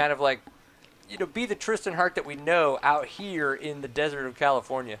taken you to kind of like, be the Tristan Hart that we know out here in the desert of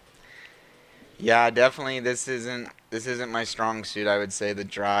California? Yeah, definitely. This isn't my strong suit. I would say the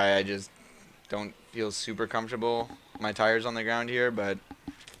dry. I just don't feel super comfortable. My tires on the ground here, but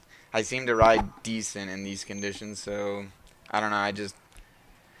I seem to ride decent in these conditions. So I don't know.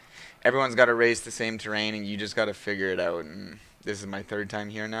 Everyone's got to race the same terrain, and you just got to figure it out. And this is my 3rd time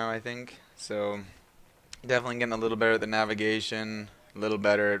here now, I think. So definitely getting a little better at the navigation, a little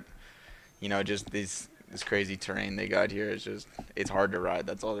better at, just this crazy terrain they got here. It's hard to ride.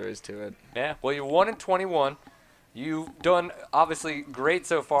 That's all there is to it. Yeah. Well, you're 1-21. You've done obviously great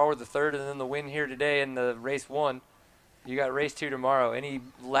so far with the 3rd and then the win here today in the race 1. You got race 2 tomorrow. Any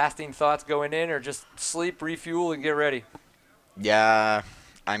lasting thoughts going in, or just sleep, refuel, and get ready? Yeah.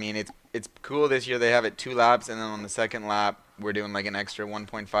 I mean, it's cool this year. They have it 2 laps, and then on the 2nd lap, we're doing like an extra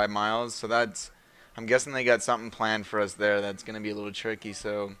 1.5 miles. So I'm guessing they got something planned for us there that's going to be a little tricky.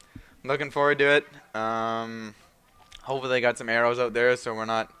 So I'm looking forward to it. Hopefully they got some arrows out there so we're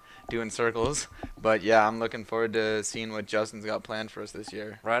not doing circles. But yeah, I'm looking forward to seeing what Justin's got planned for us this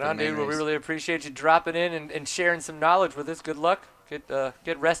year. Right on, dude. Well, we really appreciate you dropping in and sharing some knowledge with us. Good luck.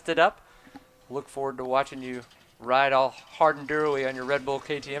 Get rested up. Look forward to watching you ride all hard enduro-y on your Red Bull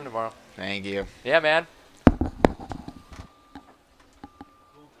KTM tomorrow. Thank you. Yeah, man.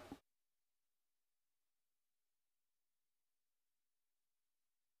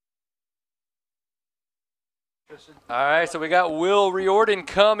 All right, so we got Will Riordan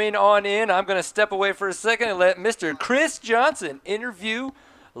coming on in. I'm going to step away for a second and let Mr. Chris Johnson interview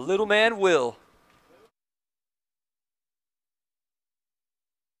little man Will.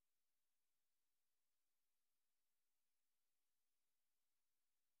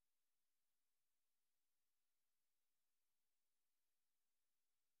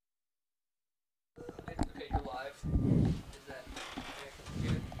 Okay, you're live.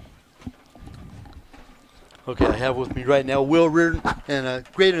 Okay, I have with me right now Will Riordan, and a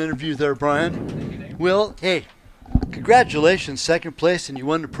great interview there, Brian. Will, hey, congratulations, 2nd place, and you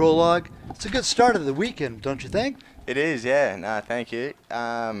won the Prologue. It's a good start of the weekend, don't you think? It is, yeah. No, thank you.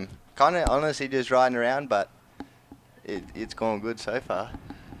 Kind of honestly just riding around, but it's going good so far.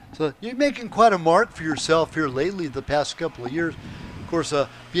 So you're making quite a mark for yourself here lately the past couple of years. Of course,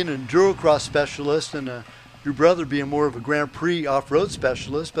 being an endurocross specialist and your brother being more of a Grand Prix off-road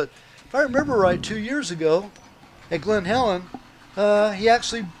specialist. But if I remember right, 2 years ago at Glen Helen, he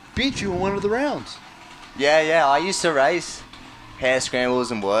actually beat you in one of the rounds. Yeah. I used to race hair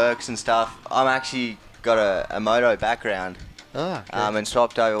scrambles and works and stuff. I'm actually got a moto background. Okay. And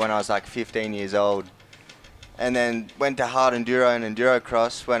swapped over when I was like 15 years old. And then went to hard enduro and enduro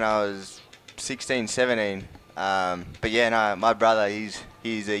cross when I was 16, 17. But yeah, no, my brother, he's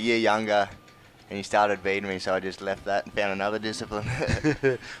a year younger, and he started beating me, so I just left that and found another discipline.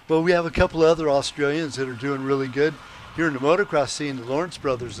 Well, we have a couple of other Australians that are doing really good here in the motocross scene, the Lawrence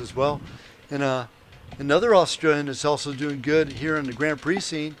brothers as well. And another Australian that's also doing good here in the Grand Prix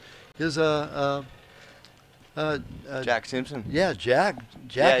scene is Jack Simpson. Yeah, Jack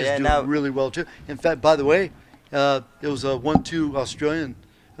is doing really well too. In fact, by the way, it was a 1-2 Australian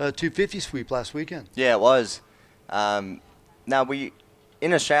 250 sweep last weekend. Yeah, it was. Now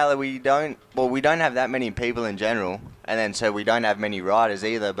in Australia we don't have that many people in general, and then so we don't have many riders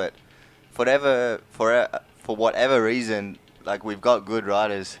either. But for whatever reason, like we've got good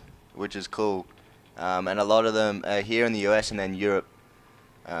riders, which is cool, and a lot of them are here in the US and then Europe.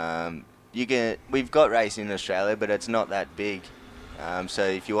 We've got racing in Australia, but it's not that big. So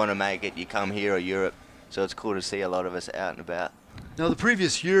if you want to make it, you come here or Europe. So it's cool to see a lot of us out and about. Now, the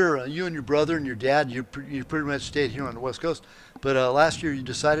previous year, you and your brother and your dad, you pretty much stayed here on the West Coast. But last year, you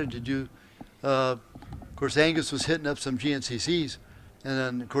decided to do, of course, Angus was hitting up some GNCCs. And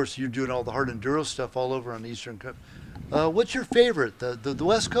then, of course, you're doing all the hard enduro stuff all over on the Eastern Coast. What's your favorite, the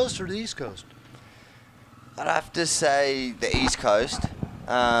West Coast or the East Coast? I'd have to say the East Coast.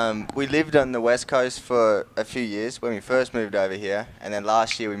 We lived on the West Coast for a few years when we first moved over here, and then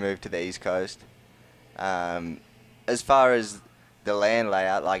last year we moved to the East Coast. As far as the land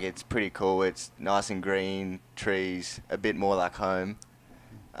layout, like it's pretty cool. It's nice and green, trees, a bit more like home.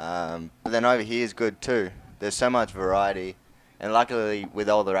 But then over here is good too. There's so much variety, and luckily with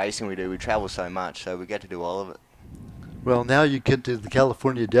all the racing we do, we travel so much, so we get to do all of it. Well, now you get to the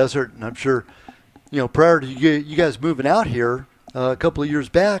California desert, and I'm sure, prior to you guys moving out here, a couple of years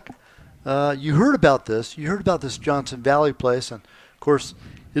back, you heard about this. You heard about this Johnson Valley place, and of course,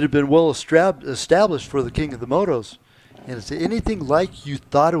 it had been well established for the King of the Motos. And is it anything like you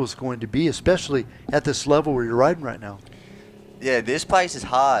thought it was going to be, especially at this level where you're riding right now? Yeah, this place is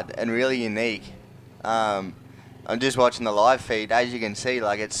hard and really unique. I'm just watching the live feed. As you can see,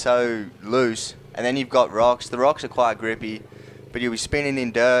 like it's so loose, and then you've got rocks. The rocks are quite grippy, but you'll be spinning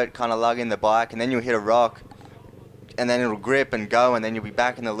in dirt, kind of lugging the bike, and then you'll hit a rock, and then it'll grip and go, and then you'll be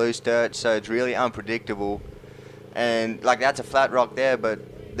back in the loose dirt, so it's really unpredictable. And like that's a flat rock there, but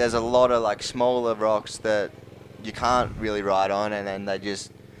there's a lot of like smaller rocks that you can't really ride on, and then they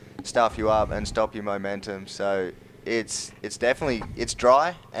just stuff you up and stop your momentum. So it's definitely, it's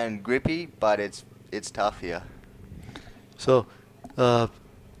dry and grippy, but it's tough here. So, the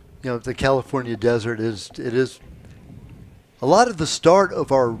California desert is a lot of the start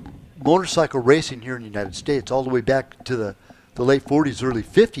of our motorcycle racing here in the United States, all the way back to the late 40s, early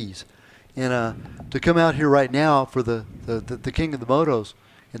 50s. And to come out here right now for the King of the Motos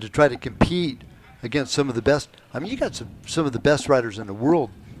and to try to compete against some of the best. I mean, you got some of the best riders in the world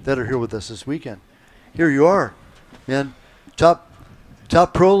that are here with us this weekend. Here you are, man. Top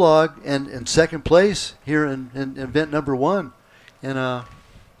Prologue and second place here in event number 1. And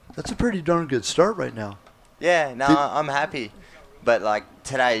that's a pretty darn good start right now. Yeah, no, I'm happy. But like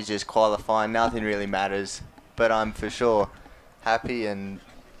today is just qualifying. Nothing really matters. But I'm for sure happy and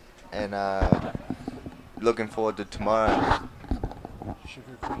looking forward to tomorrow.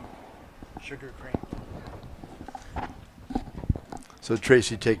 Sugar cream. So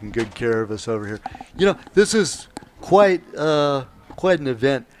Tracy taking good care of us over here. This is quite an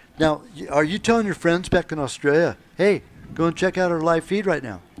event. Now, are you telling your friends back in Australia, hey, go and check out our live feed right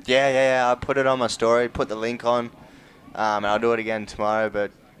now? Yeah. I put it on my story, put the link on, and I'll do it again tomorrow.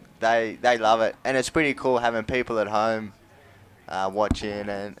 But they love it, and it's pretty cool having people at home watching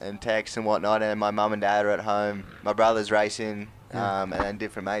and text and whatnot. And my mum and dad are at home. My brother's racing, and then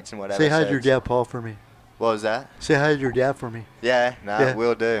different mates and whatever. Say hi to your dad, Paul, for me. What was that? Say hi to your dad for me. Yeah,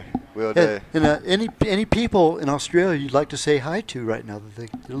 we'll do. We'll do. And any people in Australia you'd like to say hi to right now that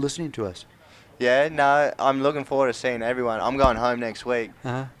they're listening to us? Yeah, no, I'm looking forward to seeing everyone. I'm going home next week,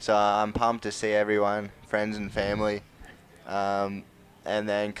 so I'm pumped to see everyone, friends and family, and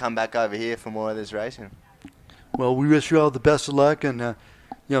then come back over here for more of this racing. Well, we wish you all the best of luck, and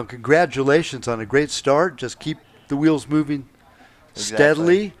congratulations on a great start. Just keep the wheels moving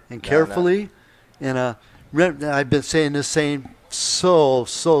steadily and carefully. And I've been saying this so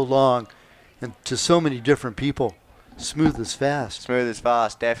long, and to so many different people. Smooth is fast. Smooth is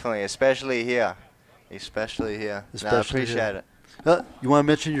fast, definitely, especially here. No, I appreciate it. You want to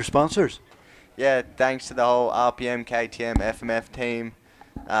mention your sponsors? Yeah, thanks to the whole RPM, KTM, FMF team,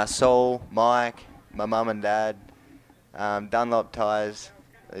 Sol, Mike, my mum and dad, Dunlop Tires.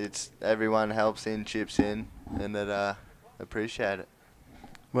 Everyone helps in, chips in, and appreciate it.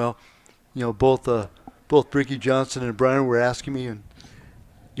 Well, both Bricky Johnson and Brian were asking me, and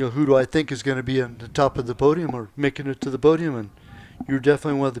who do I think is going to be on the top of the podium or making it to the podium, and you're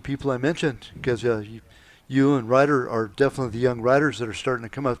definitely one of the people I mentioned, because you and Ryder are definitely the young riders that are starting to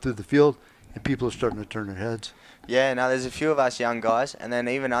come up through the field, and people are starting to turn their heads. Yeah, no, there's a few of us young guys, and then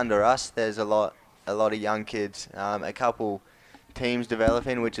even under us, there's a lot of young kids. A couple teams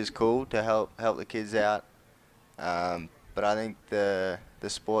developing, which is cool to help the kids out. But I think the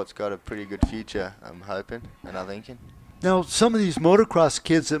sport's got a pretty good future. I'm hoping and I'm thinking. Now, some of these motocross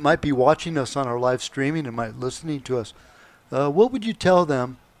kids that might be watching us on our live streaming and might listening to us, what would you tell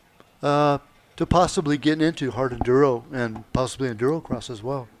them to possibly get into hard enduro and possibly enduro cross as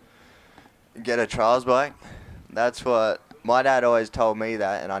well? Get a trials bike. That's what my dad always told me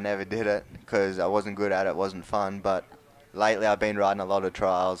that, and I never did it because I wasn't good at it, wasn't fun. But lately I've been riding a lot of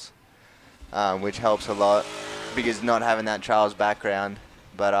trials, which helps a lot because not having that trials background.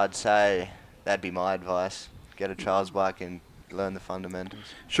 But I'd say that'd be my advice. Get a trials bike and learn the fundamentals.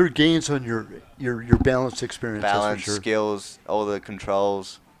 Sure gains on your balance experience. Balance, that's for sure. Skills, all the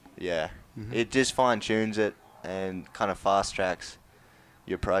controls. Yeah. Mm-hmm. It just fine-tunes it and kind of fast-tracks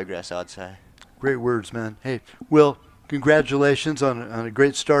your progress, I'd say. Great words, man. Hey, Will, congratulations on a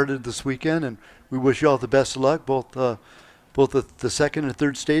great start of this weekend, and we wish you all the best of luck, both the second and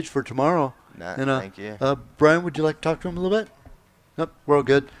third stage for tomorrow. Thank you. Brian, would you like to talk to him a little bit? Nope, we're all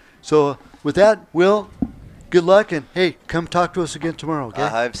good. So with that, Will, good luck, and hey, come talk to us again tomorrow, okay?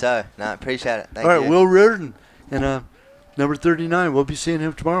 I hope so. No, appreciate it. Thank you. All right, Will Reardon, and number 39. We'll be seeing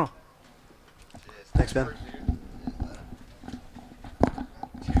him tomorrow. Thanks, man.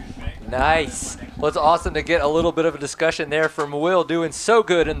 Nice. Well, it's awesome to get a little bit of a discussion there from Will doing so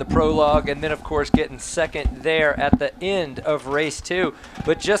good in the prologue, and then, of course, getting second there at the end of race 2.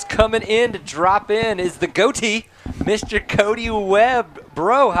 But just coming in to drop in is the goatee, Mr. Cody Webb.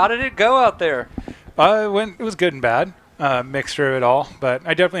 Bro, how did it go out there? It was good and bad, mixture of it all, but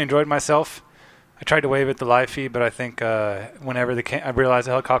I definitely enjoyed myself. I tried to wave at the live feed, but I think whenever I realized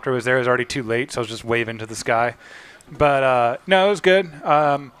the helicopter was there, it was already too late, so I was just waving to the sky. But no, it was good.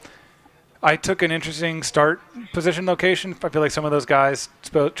 I took an interesting start position location. I feel like some of those guys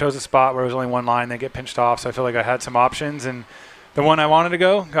chose a spot where it was only one line. They get pinched off, so I feel like I had some options. And the one I wanted to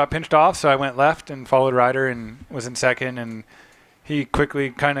go got pinched off, so I went left and followed Ryder and was in second. And he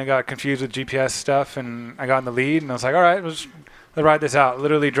quickly kind of got confused with GPS stuff, and I got in the lead. And I was like, all right, let's ride this out.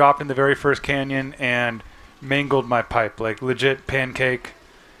 Literally dropped in the very first canyon and mangled my pipe, like legit pancake.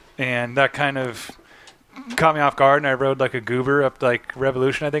 And that kind of caught me off guard, and I rode like a goober up like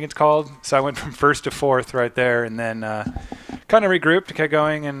Revolution, I think it's called. So I went from first to fourth right there, and then kind of regrouped, kept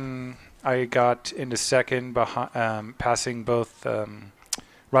going, and I got into second, passing both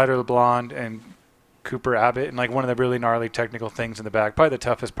Ryder LeBlond and Cooper Abbott, and like one of the really gnarly technical things in the back, probably the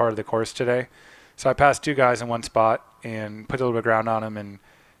toughest part of the course today. So I passed two guys in one spot and put a little bit of ground on them, and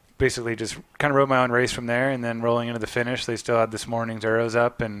basically just kind of rode my own race from there. And then rolling into the finish, they still had this morning's arrows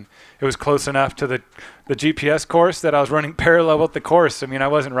up, and it was close enough to the GPS course that I was running parallel with the course. I mean, I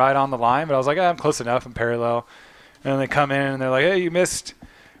wasn't right on the line, but I was like, I'm close enough, I'm parallel. And then they come in and they're like, hey,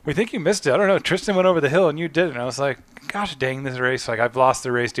 we think you missed it. I don't know, Tristan went over the hill and you did it. And I was like, gosh dang, this race, like I've lost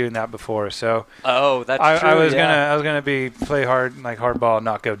the race doing that before. So that's true. I was gonna play hard, like hardball, and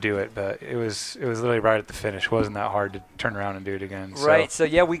not go do it, but it was literally right at the finish. It wasn't that hard to turn around and do it again. Right. So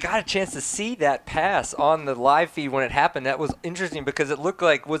yeah, we got a chance to see that pass on the live feed when it happened. That was interesting because it looked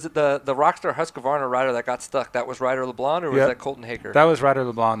like, was it the Rockstar Husqvarna rider that got stuck? That was Ryder LeBlond, or was that Colton Haker? That was Ryder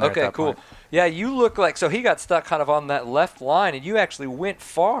LeBlond. Okay, cool. Point. Yeah, you look like, so he got stuck kind of on that left line, and you actually went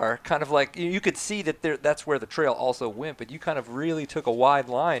far, kind of like, you could see that that's where the trail also went, but you kind of really took a wide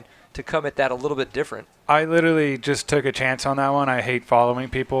line to come at that a little bit different. I literally just took a chance on that one. I hate following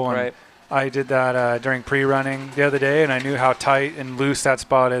people, and right. I did that during pre-running the other day, and I knew how tight and loose that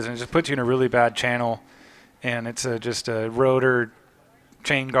spot is, and it just puts you in a really bad channel, and it's just a rotor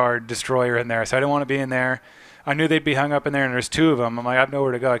chain guard destroyer in there, so I didn't want to be in there. I knew they'd be hung up in there, and there's two of them. I'm like, I have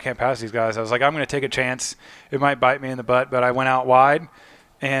nowhere to go. I can't pass these guys. I was like, I'm going to take a chance. It might bite me in the butt, but I went out wide,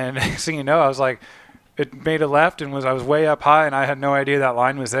 and next thing you know, I was like, it made a left, and I was way up high, and I had no idea that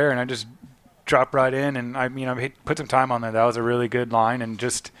line was there, and I just dropped right in, and I put some time on there. That was a really good line, and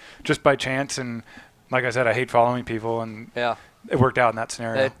just by chance, and like I said, I hate following people, and it worked out in that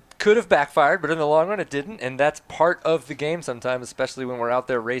scenario. It could have backfired, but in the long run it didn't, and that's part of the game sometimes, especially when we're out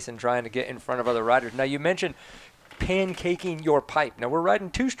there racing, trying to get in front of other riders. Now, you mentioned pancaking your pipe. Now, we're riding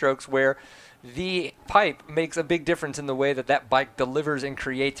two-strokes where the pipe makes a big difference in the way that that bike delivers and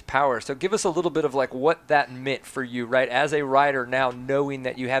creates power. So give us a little bit of like what that meant for you, right? As a rider now, knowing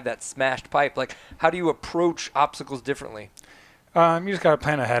that you have that smashed pipe, like how do you approach obstacles differently? You just got to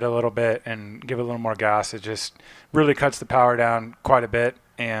plan ahead a little bit and give it a little more gas. It just really cuts the power down quite a bit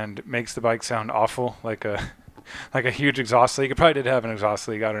and makes the bike sound awful, like a like a huge exhaust leak. It probably did have an exhaust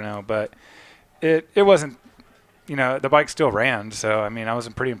leak, I don't know, but it wasn't. You know, the bike still ran, so I mean, I was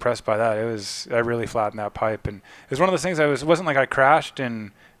pretty impressed by that. I really flattened that pipe, and it was one of those things. It wasn't like I crashed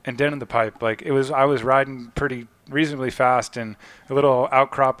and dented the pipe. Like I was riding pretty reasonably fast, and a little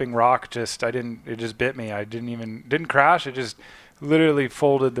outcropping rock it just bit me. I didn't crash. It just literally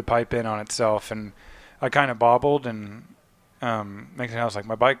folded the pipe in on itself, and I kind of bobbled, and next thing I was like,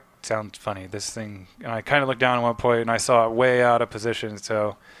 my bike sounds funny. This thing, and I kind of looked down at one point, and I saw it way out of position,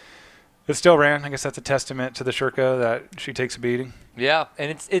 so. It still ran. I guess that's a testament to the Shurka that she takes a beating. Yeah, and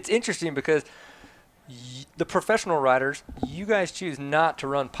it's interesting because the professional riders, you guys choose not to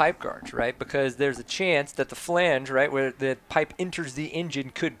run pipe guards, right? Because there's a chance that the flange, right, where the pipe enters the engine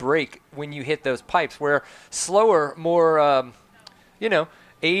could break when you hit those pipes, where slower, more,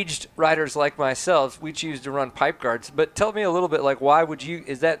 aged riders like myself, we choose to run pipe guards. But tell me a little bit, like,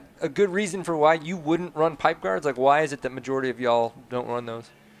 is that a good reason for why you wouldn't run pipe guards? Like, why is it that majority of y'all don't run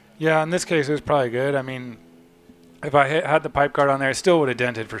those? Yeah, in this case, it was probably good. I mean, if I had the pipe guard on there, it still would have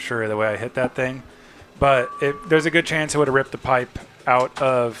dented for sure the way I hit that thing. But there's a good chance it would have ripped the pipe out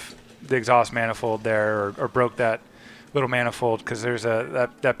of the exhaust manifold there or broke that little manifold because there's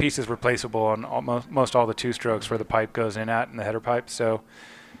that piece is replaceable on most all the two-strokes where the pipe goes in at in the header pipe. So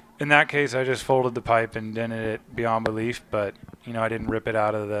in that case, I just folded the pipe and dented it beyond belief. But, I didn't rip it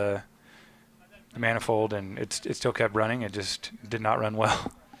out of the manifold, and it still kept running. It just did not run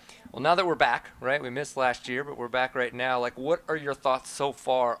well. Well, now that we're back, right, we missed last year, but we're back right now. Like, what are your thoughts so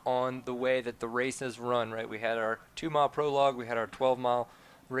far on the way that the race has run, right? We had our 2-mile prologue. We had our 12-mile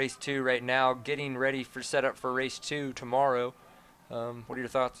race 2 right now, getting ready for setup for race 2 tomorrow. What are your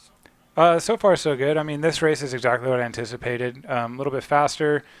thoughts? So far, so good. I mean, this race is exactly what I anticipated. A little bit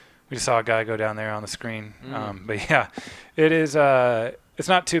faster. We just saw a guy go down there on the screen. But, yeah, it is it's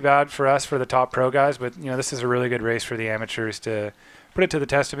not too bad for us, for the top pro guys, but, this is a really good race for the amateurs to put it to the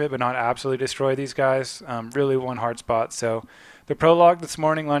test a bit, but not absolutely destroy these guys. Really one hard spot. So the prologue this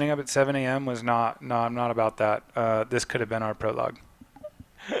morning, lining up at 7 a.m. was I'm not about that. This could have been our prologue.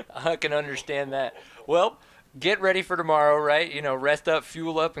 I can understand that. Well, get ready for tomorrow, right? Rest up,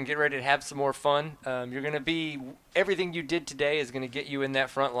 fuel up, and get ready to have some more fun. You're going to be – everything you did today is going to get you in that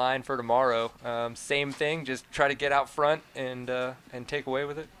front line for tomorrow. Same thing, just try to get out front and take away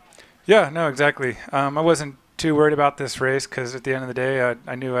with it. Yeah, no, exactly. I wasn't too worried about this race because at the end of the day,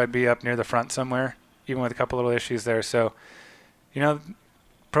 I knew I'd be up near the front somewhere, even with a couple little issues there. So,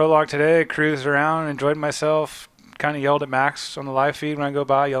 prologue today, cruised around, enjoyed myself, kind of yelled at Max on the live feed when I go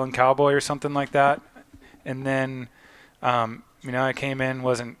by, yelling cowboy or something like that. And then, I came in,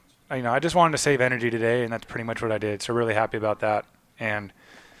 I just wanted to save energy today, and that's pretty much what I did. So really happy about that. And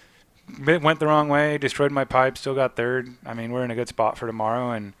it went the wrong way, destroyed my pipe, still got third. I mean, we're in a good spot for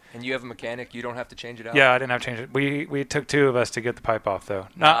tomorrow. And you have a mechanic. You don't have to change it out? Yeah, I didn't have to change it. We took 2 of us to get the pipe off, though.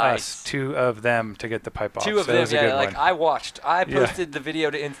 Not us, 2 of them to get the pipe off. 2 of them, yeah. Like, I watched. I posted the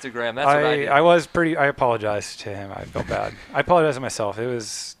video to Instagram. That's what I did. I apologized to him. I felt bad. I apologized to myself.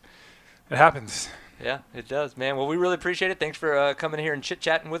 It happens. Yeah, it does, man. Well, we really appreciate it. Thanks for coming here and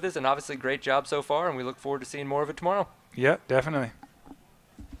chit-chatting with us, and obviously great job so far, and we look forward to seeing more of it tomorrow. Yeah, definitely.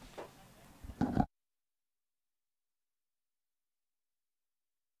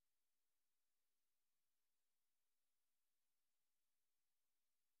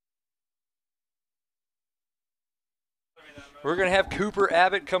 We're going to have Cooper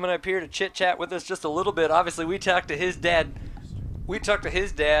Abbott coming up here to chit-chat with us just a little bit. Obviously, we talked to his dad,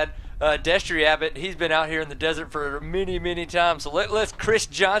 Destry Abbott. He's been out here in the desert for many, many times. So let's Chris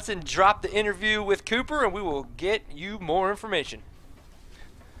Johnson drop the interview with Cooper, and we will get you more information.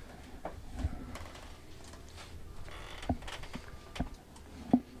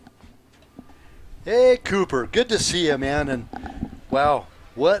 Hey, Cooper. Good to see you, man. And, wow,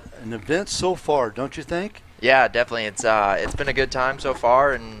 what an event so far, don't you think? Yeah, definitely. It's been a good time so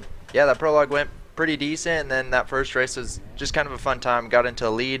far, and yeah, that prologue went pretty decent, and then that first race was just kind of a fun time. Got into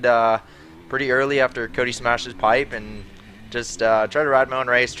the lead pretty early after Cody smashed his pipe, and just tried to ride my own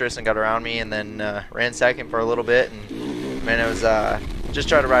race. Tristan got around me, and then ran second for a little bit, and man, it was just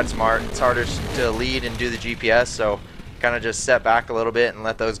try to ride smart. It's harder to lead and do the GPS, so kind of just step back a little bit and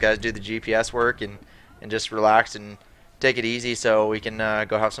let those guys do the GPS work, and just relax and take it easy so we can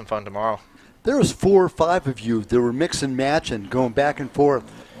go have some fun tomorrow. there was 4 or 5 of you that were mix and matching, going back and forth.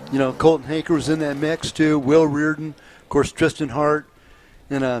 You know, Colton Haker was in that mix too, Will Reardon, of course, Tristan Hart.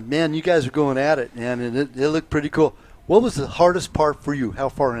 And, man, you guys are going at it, man, and it looked pretty cool. What was the hardest part for you? How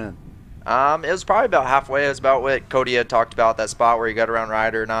far in? It was probably about halfway. It was about what Cody had talked about, that spot where he got around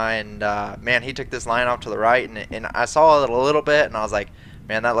Ryder and I. And, man, he took this line off to the right, and I saw it a little bit, and I was like,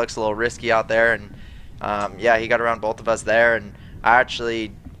 man, that looks a little risky out there. And, yeah, he got around both of us there. And I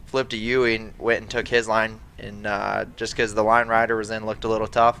actually flipped to Yui and went and took his line. And just because the line Ryder was in looked a little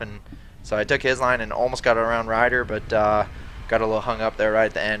tough. And so I took his line and almost got around Ryder, but got a little hung up there right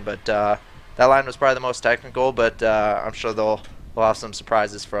at the end. But that line was probably the most technical, but I'm sure they'll have some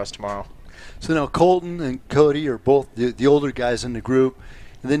surprises for us tomorrow. So now Colton and Cody are both the older guys in the group,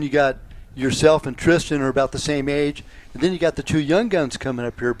 and then you got yourself and Tristan are about the same age, and then you got the 2 young guns coming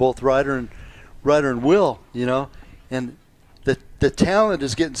up here, both Ryder and Will, you know, and the talent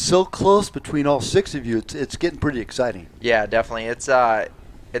is getting so close between all 6 of you. It's getting pretty exciting. Yeah, definitely.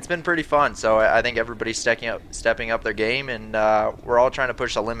 It's been pretty fun. So I think everybody's stepping up their game, and we're all trying to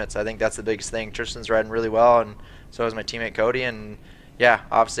push the limits. I think that's the biggest thing. Tristan's riding really well, and so is my teammate Cody. And yeah,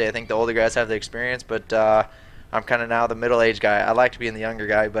 obviously I think the older guys have the experience, but I'm kind of now the middle-aged guy. I like to be in the younger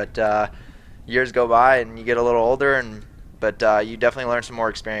guy, but years go by and you get a little older, but you definitely learn some more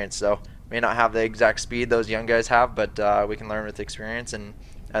experience. So may not have the exact speed those young guys have, but we can learn with experience, and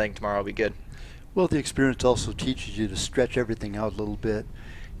I think tomorrow will be good. Well, the experience also teaches you to stretch everything out a little bit.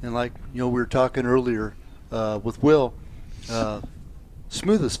 And like, you know, we were talking earlier with Will,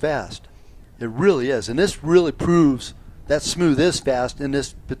 smooth is fast. It really is. And this really proves that smooth is fast in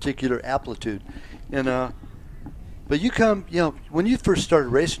this particular amplitude. And but you come, you know, when you first started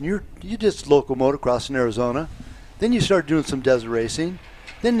racing, you just local motocross in Arizona. Then you started doing some desert racing.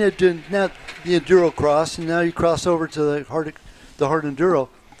 Then they're doing now the enduro cross, and now you cross over to the hard enduro.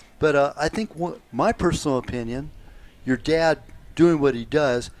 But I think my personal opinion, your dad doing what he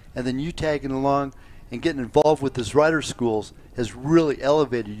does, and then you tagging along and getting involved with his rider schools has really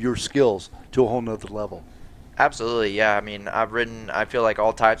elevated your skills to a whole nother level. Absolutely, yeah. I mean, I've ridden, I feel like,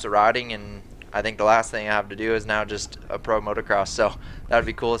 all types of riding, and I think the last thing I have to do is now just a pro motocross. So that would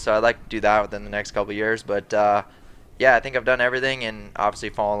be cool. So I'd like to do that within the next couple of years. But yeah, I think I've done everything, and obviously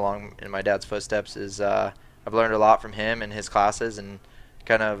following along in my dad's footsteps is I've learned a lot from him and his classes, and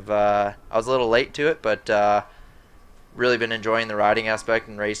kind of I was a little late to it, but really been enjoying the riding aspect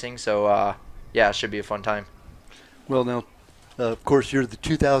and racing. So yeah, it should be a fun time. Well, now, of course, you're the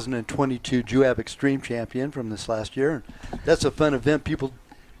 2022 JUAB Extreme Champion from this last year. That's a fun event. People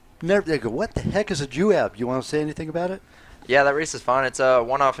they go, what the heck is a JUAB? You want to say anything about it? Yeah, that race is fun. It's a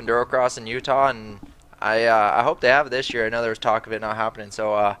one-off enduro cross in Utah, and I hope they have it this year. I know there was talk of it not happening,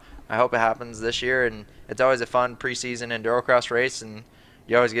 so I hope it happens this year. And it's always a fun preseason enduro cross race, and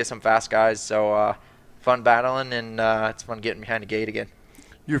you always get some fast guys. So fun battling, and it's fun getting behind the gate again.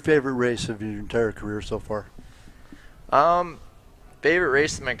 Your favorite race of your entire career so far? Favorite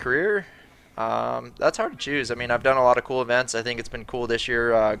race of my career? That's hard to choose. I mean, I've done a lot of cool events. I think it's been cool this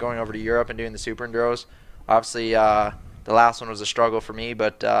year going over to Europe and doing the Super Enduros. Obviously, the last one was a struggle for me,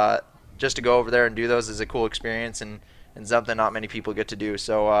 but just to go over there and do those is a cool experience and something not many people get to do.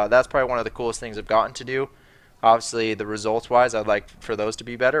 So that's probably one of the coolest things I've gotten to do. Obviously, the results-wise, I'd like for those to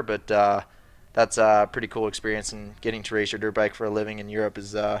be better, but that's a pretty cool experience, and getting to race your dirt bike for a living in Europe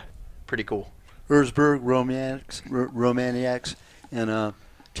is pretty cool. Erzberg, Romaniacs, and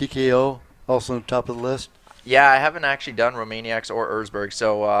TKO also on top of the list? Yeah, I haven't actually done Romaniacs or Erzberg,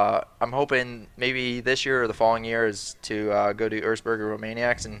 so I'm hoping maybe this year or the following year is to go to Erzberg or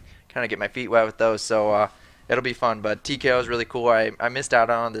Romaniacs and kind of get my feet wet with those. So it'll be fun. But TKO is really cool. I missed out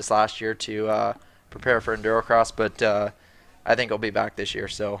on this last year to prepare for Endurocross, but I think I'll be back this year,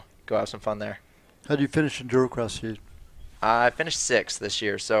 so go have some fun there. How do you finish Endurocross season? I finished 6th this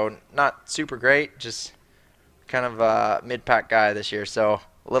year, so not super great, just kind of a mid-pack guy this year. So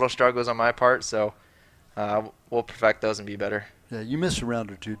a little struggles on my part, so we'll perfect those and be better. Yeah, you missed a round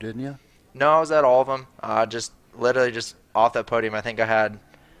or two, didn't you? No, I was at all of them. Just literally just off that podium, I think I had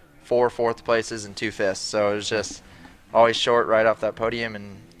 4 4th places and 2 5ths. So it was just always short right off that podium,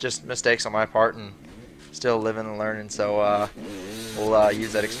 and just mistakes on my part, and still living and learning. So we'll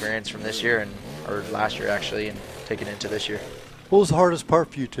use that experience from this year, or last year actually, and take it into this year. What was the hardest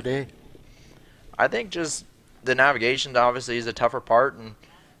part for you today? I think just the navigation obviously is a tougher part, and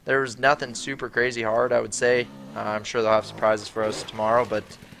there was nothing super crazy hard, I would say. I'm sure they'll have surprises for us tomorrow, but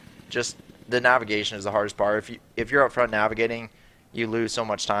just the navigation is the hardest part. If you're up front navigating, you lose so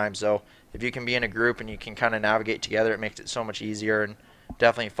much time. So if you can be in a group and you can kind of navigate together, it makes it so much easier, and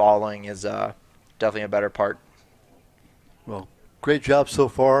definitely following is definitely a better part. Well, great job so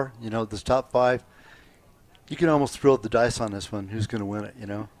far. You know, this top 5. You can almost throw the dice on this one. Who's going to win it, you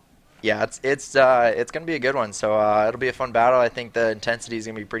know? Yeah, it's going to be a good one. So it'll be a fun battle. I think the intensity is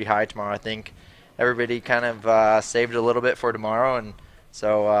going to be pretty high tomorrow. I think everybody kind of saved a little bit for tomorrow, and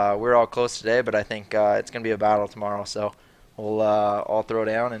so we're all close today. But I think it's going to be a battle tomorrow. So we'll all throw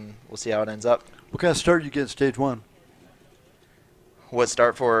down, and we'll see how it ends up. What kind of start you get in stage 1? What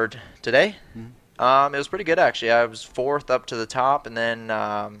start for today? Mm-hmm. It was pretty good, actually. I was 4th up to the top, and then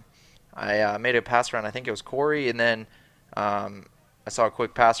I made a pass around, I think it was Corey, and then I saw a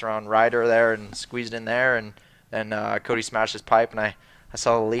quick pass around Ryder there and squeezed in there, and then Cody smashed his pipe, and I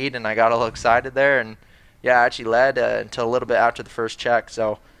saw the lead, and I got a little excited there, and yeah, I actually led until a little bit after the first check,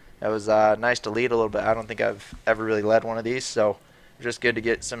 so it was nice to lead a little bit. I don't think I've ever really led one of these, so it's just good to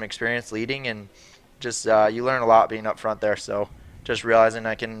get some experience leading, and just you learn a lot being up front there, so just realizing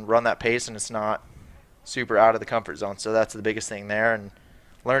I can run that pace and it's not super out of the comfort zone, so that's the biggest thing there, and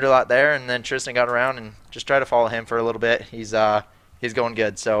learned a lot there. And then Tristan got around and just try to follow him for a little bit. He's going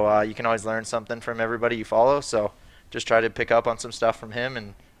good, so you can always learn something from everybody you follow, so just try to pick up on some stuff from him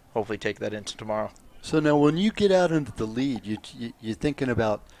and hopefully take that into tomorrow. So now when you get out into the lead, you're thinking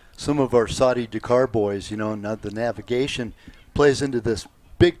about some of our Saudi Dakar boys, you know, now the navigation plays into this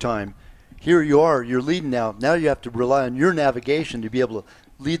big time. Here you are, you're leading now. Now you have to rely on your navigation to be able to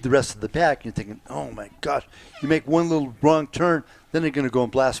lead the rest of the pack. You're thinking, oh my gosh, you make one little wrong turn, then they're going to go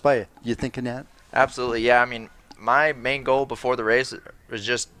and blast by you. You thinking that? Absolutely, yeah. I mean, my main goal before the race was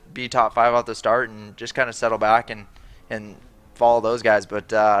just be top 5 off the start and just kind of settle back and follow those guys.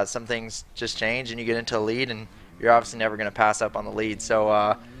 But some things just change and you get into the lead and you're obviously never going to pass up on the lead.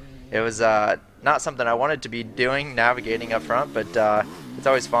 So it was not something I wanted to be doing, navigating up front, but it's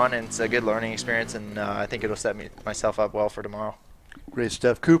always fun and it's a good learning experience, and I think it'll set myself up well for tomorrow. Great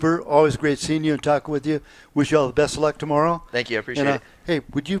stuff. Cooper, always great seeing you and talking with you. Wish you all the best of luck tomorrow. Thank you. I appreciate it. Hey,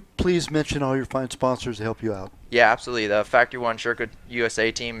 would you please mention all your fine sponsors to help you out? Yeah, absolutely. The Factory One Circuit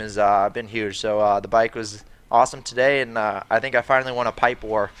USA team has been huge. So the bike was awesome today, and I think I finally won a pipe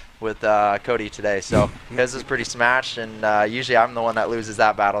war with Cody today. So his is pretty smashed, and usually I'm the one that loses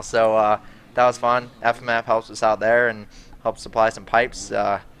that battle. So that was fun. FMF helps us out there and helps supply some pipes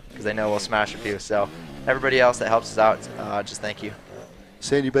because they know we'll smash a few. So everybody else that helps us out, just thank you.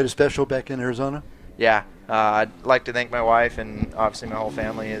 Say anybody special back in Arizona? Yeah, I'd like to thank my wife and obviously my whole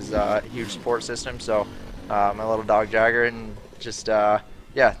family is a huge support system. So my little dog Jagger, and just yeah,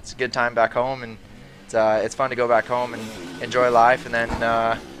 it's a good time back home, and it's fun to go back home and enjoy life, and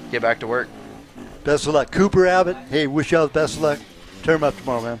then get back to work. Best of luck, Cooper Abbott. Hey, wish you all the best of luck. Turn them up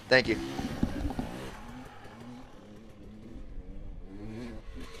tomorrow, man. Thank you.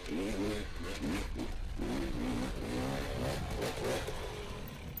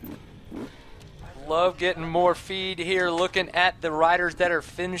 Love getting more feed here, looking at the riders that are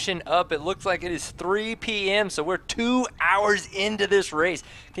finishing up. It looks like it is 3 p.m., so we're 2 hours into this race.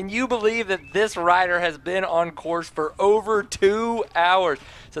 Can you believe that this rider has been on course for over 2 hours?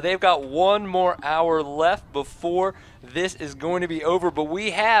 So they've got 1 more hour left before this is going to be over. But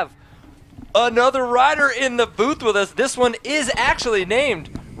we have another rider in the booth with us. This one is actually named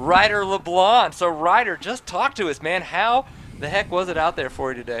Ryder LeBlanc. So Ryder, just talk to us, man. How the heck was it out there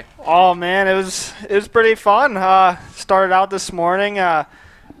for you today? Oh man, it was pretty fun. Started out this morning. I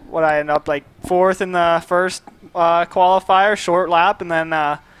ended up like 4th in the first qualifier, short lap, and then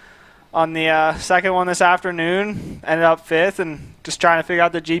on the second one this afternoon, ended up 5th, and just trying to figure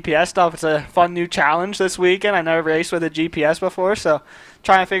out the GPS stuff. It's a fun new challenge this weekend. I never raced with a GPS before, so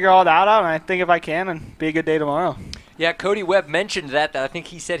trying to figure all that out, and I think if I can, and be a good day tomorrow. Yeah, Cody Webb mentioned that. I think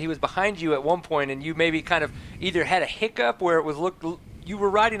he said he was behind you at one point, and you maybe kind of either had a hiccup where it was you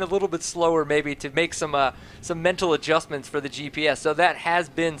were riding a little bit slower, maybe to make some mental adjustments for the GPS. So that has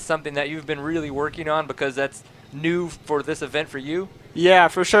been something that you've been really working on because that's new for this event for you. Yeah,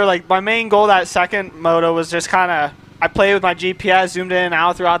 for sure. Like my main goal that second moto was just kind of I played with my GPS, zoomed in and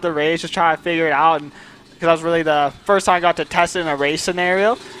out throughout the race, just trying to figure it out, and because that was really the first time I got to test it in a race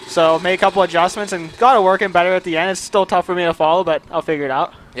scenario. So made a couple adjustments and got it working better at the end. It's still tough for me to follow, but I'll figure it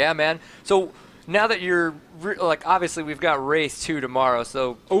out. Yeah, man. So now that you're obviously we've got race 2 tomorrow,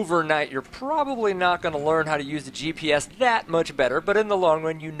 so overnight you're probably not going to learn how to use the GPS that much better, but in the long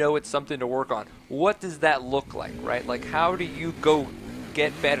run you know it's something to work on. What does that look like, right? Like how do you go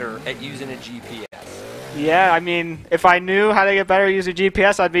get better at using a GPS? Yeah, I mean, if I knew how to get better using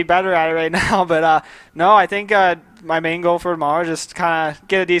GPS, I'd be better at it right now. But no, I think my main goal for tomorrow is just kind of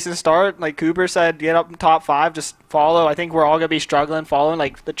get a decent start. Like Cooper said, get up in top 5, just follow. I think we're all going to be struggling following.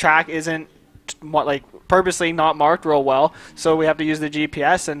 Like the track isn't purposely not marked real well, so we have to use the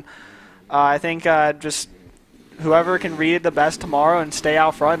GPS. And I think just whoever can read it the best tomorrow and stay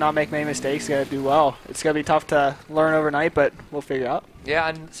out front, not make many mistakes, got to do well. It's going to be tough to learn overnight, but we'll figure it out. Yeah,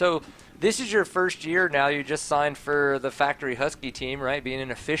 and so this is your first year now. You just signed for the Factory Husky team, right? Being an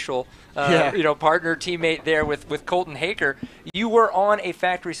official, partner, teammate there with Colton Haker. You were on a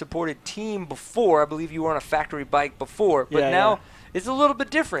factory-supported team before. I believe you were on a factory bike before, but now it's a little bit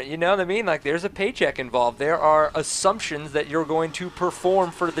different. You know what I mean? Like, there's a paycheck involved. There are assumptions that you're going to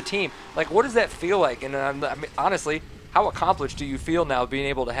perform for the team. Like, what does that feel like? And I mean, honestly, how accomplished do you feel now being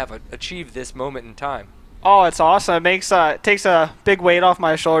able to have achieved this moment in time? Oh, it's awesome. It takes a big weight off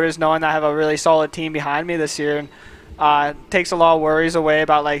my shoulders knowing that I have a really solid team behind me this year, and takes a lot of worries away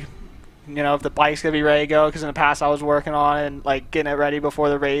about, like, if the bike's going to be ready to go, because in the past I was working on it and, like, getting it ready before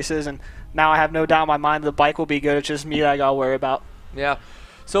the races, and now I have no doubt in my mind the bike will be good. It's just me that I got to worry about. Yeah.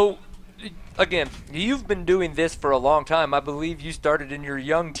 So, again, you've been doing this for a long time. I believe you started in your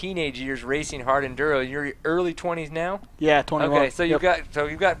young teenage years racing hard enduro. You're early 20s now? Yeah, 21. Okay, so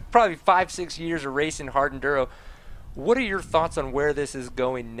you've got probably 5-6 years of racing hard enduro. What are your thoughts on where this is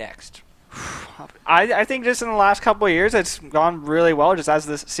going next? I think just in the last couple of years it's gone really well. Just as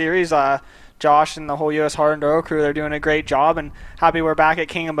this series, Josh and the whole U.S. Hard Enduro crew, they're doing a great job, and happy we're back at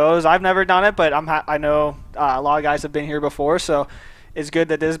King of Motos. I've never done it, but I know a lot of guys have been here before, so it's good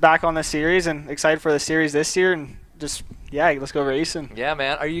that this is back on the series, and excited for the series this year, and just, let's go racing. Yeah,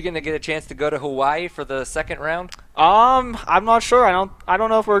 man. Are you going to get a chance to go to Hawaii for the second round? I'm not sure. I don't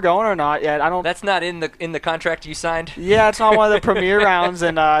know if we're going or not yet. That's not in the contract you signed? Yeah, it's not one of the premier rounds,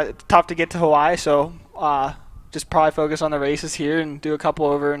 and tough to get to Hawaii, so just probably focus on the races here and do a couple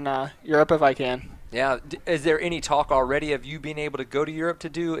over in Europe if I can. Yeah. Is there any talk already of you being able to go to Europe to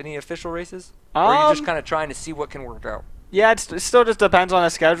do any official races? Or are you just kind of trying to see what can work out? Yeah, it still just depends on the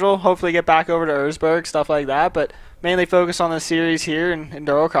schedule. Hopefully get back over to Erzberg, stuff like that, but mainly focus on the series here and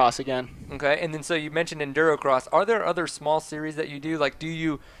Endurocross again. Okay, and then so you mentioned Endurocross. Are there other small series that you do? Like, do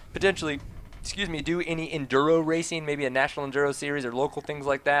you potentially do any enduro racing, maybe a national enduro series or local things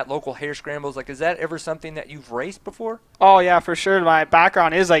like that, local hare scrambles? Like, is that ever something that you've raced before? Oh, yeah, for sure. My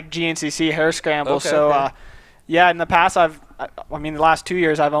background is like GNCC hare scrambles. Okay, so, okay. In the past, the last 2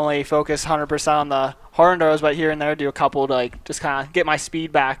 years, I've only focused 100% on the hard enduros, but here and there do a couple to, like, just kind of get my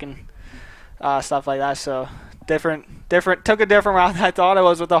speed back and stuff like that. So, took a different route than I thought I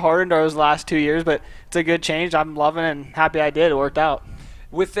was with the hard enduros the last 2 years, but it's a good change. I'm loving it and happy I did. It worked out.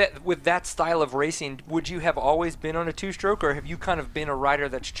 With that style of racing, would you have always been on a two-stroke, or have you kind of been a rider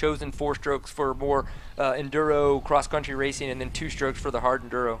that's chosen four-strokes for more enduro, cross-country racing, and then two-strokes for the hard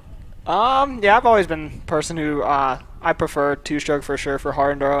enduro? I've always been a person who I prefer two-stroke for sure for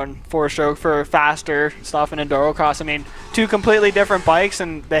hard enduro and four-stroke for faster stuff in endurocross. I mean, two completely different bikes,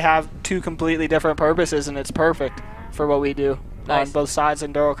 and they have two completely different purposes, and it's perfect for what we do. Nice. On both sides,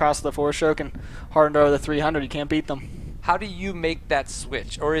 endurocross the four-stroke and hard enduro the 300. You can't beat them. How do you make that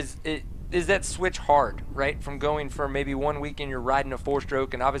switch, or is that switch hard, right? From going for maybe 1 weekend you're riding a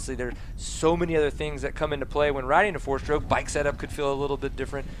four-stroke, and obviously there's so many other things that come into play when riding a four-stroke. Bike setup could feel a little bit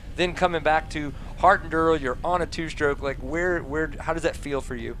different. Then coming back to hard enduro, you're on a two-stroke. Like, how does that feel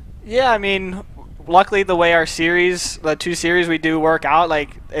for you? Yeah, I mean, luckily the way the two series we do work out,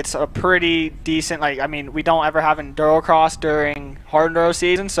 like, it's a pretty decent, we don't ever have endurocross during hard enduro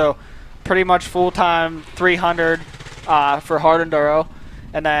season, so pretty much full-time 300 for hard enduro,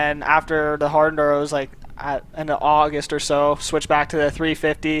 and then after the hard enduros, like at end of August or so, switch back to the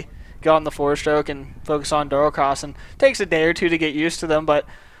 350, go on the four-stroke, and focus on endurocross. And it takes a day or two to get used to them, but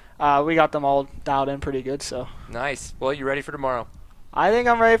we got them all dialed in pretty good. So nice. Well, you ready for tomorrow? I think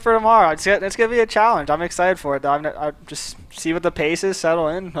I'm ready for tomorrow. It's gonna be a challenge. I'm excited for it, though. I just see what the pace is, settle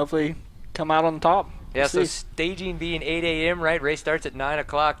in, hopefully come out on the top. Yeah, so staging being 8 a.m., right? Race starts at 9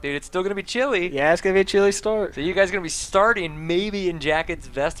 o'clock, dude. It's still going to be chilly. Yeah, it's going to be a chilly start. So you guys are going to be starting maybe in jackets,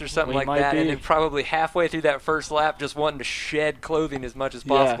 vests, or something like that, and then probably halfway through that first lap just wanting to shed clothing as much as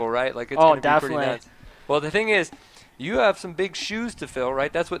possible, right? Like, it's going to be pretty nuts. Well, the thing is, you have some big shoes to fill,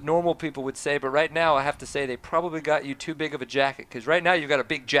 right? That's what normal people would say, but right now I have to say they probably got you too big of a jacket, because right now you've got a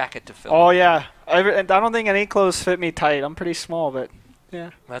big jacket to fill. Oh, yeah. I don't think any clothes fit me tight. I'm pretty small, but...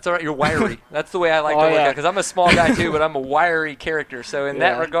 yeah. That's all right. You're wiry. That's the way I like to look at it, because I'm a small guy too, but I'm a wiry character. So in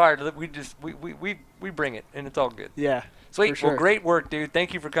that regard, we bring it, and it's all good. Yeah. Sweet. Sure. Well, great work, dude.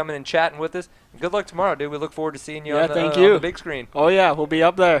 Thank you for coming and chatting with us. Good luck tomorrow, dude. We look forward to seeing you on the big screen. Oh, yeah. We'll be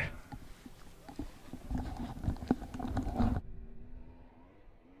up there.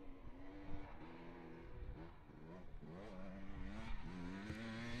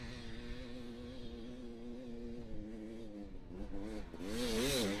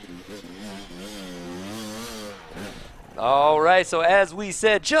 All right, so as we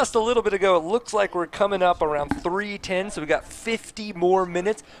said just a little bit ago, it looks like we're coming up around 3:10, so we got 50 more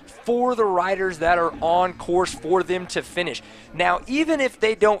minutes for the riders that are on course for them to finish. Now, even if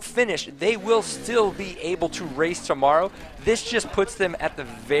they don't finish, they will still be able to race tomorrow. This just puts them at the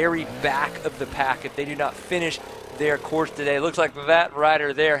very back of the pack if they do not finish their course today. Looks like that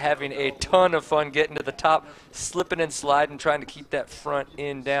rider there having a ton of fun getting to the top, slipping and sliding, trying to keep that front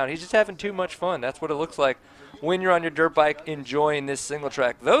end down. He's just having too much fun. That's what it looks like when you're on your dirt bike enjoying this single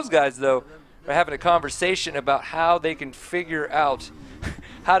track. Those guys, though, are having a conversation about how they can figure out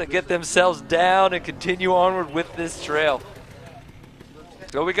how to get themselves down and continue onward with this trail.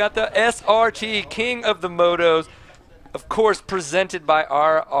 So we got the SRT King of the Motos, of course, presented by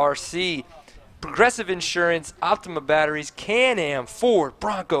RRC. Progressive Insurance, Optima Batteries, Can-Am, Ford,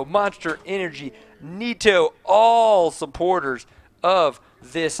 Bronco, Monster Energy, Nito, all supporters of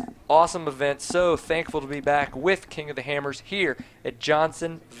this awesome event. So thankful to be back with King of the Hammers here at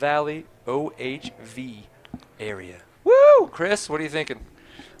Johnson Valley OHV area. Woo! Chris, what are you thinking?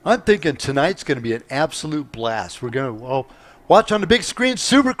 I'm thinking tonight's going to be an absolute blast. We're going to watch on the big screen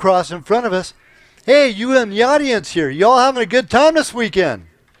Supercross in front of us. Hey, you in the audience here, y'all having a good time this weekend?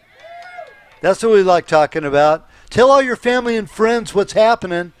 That's what we like talking about. Tell all your family and friends what's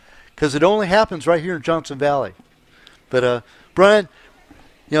happening, because it only happens right here in Johnson Valley. But Brian,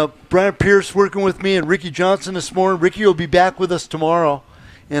 Brian Pierce working with me and Ricky Johnson this morning. Ricky will be back with us tomorrow.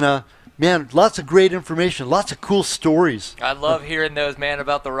 And, man, lots of great information, lots of cool stories. I love hearing those, man,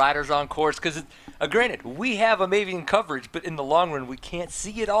 about the riders on course, because granted, we have amazing coverage, but in the long run, we can't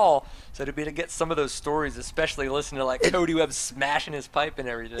see it all. So to be able to get some of those stories, especially listening to like Cody Webb smashing his pipe and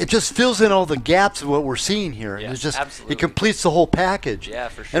everything. It just fills in all the gaps of what we're seeing here. Yeah, it's just absolutely. It completes the whole package. Yeah,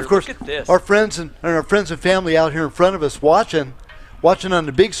 for sure. And of course, look at this. our friends and family out here in front of us watching on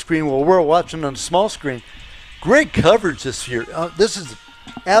the big screen while we're watching on the small screen. Great coverage this year. This is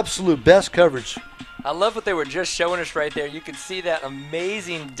absolute best coverage. I love what they were just showing us right there. You could see that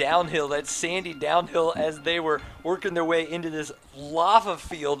amazing downhill, that sandy downhill as they were working their way into this lava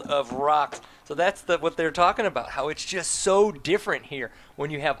field of rocks. So that's what they're talking about, how it's just so different here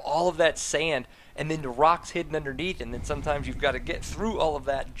when you have all of that sand and then the rocks hidden underneath, and then sometimes you've got to get through all of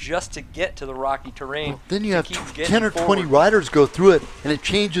that just to get to the rocky terrain. Then you have 10 or 20 riders go through it, and it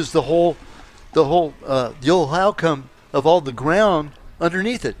changes the whole outcome of all the ground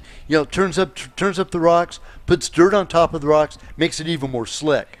underneath it. Turns up the rocks, puts dirt on top of the rocks, makes it even more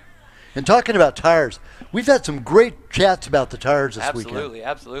slick. And talking about tires, we've had some great chats about the tires this weekend.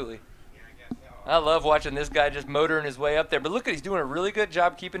 Absolutely. I love watching this guy just motoring his way up there. But look, he's doing a really good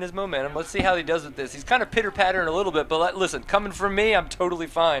job keeping his momentum. Let's see how he does with this. He's kind of pitter-pattering a little bit, but listen, coming from me, I'm totally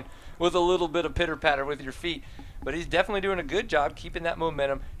fine with a little bit of pitter-patter with your feet. But he's definitely doing a good job keeping that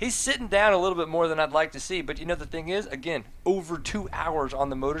momentum. He's sitting down a little bit more than I'd like to see. But the thing is, again, over 2 hours on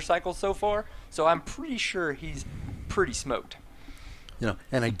the motorcycle so far. So I'm pretty sure he's pretty smoked.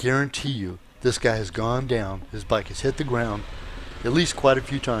 And I guarantee you, this guy has gone down. His bike has hit the ground at least quite a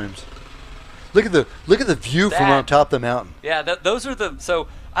few times. Look at the view from on top of the mountain. Yeah, those are so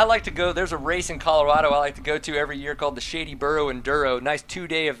I like to go. There's a race in Colorado I like to go to every year called the Shady Burrow Enduro. Nice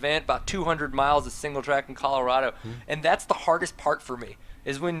 2-day event, about 200 miles of single track in Colorado. And that's the hardest part for me,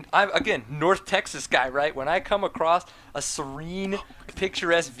 is when again, North Texas guy, right? When I come across a serene,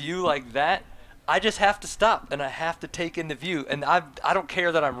 picturesque view like that, I just have to stop and I have to take in the view. And I don't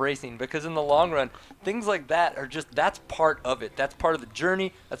care that I'm racing, because in the long run, things like that are that's part of it. That's part of the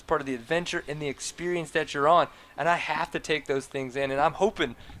journey. That's part of the adventure and the experience that you're on. And I have to take those things in. And I'm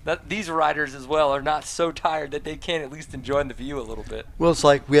hoping that these riders as well are not so tired that they can't at least enjoy the view a little bit. Well, it's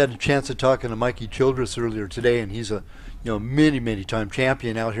like we had a chance of talking to Mikey Childress earlier today, and he's a many time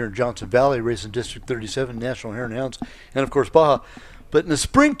champion out here in Johnson Valley, racing District 37 National Hare and Hounds, and of course Baja. But in the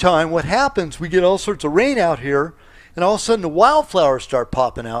springtime, what happens, we get all sorts of rain out here, and all of a sudden the wildflowers start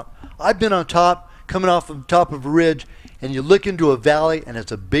popping out. I've been on top, coming off of the top of a ridge, and you look into a valley, and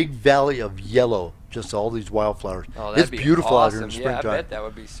it's a big valley of yellow, just all these wildflowers. Oh, that'd it's beautiful awesome. out here in the springtime. Yeah, I bet that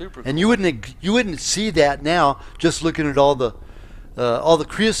would be super cool. And you wouldn't see that now, just looking at all the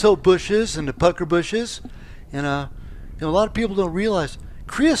creosote bushes and the pucker bushes. And a lot of people don't realize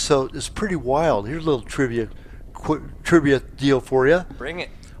creosote is pretty wild. Here's a little trivia deal for you. Bring it.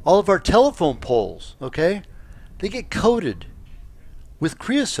 All of our telephone poles, okay, they get coated with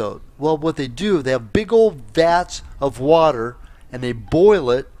creosote. Well, what they do, they have big old vats of water, and they boil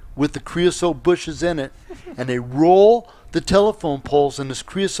it with the creosote bushes in it, and they roll the telephone poles in this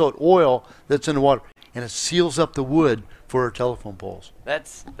creosote oil that's in the water, and it seals up the wood for our telephone poles.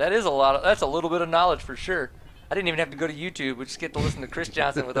 That's a little bit of knowledge for sure. I didn't even have to go to YouTube. We just get to listen to Chris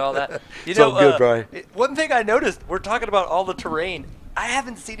Johnson with all that. It's all good, Brian. One thing I noticed, we're talking about all the terrain. I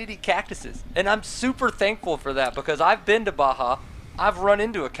haven't seen any cactuses, and I'm super thankful for that because I've been to Baja. I've run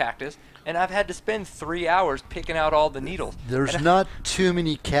into a cactus, and I've had to spend 3 hours picking out all the needles. There's not too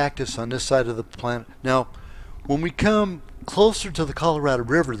many cactus on this side of the planet. Now, when we come closer to the Colorado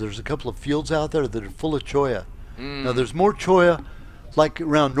River, there's a couple of fields out there that are full of cholla. Now, there's more cholla like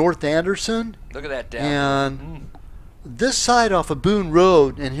around North Anderson. Look at that down. And this side off of Boone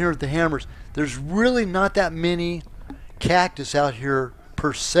Road and here at the Hammers, there's really not that many cactus out here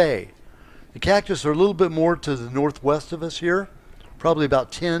per se. The cactus are a little bit more to the northwest of us here, probably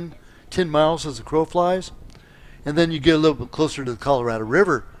about 10 miles as the crow flies. And then you get a little bit closer to the Colorado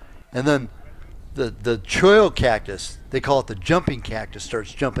River, and then the cholla cactus, they call it the jumping cactus,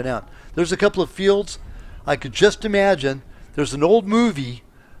 starts jumping out. There's a couple of fields I could just imagine. There's an old movie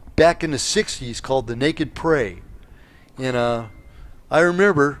back in the 60s called The Naked Prey. And I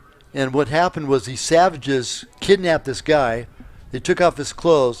remember, and what happened was these savages kidnapped this guy. They took off his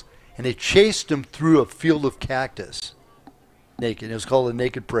clothes, and they chased him through a field of cactus. Naked. It was called The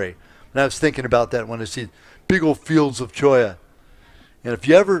Naked Prey. And I was thinking about that when I see big old fields of cholla. And if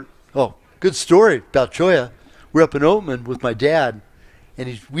you ever, good story about cholla. We're up in Oatman with my dad,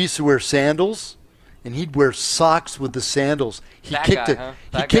 and we used to wear sandals, and he'd wear socks with the sandals. He kicked a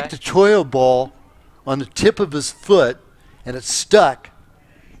cholla ball on the tip of his foot, and it stuck.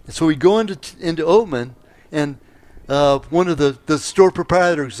 And so we go into Oatman, and one of the store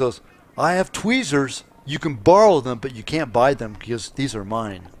proprietors goes, "I have tweezers. You can borrow them, but you can't buy them because these are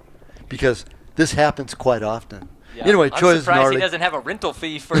mine." Because this happens quite often. Yeah. Anyway, I'm surprised he doesn't have a rental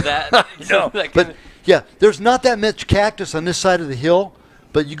fee for that. No, but yeah, there's not that much cactus on this side of the hill.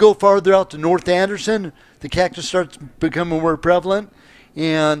 But you go farther out to North Anderson, the cactus starts becoming more prevalent,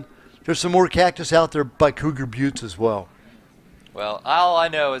 and there's some more cactus out there by Cougar Buttes as well. Well, all I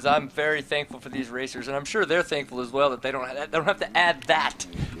know is I'm very thankful for these racers, and I'm sure they're thankful as well that they don't have to add that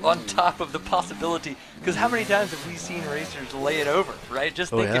on top of the possibility. Because how many times have we seen racers lay it over, right?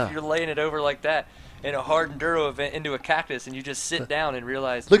 Just think if you're laying it over like that in a hard enduro event into a cactus, and you just sit down and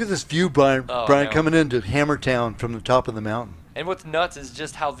realize. Look at this view, Brian. Coming into Hammertown from the top of the mountain. And what's nuts is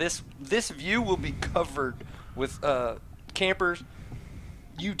just how this view will be covered with campers,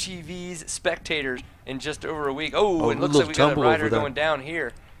 UTVs, spectators in just over a week. Oh, it looks like we got a rider going down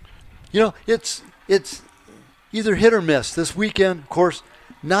here. You know, it's either hit or miss. This weekend, of course,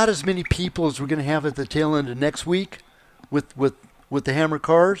 not as many people as we're going to have at the tail end of next week with the Hammer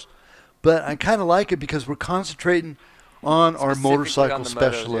cars, but I kind of like it because we're concentrating on our motorcycle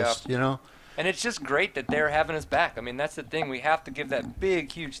specialists, you know. And it's just great that they're having us back. I mean, that's the thing. We have to give that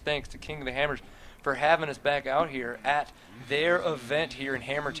big, huge thanks to King of the Hammers for having us back out here at their event here in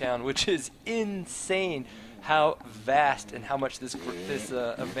Hammertown, which is insane how vast and how much this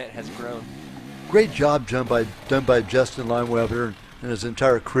event has grown. Great job done by Justin Lineweber and his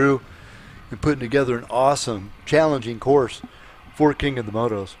entire crew in putting together an awesome, challenging course for King of the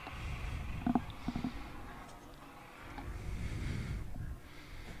Motos.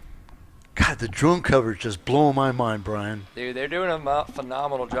 God, the drone coverage just blowing my mind, Brian. Dude, they're doing a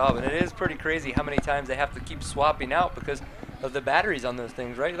phenomenal job, and it is pretty crazy how many times they have to keep swapping out because of the batteries on those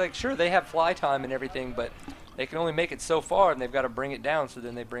things, right? Like, sure, they have fly time and everything, but they can only make it so far, and they've got to bring it down. So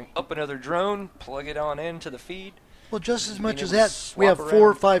then they bring up another drone, plug it on into the feed. Well, just as much as that, we have 4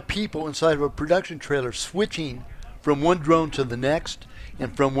 or 5 people inside of a production trailer switching from one drone to the next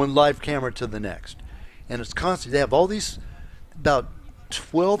and from one live camera to the next. And it's constant. They have all these about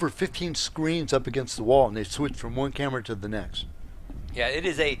 12 or 15 screens up against the wall, and they switch from one camera to the next. Yeah, it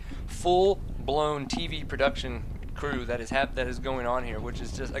is a full-blown TV production crew that is going on here, which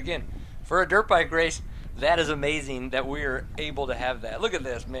is just, again, for a dirt bike race, that is amazing that we're able to have that. Look at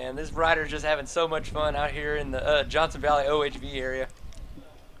this, man. This rider's just having so much fun out here in the Johnson Valley OHV area.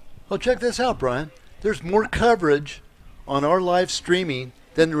 Well, check this out, Brian. There's more coverage on our live streaming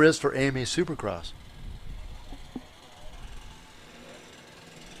than there is for AMA Supercross.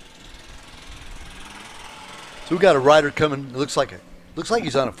 So we got a rider coming. It looks like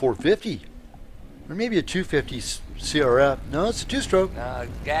he's on a 450, or maybe a 250 CRF. No, it's a 2-stroke.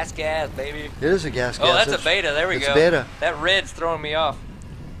 Gas, baby. It is a gas. Oh, that's a beta. There we go. It's a beta. That red's throwing me off.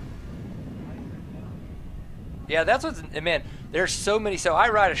 Yeah, that's what's, man, there's so many. So I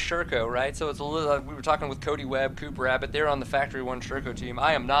ride a Sherco, right? So it's a little, we were talking with Cody Webb, Cooper Abbott. They're on the Factory One Sherco team.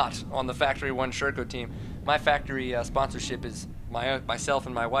 I am not on the Factory One Sherco team. My factory sponsorship is myself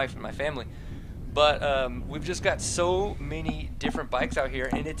and my wife and my family. But we've just got so many different bikes out here,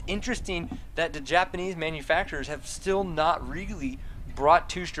 and it's interesting that the Japanese manufacturers have still not really brought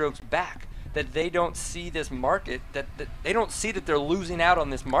 2-strokes back. that they don't see this market, that they don't see that they're losing out on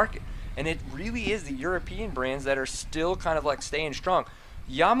this market. And it really is the European brands that are still kind of like staying strong.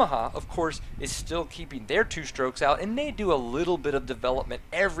 Yamaha, of course, is still keeping their two-strokes out, and they do a little bit of development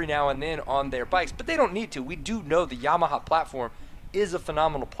every now and then on their bikes, but they don't need to. We do know the Yamaha platform is a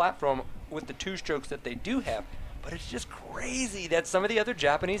phenomenal platform with the two-strokes that they do have, but it's just crazy that some of the other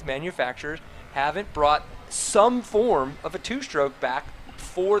Japanese manufacturers haven't brought some form of a two-stroke back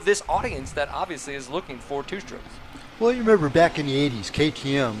for this audience that obviously is looking for two-strokes. Well, you remember back in the 80s,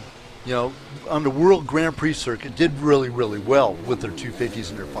 KTM, you know, on the World Grand Prix circuit, did really, really well with their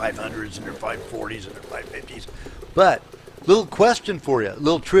 250s and their 500s and their 540s and their 550s. But, little question for you,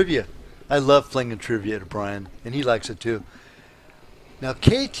 little trivia. I love flinging trivia to Brian, and he likes it too. Now,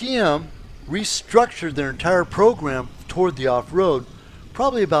 KTM restructured their entire program toward the off-road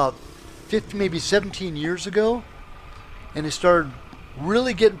probably about 15, maybe 17 years ago, and they started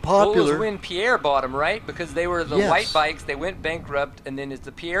really getting popular. Well, it was when Pierre bought them, right? Because they were the Yes. white bikes, they went bankrupt, and then it's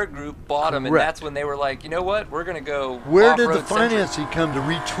the Pierre group bought them, and Correct. that's when they were like, you know what, we're going to go Where did the off-road centric. financing come to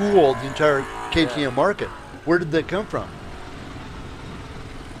retool the entire KTM market? Where did that come from?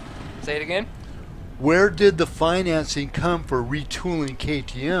 Say it again? Where did the financing come for retooling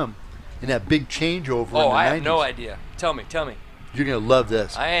KTM in that big changeover in the 90s? Oh, I have no idea. Tell me. You're going to love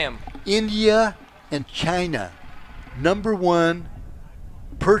this. I am. India and China, #1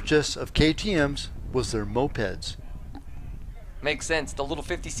 purchase of KTM's was their mopeds. Makes sense. The little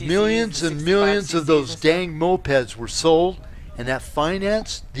 50cc. Millions and millions of those dang mopeds were sold, and that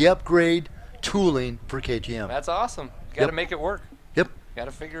financed the upgrade tooling for KTM. That's awesome. You got to Yep. make it work. Yep. Got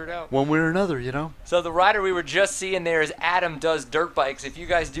to figure it out. One way or another, you know. So the rider we were just seeing there is Adam Does Dirt Bikes. If you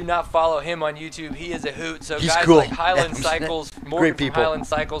guys do not follow him on YouTube, he is a hoot. So He's guys cool. like Highland Adam's Cycles, great Morgan from people. Highland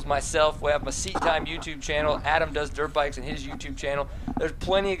Cycles, myself, we have my Seat Time YouTube channel, Adam Does Dirt Bikes and his YouTube channel. There's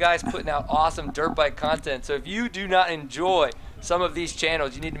plenty of guys putting out awesome dirt bike content. So if you do not enjoy some of these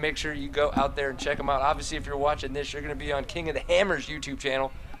channels, you need to make sure you go out there and check them out. Obviously, if you're watching this, you're going to be on King of the Hammers YouTube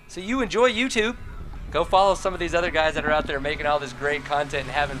channel. So you enjoy YouTube. Go follow some of these other guys that are out there making all this great content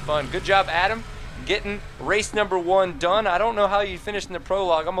and having fun. Good job, Adam, getting race #1 done. I don't know how you finished in the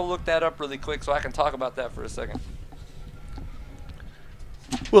prologue. I'm going to look that up really quick so I can talk about that for a second.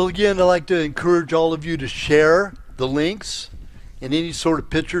 Well, again, I'd like to encourage all of you to share the links and any sort of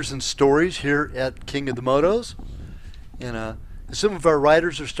pictures and stories here at King of the Motos. And some of our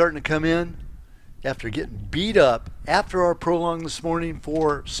riders are starting to come in after getting beat up after our prologue this morning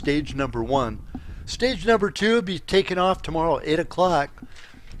for stage #1. Stage #2 will be taking off tomorrow at 8 o'clock.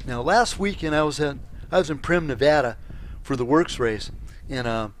 Now, last weekend I was in Primm, Nevada for the Works race,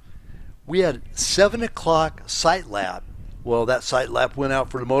 and we had 7 o'clock sight lap. Well, that sight lap went out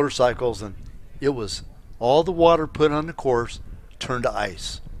for the motorcycles, and it was all the water put on the course turned to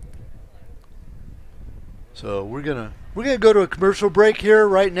ice. So we're gonna go to a commercial break here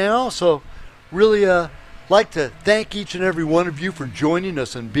right now. So really like to thank each and every one of you for joining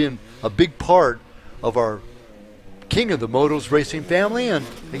us and being a big part of our King of the Motos racing family, and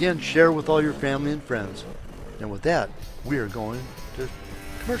again, share with all your family and friends. And with that, we are going to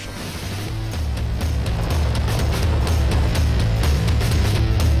commercial.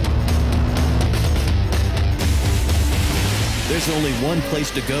 There's only one place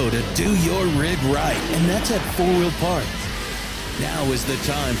to go to do your rig right, and that's at 4 Wheel Parts. Now is the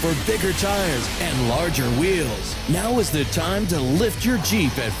time for bigger tires and larger wheels. Now is the time to lift your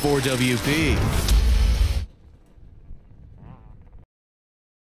Jeep at 4WP.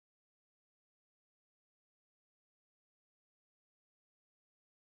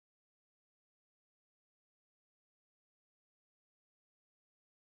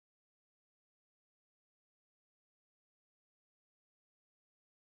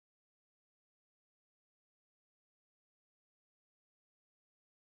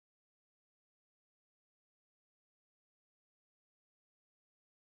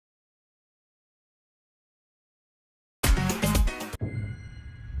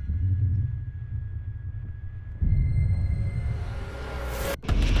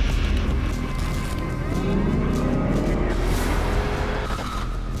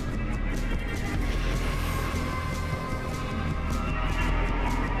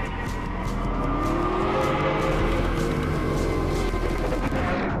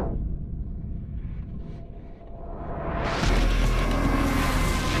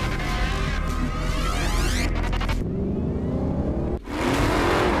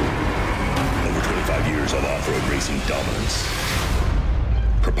 Of off-road racing dominance.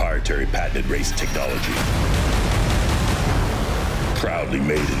 Proprietary patented race technology. Proudly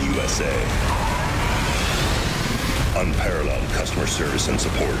made in the USA. Unparalleled customer service and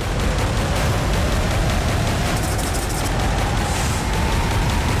support.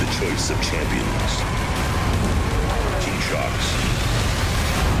 choice of champions. King Shocks,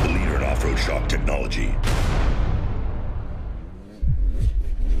 the leader in off-road shock technology.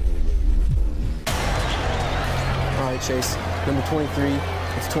 All right, Chase, number 23,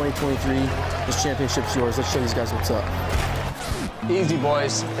 it's 2023. This championship's yours. Let's show these guys what's up. Easy,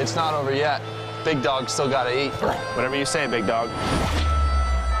 boys. It's not over yet. Big dog still gotta eat. Whatever you say, big dog.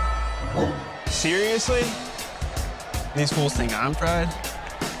 Seriously? These fools think I'm pride?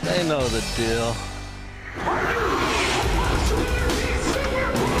 They know the deal.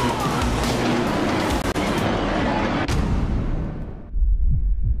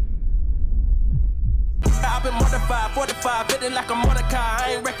 I've been mortified, 45, feeling like a Mordecai.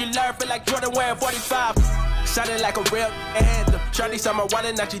 I ain't regular, feel like Jordan wearing 45. Shining like a real anthem. Shawty saw my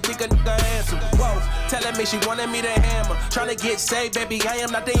wallet, now she think a nigga handsome. Whoa, telling me she wanted me to hammer. Trying to get saved, baby, I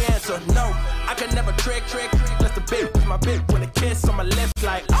am not the answer. No, I can never trick. Let the bitch with my bitch with a kiss on my lips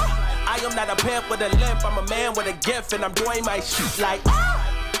like, I am not a pimp with a limp. I'm a man with a gift, and I'm doing my shit like,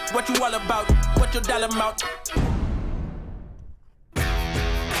 what you all about? What your dollar amount?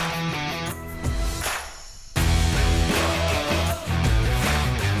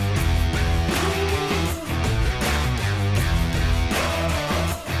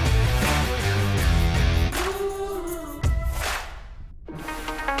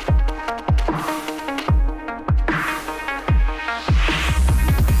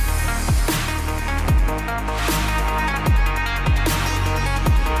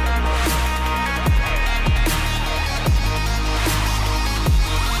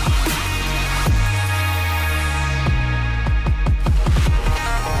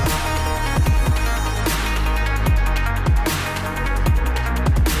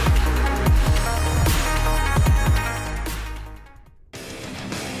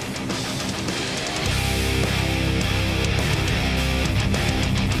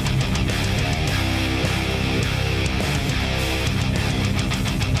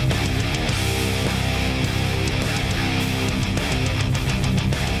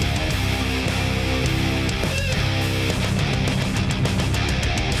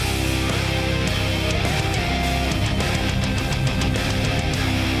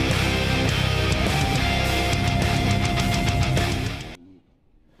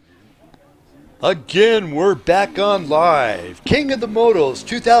 Again, we're back on live. King of the Motos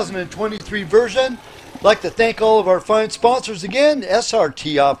 2023 version. I'd like to thank all of our fine sponsors again.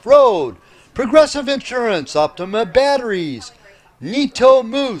 SRT Off-Road, Progressive Insurance, Optima Batteries, Nito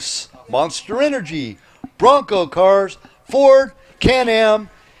Moose, Monster Energy, Bronco Cars, Ford, Can-Am,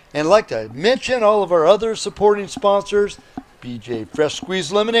 and I'd like to mention all of our other supporting sponsors. BJ Fresh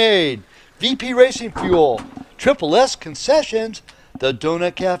Squeeze Lemonade, VP Racing Fuel, Triple S Concessions, The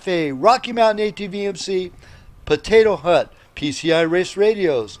Donut Cafe, Rocky Mountain ATVMC, Potato Hut, PCI Race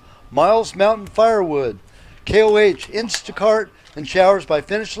Radios, Miles Mountain Firewood, KOH Instacart and Showers by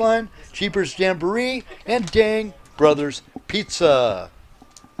Finish Line, Cheapers Jamboree, and Dang Brothers Pizza.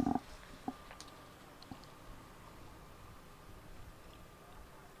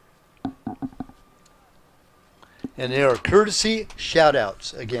 And they are courtesy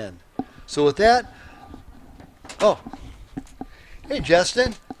shout-outs again. So with that, hey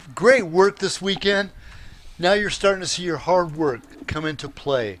Justin, great work this weekend. Now you're starting to see your hard work come into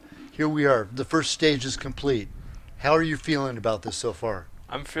play. Here we are, the first stage is complete. How are you feeling about this so far?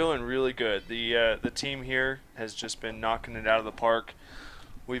 I'm feeling really good. The team here has just been knocking it out of the park.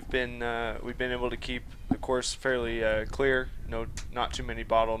 We've been able to keep the course fairly clear. Not too many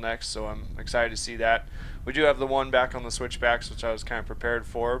bottlenecks, so I'm excited to see that. We do have the one back on the switchbacks, which I was kind of prepared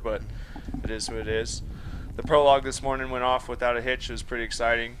for, but it is what it is. The Prologue this morning went off without a hitch. It was pretty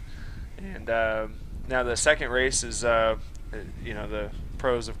exciting. And now the second race is, the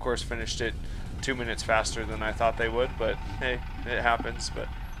pros, of course, finished it 2 minutes faster than I thought they would, but hey, it happens. But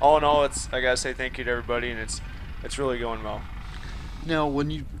all in all, I gotta say thank you to everybody, and it's really going well.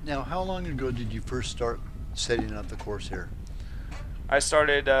 Now, how long ago did you first start setting up the course here? I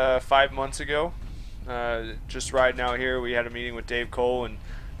started 5 months ago. Just riding out here, we had a meeting with Dave Cole and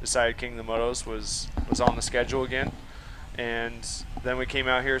decided King of the Motos was on the schedule again. And then we came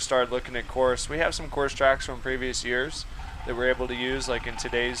out here, started looking at course. We have some course tracks from previous years that we're able to use, like in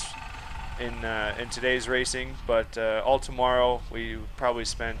today's racing. But all tomorrow, we probably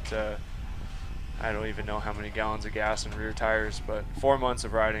spent I don't even know how many gallons of gas and rear tires, but 4 months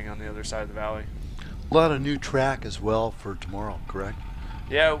of riding on the other side of the valley. A lot of new track as well for tomorrow, correct?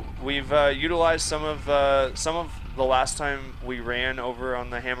 Yeah, we've utilized some of the last time we ran over on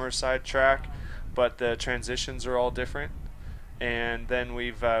the Hammerside track, but the transitions are all different. And then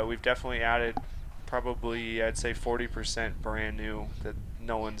we've definitely added probably, I'd say, 40% brand new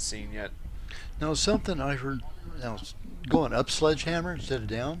no one's seen yet. Now, something I heard, now going up Sledgehammer instead of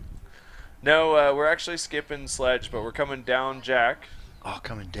down? No, we're actually skipping Sledge, but we're coming down Jack. Oh,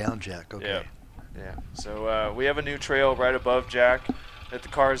 coming down Jack, okay. Yeah. So we have a new trail right above Jack that the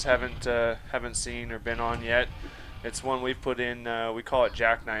cars haven't seen or been on yet. It's one we've put in. We call it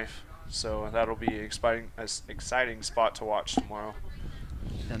Jackknife. So that'll be an exciting spot to watch tomorrow.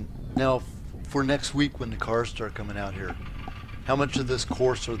 And now, for next week when the cars start coming out here, how much of this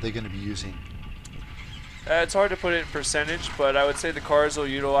course are they going to be using? It's hard to put it in percentage, but I would say the cars will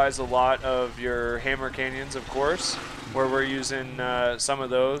utilize a lot of your Hammer Canyons, of course, where we're using some of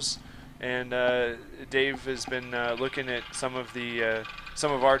those. And Dave has been looking at some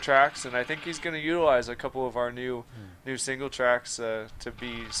of our tracks, and I think he's going to utilize a couple of our new single tracks to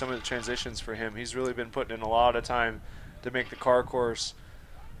be some of the transitions for him. He's really been putting in a lot of time to make the car course,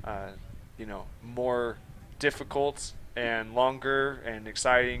 more difficult and longer and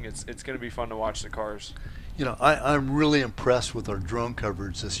exciting. It's going to be fun to watch the cars. You know, I'm really impressed with our drone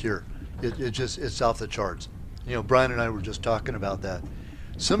coverage this year. It's off the charts. You know, Brian and I were just talking about that.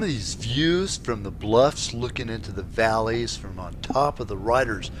 Some of these views from the bluffs looking into the valleys from on top of the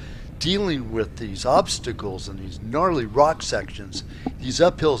riders, dealing with these obstacles and these gnarly rock sections, these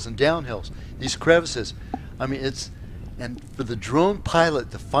uphills and downhills, these crevices. I mean, and for the drone pilot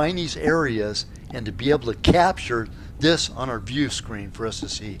to find these areas and to be able to capture this on our view screen for us to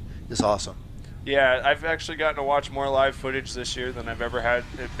see is awesome. Yeah, I've actually gotten to watch more live footage this year than I've ever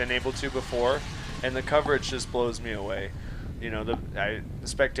been able to before, and the coverage just blows me away. You know, the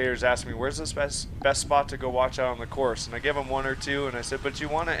spectators ask me, where's the best spot to go watch out on the course? And I give them one or two, and I said, but you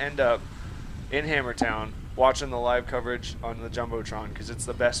want to end up in Hammertown watching the live coverage on the Jumbotron, because it's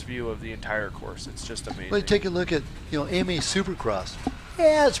the best view of the entire course. It's just amazing. Well, take a look at, AMA Supercross.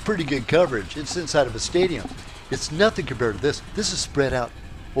 Yeah, it's pretty good coverage. It's inside of a stadium. It's nothing compared to this. This is spread out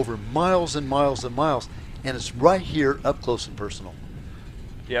over miles and miles and miles, and it's right here up close and personal.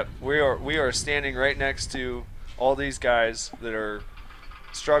 Yep, we are standing right next to all these guys that are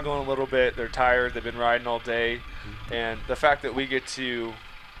struggling a little bit. They're tired. They've been riding all day, and the fact that we get to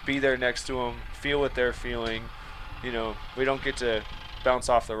be there next to them, feel what they're feeling, we don't get to bounce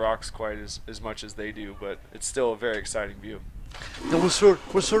off the rocks quite as much as they do, but it's still a very exciting view. Now, what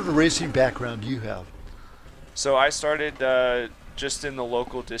sort of racing background do you have? So I started just in the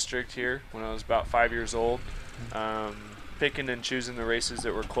local district here when I was about 5 years old, picking and choosing the races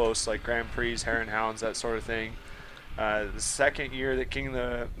that were close, like Grand Prix, Hare and Hounds, that sort of thing. The second year that King of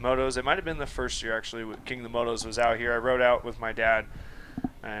the Motos, it might have been the first year actually, King of the Motos was out here. I rode out with my dad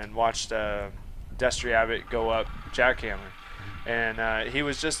and watched Destry Abbott go up Jackhammer. And he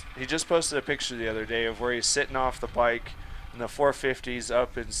just posted a picture the other day of where he's sitting off the bike and the 450's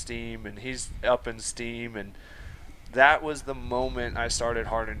up in steam and he's up in steam, and that was the moment I started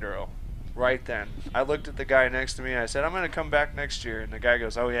hard enduro. Right then. I looked at the guy next to me and I said, I'm going to come back next year. And the guy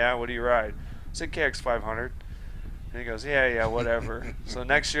goes, oh yeah, what do you ride? I said, KX500. And he goes, yeah, whatever. So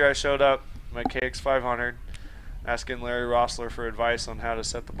next year I showed up, my KX500, asking Larry Rossler for advice on how to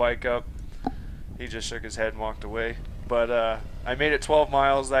set the bike up. He just shook his head and walked away. But I made it 12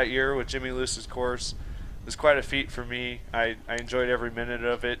 miles that year with Jimmy Luce's course. It was quite a feat for me. I enjoyed every minute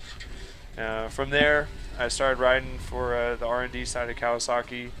of it. From there, I started riding for the R&D side of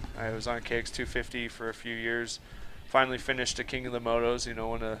Kawasaki. I was on KX250 for a few years. Finally finished a King of the Motos,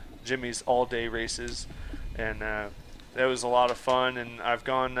 one of Jimmy's all-day races. And that was a lot of fun. And I've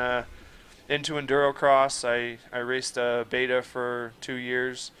gone into Enduro Cross. I raced beta for 2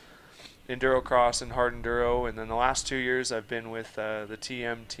 years, Enduro Cross and Hard Enduro. And then the last 2 years I've been with the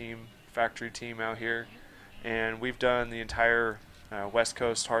TM team, factory team out here. And we've done the entire West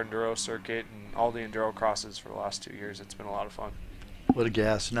Coast Hard Enduro circuit and all the Enduro Crosses for the last 2 years. It's been a lot of fun. What a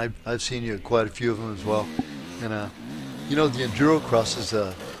gas. And I've seen you at quite a few of them as well. And, the Enduro Crosses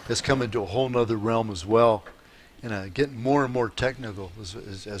has come into a whole nother realm as well. And getting more and more technical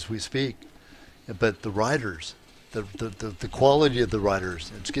as we speak. But the riders, the quality of the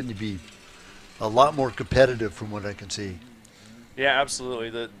riders, it's getting to be a lot more competitive from what I can see. Yeah, absolutely.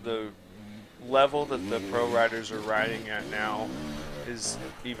 The level that the pro riders are riding at now is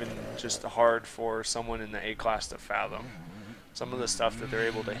even just hard for someone in the A class to fathom. Some of the stuff that they're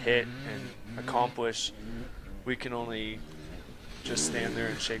able to hit and accomplish, we can only just stand there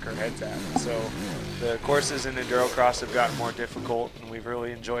and shake our heads at. So the courses in Enduro Cross have gotten more difficult, and we've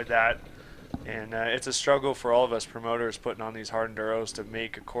really enjoyed that. And it's a struggle for all of us promoters putting on these hard enduros to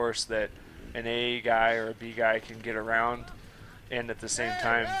make a course that an A guy or a B guy can get around and at the same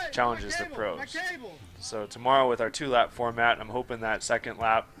time challenges the pros. So tomorrow with our 2-lap format, I'm hoping that second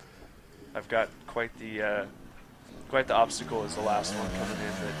lap I've got quite the quite the obstacle is the last one coming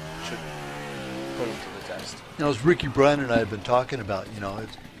in that should put him to the test. You know, as Ricky Bryan and I have been talking about, you know,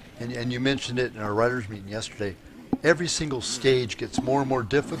 and you mentioned it in our writers' meeting yesterday, every single stage gets more and more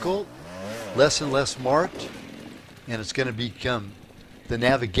difficult, less and less marked, and it's going to become the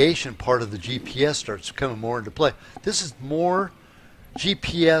navigation part of the GPS starts coming more into play. This is more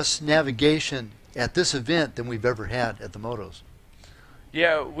GPS navigation at this event than we've ever had at the Motos.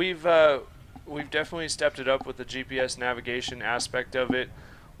 Yeah, we've definitely stepped it up with the GPS navigation aspect of it.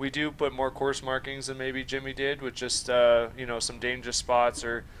 We do put more course markings than maybe Jimmy did, with just you know, some dangerous spots,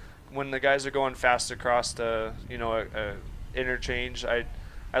 or when the guys are going fast across the, you know, a interchange. I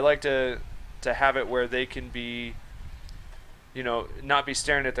like to have it where they can be, you know, not be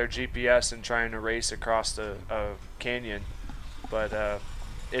staring at their GPS and trying to race across a canyon. But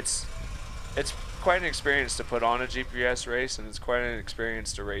it's quite an experience to put on a GPS race, and it's quite an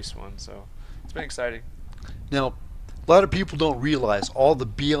experience to race one. So it's been exciting. Now, a lot of people don't realize all the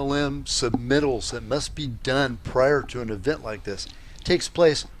BLM submittals that must be done prior to an event like this. It takes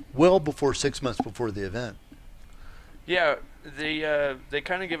place well before 6 months before the event. Yeah, they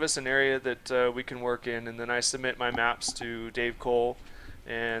kind of give us an area that we can work in, and then I submit my maps to Dave Cole,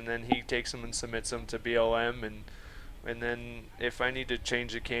 and then he takes them and submits them to BLM, and then if I need to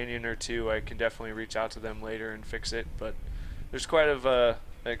change a canyon or two, I can definitely reach out to them later and fix it. But there's quite an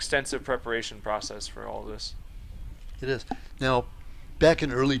extensive preparation process for all this. It is. Now, back in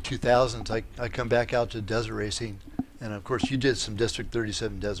the early 2000s, I come back out to desert racing, and of course you did some District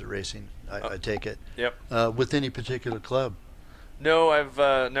 37 desert racing, I take it. Yep. With any particular club? No, I've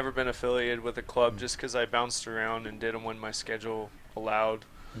never been affiliated with a club, just because I bounced around and did them when my schedule allowed,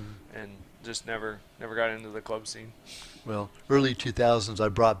 and just never got into the club scene. Well, early 2000s, I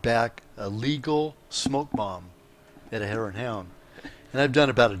brought back a legal smoke bomb at a Hare and Hound, and I've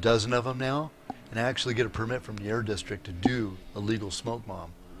done about a dozen of them now. And I actually get a permit from the Air District to do a legal smoke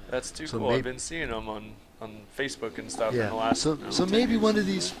bomb. That's too cool. I've been seeing them on Facebook and stuff in the last. So maybe one of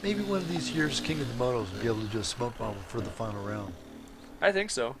these years, King of the Motos will be able to do a smoke bomb for the final round. I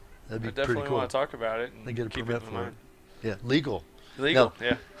think so. That'd be I definitely pretty cool. want to talk about it and they get a keep permit it in for mind. it. Yeah, legal. Legal. Now,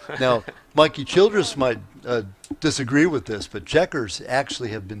 yeah. Now, Mikey Childress might disagree with this, but Checkers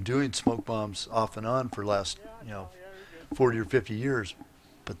actually have been doing smoke bombs off and on for the last 40 or 50 years,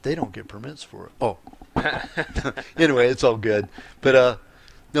 but they don't get permits for it. Oh. Anyway, it's all good. But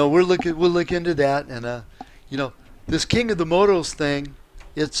no, we'll look into that, and you know, this King of the Motos thing,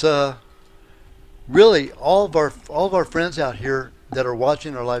 it's really all of our friends out here that are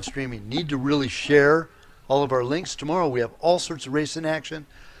watching our live streaming need to really share all of our links. Tomorrow we have all sorts of racing action,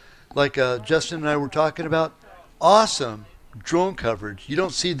 like Justin and I were talking about. Awesome drone coverage. You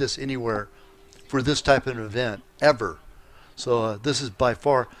don't see this anywhere for this type of an event ever. So this is by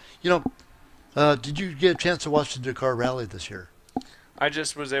far, you know. Did you get a chance to watch the Dakar Rally this year? I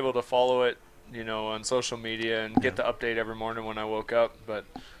just was able to follow it, you know, on social media and get the update every morning when I woke up. But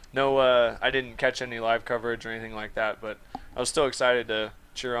no, I didn't catch any live coverage or anything like that. But I was still excited to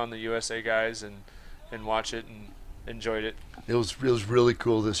cheer on the USA guys and watch it, and enjoyed it. It was really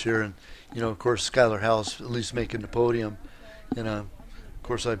cool this year, and you know, of course, Skylar House at least making the podium, and of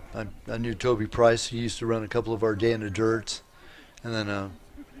course, I knew Toby Price. He used to run a couple of our Day in the Dirts, and then.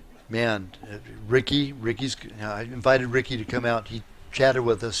 Man, I invited Ricky to come out. He chatted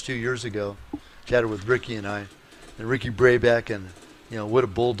with us 2 years ago, chatted with Ricky and I, and Ricky Brayback, and you know, what a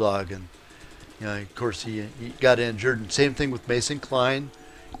bulldog. And you know, of course, he got injured. And same thing with Mason Klein,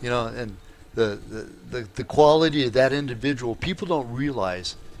 you know, and the quality of that individual. People don't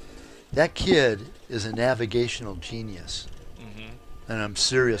realize that kid is a navigational genius, and I'm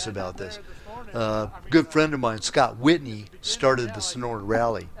serious about this. Good friend of mine, Scott Whitney, started the Sonora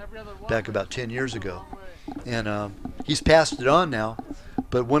Rally back about 10 years ago, and he's passed it on now.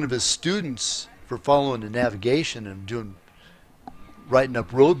 But one of his students for following the navigation and writing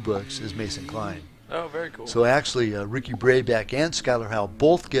up road books is Mason Klein. Oh, very cool. So actually, Ricky Brayback and Skylar Howell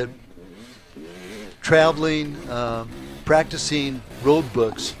both get traveling, practicing road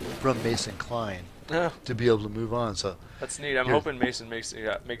books from Mason Klein to be able to move on. So that's neat. I'm hoping Mason makes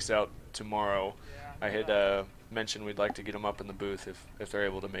it out tomorrow. I had mentioned we'd like to get him up in the booth if they're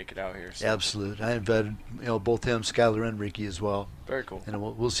able to make it out here. So. Absolutely. I invited both him, Skylar, and Ricky as well. Very cool. And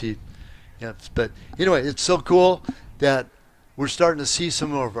we'll see. Yeah, but anyway, it's so cool that we're starting to see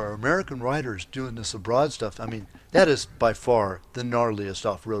some of our American riders doing this abroad stuff. I mean, that is by far the gnarliest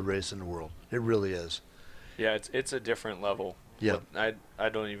off-road race in the world. It really is. Yeah, it's a different level. Yeah. I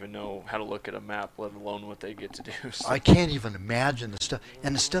don't even know how to look at a map, let alone what they get to do. So. I can't even imagine the stuff.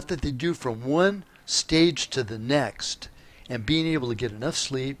 And the stuff that they do from one stage to the next, and being able to get enough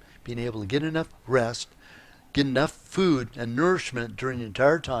sleep, being able to get enough rest, get enough food and nourishment during the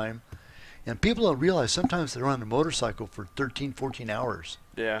entire time. And people don't realize sometimes they're on a motorcycle for 13, 14 hours.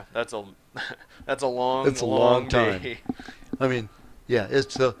 Yeah, that's a that's a long, It's a long time. day. I mean, yeah,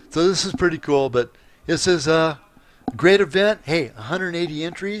 it's so this is pretty cool, but this is a great event. Hey, 180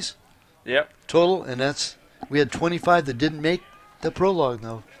 entries. Yep. Total, and we had 25 that didn't make the prologue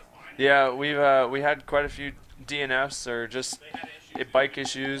though. Yeah, we had quite a few DNFs or just bike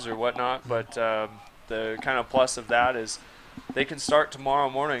issues or whatnot, but the kind of plus of that is they can start tomorrow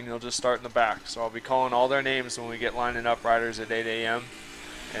morning. They'll just start in the back. So I'll be calling all their names when we get lining up riders at 8 a.m.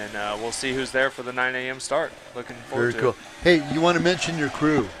 And we'll see who's there for the 9 a.m. start. Looking forward to it. Very cool. Hey, you want to mention your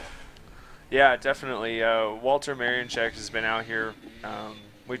crew? Yeah, definitely. Walter Mariencheck has been out here.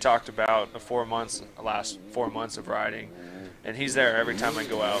 We talked about the last 4 months of riding, and he's there every time I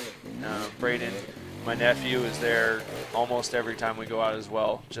go out. Braden, my nephew, is there almost every time we go out as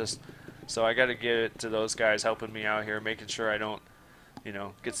well. So I got to get it to those guys helping me out here, making sure I don't,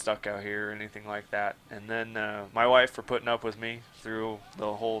 get stuck out here or anything like that. And then my wife for putting up with me through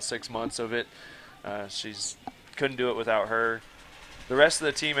the whole 6 months of it. She's couldn't do it without her. The rest of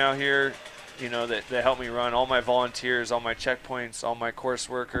the team out here, that help me run, all my volunteers, all my checkpoints, all my course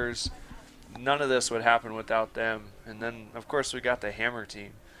workers, none of this would happen without them. And then, of course, we got the Hammer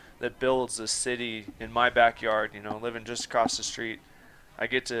team that builds a city in my backyard, living just across the street. I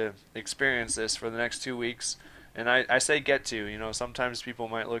get to experience this for the next 2 weeks. And I say get to, sometimes people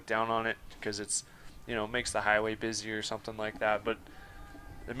might look down on it because it's, makes the highway busy or something like that. But,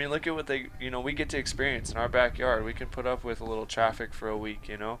 I mean, look at what we get to experience in our backyard. We can put up with a little traffic for a week,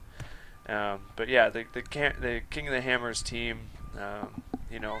 But, yeah, the King of the Hammers team,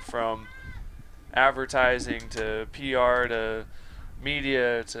 from advertising to PR to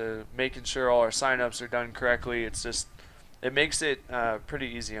media to making sure all our signups are done correctly, it makes it pretty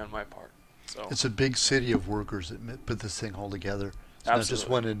easy on my part. So it's a big city of workers that put this thing all together. It's not just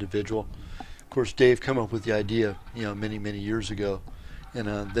one individual. Of course, Dave came up with the idea, many, many years ago, and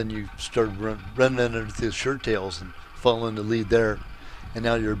then you started running under the shirt tails and following the lead there, and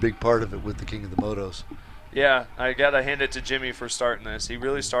now you're a big part of it with the King of the Motos. Yeah, I gotta hand it to Jimmy for starting this. He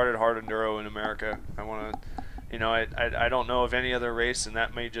really started hard enduro in America. I don't know of any other race, and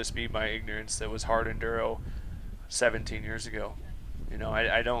that may just be my ignorance, that was hard enduro 17 years ago.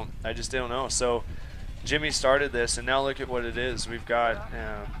 I just don't know. So Jimmy started this, and now look at what it is. We've got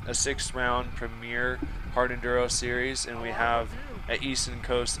a 6-round premier hard enduro series, and we have an Eastern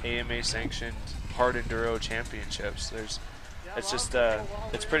Coast AMA sanctioned hard enduro championships.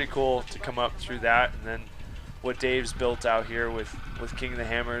 It's pretty cool to come up through that, and then what Dave's built out here with King of the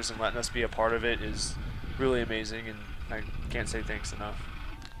Hammers and letting us be a part of it is really amazing, and I can't say thanks enough.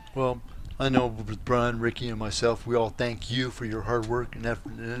 Well, I know with Brian, Ricky, and myself, we all thank you for your hard work and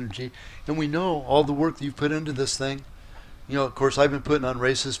effort and energy. And we know all the work that you've put into this thing. Of course, I've been putting on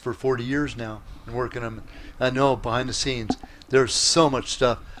races for 40 years now and working them. I know behind the scenes, there's so much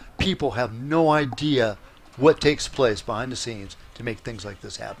stuff. People have no idea what takes place behind the scenes to make things like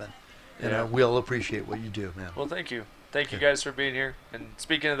this happen. And we all appreciate what you do, man. Well, thank you. Thank you guys for being here. And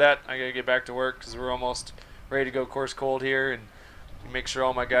speaking of that, I got to get back to work because we're almost ready to go course cold here. And make sure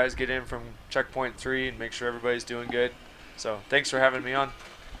all my guys get in from checkpoint 3 and make sure everybody's doing good. So thanks for having me on.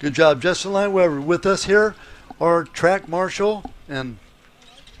 Good job. Justin Lineweber with us here, our track marshal and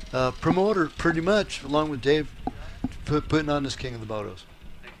promoter pretty much, along with Dave, putting on this King of the Motos.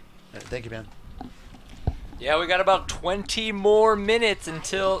 Thank you, man. Yeah, we got about 20 more minutes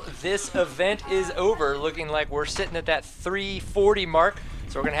until this event is over. Looking like we're sitting at that 3:40 mark.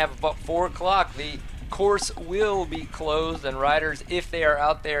 So we're going to have about 4 o'clock. The course will be closed, and riders, if they are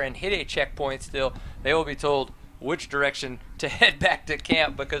out there and hit a checkpoint still, they will be told which direction to head back to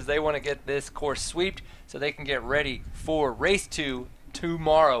camp because they want to get this course swept so they can get ready for race 2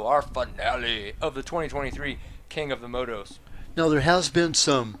 tomorrow, our finale of the 2023 King of the Motos. Now, there has been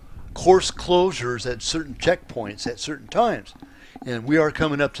some course closures at certain checkpoints at certain times, and we are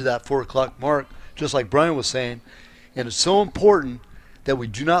coming up to that 4 o'clock mark, just like Brian was saying, and it's so important that we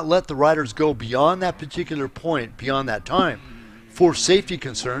do not let the riders go beyond that particular point, beyond that time, for safety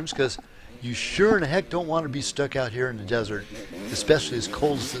concerns, because you sure in the heck don't want to be stuck out here in the desert, especially as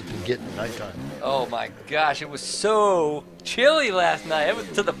cold as it's been getting at nighttime. Oh my gosh, it was so chilly last night. It was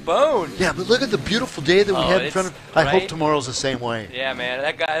to the bone. Yeah, but look at the beautiful day that we have in front of. I hope tomorrow's the same way. Yeah, man,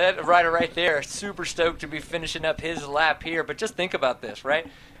 that rider right there, super stoked to be finishing up his lap here. But just think about this, right?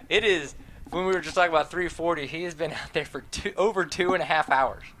 It is, when we were just talking about 3:40, he has been out there for over 2.5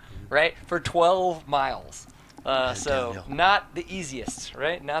 hours, right? For 12 miles. So not the easiest,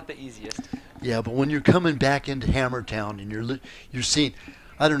 right? Not the easiest. Yeah, but when you're coming back into Hammertown and you're seeing,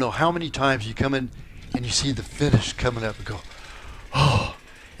 I don't know how many times you come in and you see the finish coming up and go, oh,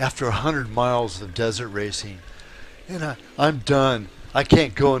 after 100 miles of desert racing, and I'm done. I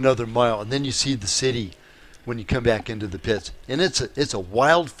can't go another mile. And then you see the city when you come back into the pits, and it's a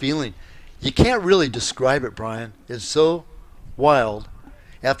wild feeling. You can't really describe it, Brian. It's so wild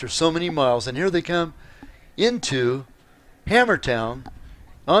after so many miles, and here they come into Hammertown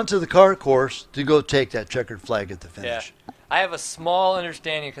onto the car course to go take that checkered flag at the finish. Yeah. I have a small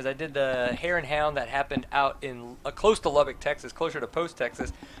understanding because I did the Hare and Hound that happened out in close to Lubbock, Texas, closer to Post,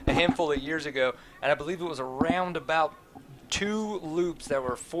 Texas, a handful of years ago, and I believe it was around about 2 loops that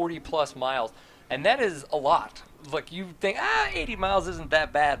were 40-plus miles, and that is a lot. Like, you think, 80 miles isn't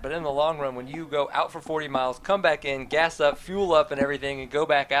that bad, but in the long run, when you go out for 40 miles, come back in, gas up, fuel up and everything, and go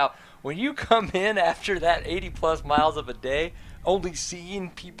back out, when you come in after that 80-plus miles of a day, only seeing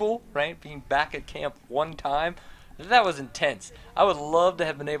people, right, being back at camp one time, that was intense. I would love to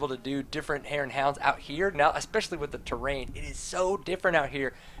have been able to do different Hare and Hounds out here. Now, especially with the terrain, it is so different out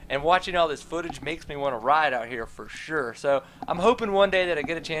here. And watching all this footage makes me want to ride out here for sure. So I'm hoping one day that I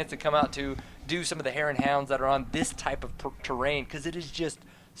get a chance to come out to do some of the Hare and Hounds that are on this type of terrain, because it is just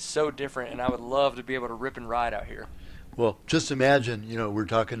so different, and I would love to be able to rip and ride out here. Well, just imagine, we were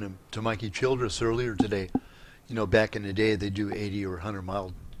talking to Mikey Childress earlier today. Back in the day, they do 80 or 100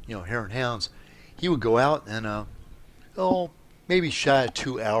 mile, Hare and Hounds. He would go out and, maybe shy of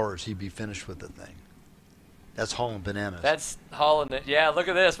 2 hours, he'd be finished with the thing. That's hauling bananas. That's hauling it. Yeah, look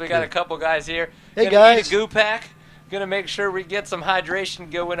at this. We got a couple guys here. Hey, gonna guys. Eat a goo pack. Gonna make sure we get some hydration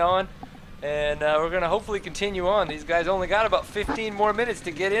going on. And we're going to hopefully continue on. These guys only got about 15 more minutes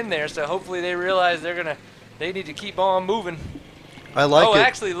to get in there, so hopefully they realize they need to keep on moving. I like it. Oh,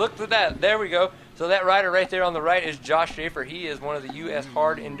 actually, look at that. There we go. So that rider right there on the right is Josh Schaefer. He is one of the U.S.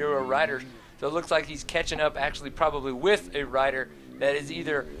 hard enduro riders. So it looks like he's catching up actually probably with a rider that is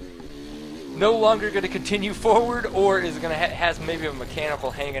either no longer going to continue forward or is going to has maybe a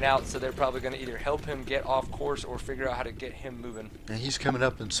mechanical hanging out, so they're probably going to either help him get off course or figure out how to get him moving. And he's coming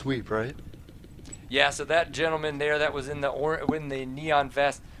up in sweep, right? Yeah, so that gentleman there that was in the neon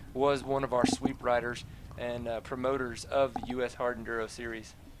vest was one of our sweep riders and promoters of the U.S. Hard Enduro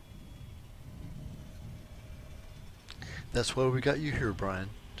Series. That's why we got you here, Brian,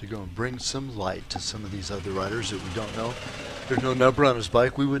 to go and bring some light to some of these other riders that we don't know. There's no number on his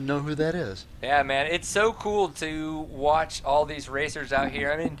bike. We wouldn't know who that is. Yeah, man. It's so cool to watch all these racers out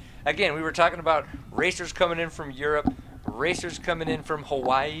here. I mean, again, we were talking about racers coming in from Europe, racers coming in from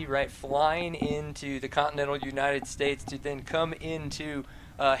Hawaii, right, flying into the continental United States to then come into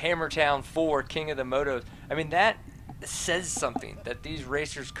Hammertown for King of the Motos. I mean, that says something, that these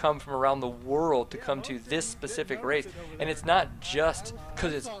racers come from around the world to come to this specific race. And it's not just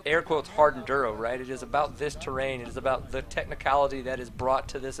because it's air quotes hard enduro, right? It is about this terrain. It is about the technicality that is brought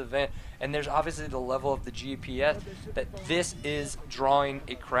to this event. And there's obviously the level of the GPS that this is drawing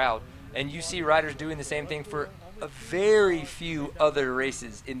a crowd. And you see riders doing the same thing for a very few other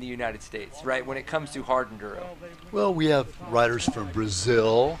races in the United States, right, when it comes to hard enduro. Well, we have riders from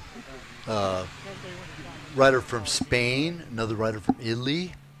Brazil, rider from Spain, another rider from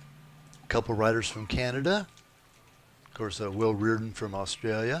Italy, a couple riders from Canada, of course Will Reardon from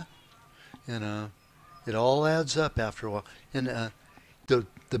Australia, and it all adds up after a while. And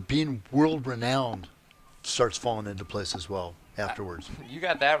the being world renowned starts falling into place as well afterwards. You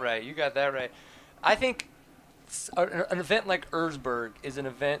got that right. You got that right. I think an event like Erzberg is an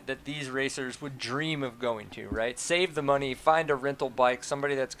event that these racers would dream of going to, right? Save the money, find a rental bike,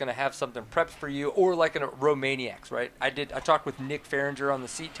 somebody that's going to have something prepped for you, or like a Romaniacs, right? I talked with Nick Farringer on the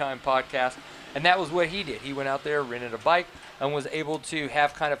Seat Time podcast, and that was what he did. He went out there, rented a bike, and was able to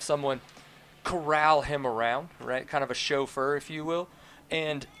have kind of someone corral him around, right? Kind of a chauffeur, if you will.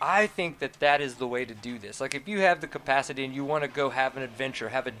 And I think that is the way to do this. Like, if you have the capacity and you want to go have an adventure,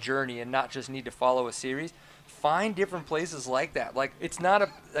 have a journey, and not just need to follow a series, find different places like that. Like, it's not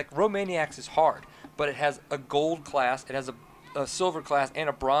like Romaniacs is hard, but it has a gold class, it has a silver class, and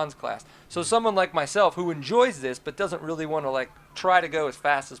a bronze class. So someone like myself who enjoys this but doesn't really want to like try to go as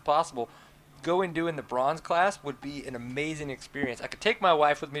fast as possible, going doing the bronze class would be an amazing experience. I could take my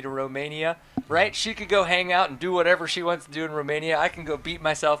wife with me to Romania, right? She could go hang out and do whatever she wants to do in Romania. I can go beat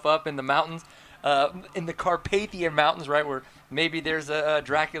myself up in the mountains, in the Carpathian Mountains, right, where maybe there's a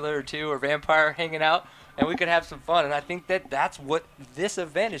Dracula or two or vampire hanging out, and we could have some fun. And I think that's what this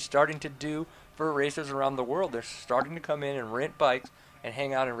event is starting to do for racers around the world. They're starting to come in and rent bikes and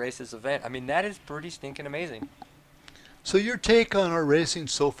hang out and race this event. I mean, that is pretty stinking amazing. So your take on our racing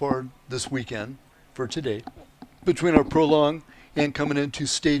so far this weekend for today, between our Prologue and coming into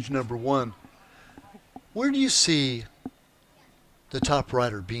stage number 1, where do you see the top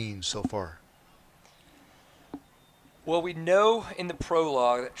rider being so far? Well, we know in the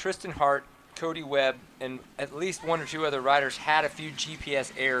prologue that Tristan Hart, Cody Webb, and at least one or two other riders had a few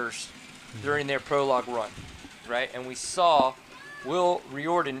GPS errors during their prologue run, right? And we saw Will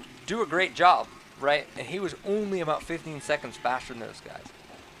Riordan do a great job, right? And he was only about 15 seconds faster than those guys.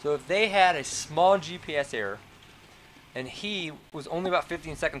 So if they had a small GPS error and he was only about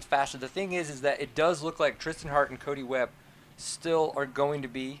 15 seconds faster, the thing is that it does look like Tristan Hart and Cody Webb still are going to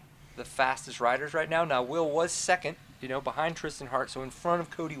be the fastest riders right now. Now, Will was second, behind Tristan Hart, so in front of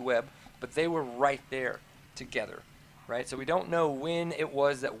Cody Webb, but they were right there together, right? So we don't know when it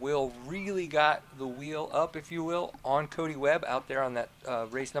was that Will really got the wheel up, if you will, on Cody Webb out there on that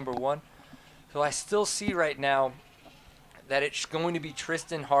race number 1. So I still see right now that it's going to be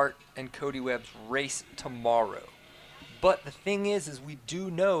Tristan Hart and Cody Webb's race tomorrow. But the thing is we do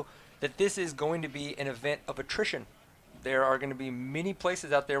know that this is going to be an event of attrition. There are going to be many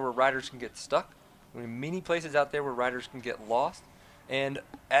places out there where riders can get stuck. There are many places out there where riders can get lost. And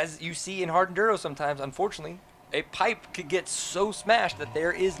as you see in hard enduro sometimes, unfortunately, a pipe could get so smashed that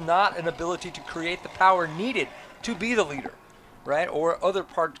there is not an ability to create the power needed to be the leader, right? Or other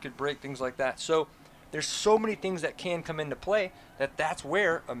parts could break, things like that. So there's so many things that can come into play that's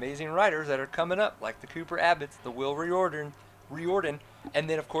where amazing riders that are coming up, like the Cooper Abbotts, the Will Riordan, and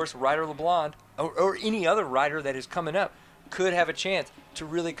then, of course, Ryder LeBlond, or any other rider that is coming up, could have a chance to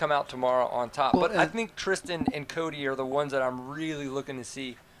really come out tomorrow on top. Well, but I think Tristan and Cody are the ones that I'm really looking to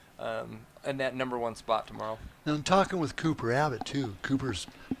see in that number 1 spot tomorrow. Now, I'm talking with Cooper Abbott, too. Cooper's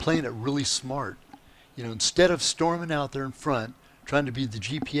playing it really smart. Instead of storming out there in front, trying to be the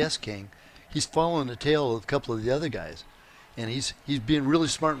GPS king, he's following the tail of a couple of the other guys. And he's being really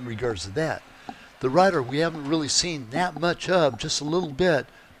smart in regards to that. The rider we haven't really seen that much of, just a little bit,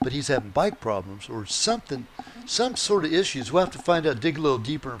 but he's having bike problems or something, some sort of issues. We'll have to find out, dig a little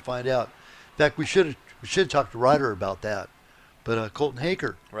deeper and find out. In fact, we should talk to Ryder about that. But Colton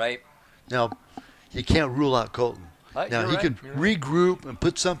Haker. Right. Now, you can't rule out Colton. Now, he could regroup and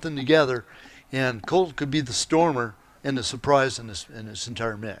put something together, and Colton could be the stormer and the surprise in this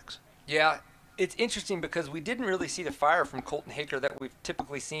entire mix. Yeah. It's interesting because we didn't really see the fire from Colton Haker that we've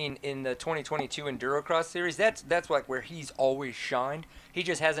typically seen in the 2022 Endurocross Series. That's like where he's always shined. He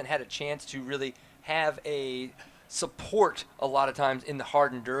just hasn't had a chance to really have a support a lot of times in the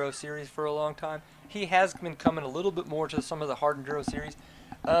hard Enduro Series for a long time. He has been coming a little bit more to some of the hard Enduro Series.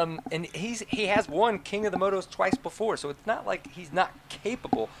 And he has won King of the Motos twice before, so it's not like he's not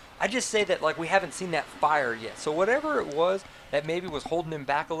capable. I just say that we haven't seen that fire yet. So whatever it was that maybe was holding him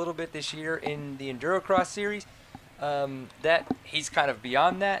back a little bit this year in the Endurocross Series, that he's kind of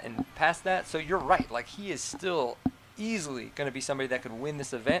beyond that and past that. So you're right, he is still easily going to be somebody that could win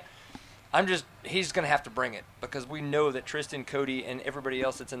this event. He's going to have to bring it because we know that Tristan, Cody, and everybody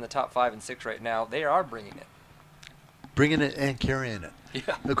else that's in the top 5 and 6 right now, they are bringing it. Bringing it and carrying it.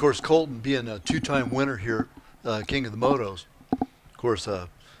 Yeah. And of course, Colton being a 2-time winner here, King of the Motos. Of course,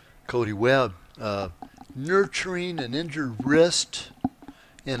 Cody Webb nurturing an injured wrist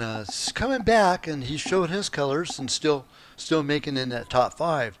and coming back, and he showed his colors and still making in that top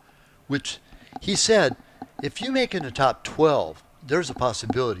 5, which he said, if you make in the top 12, there's a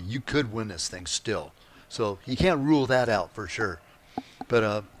possibility you could win this thing still. So he can't rule that out for sure.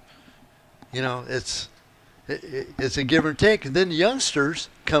 But it's a give and take. And then the youngsters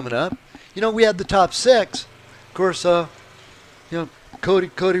coming up. We had the top 6. Of course,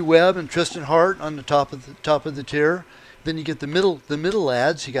 Cody Webb and Tristan Hart on the top of the tier. Then you get the middle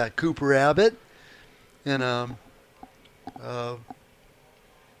lads. You got Cooper Abbott and Cooper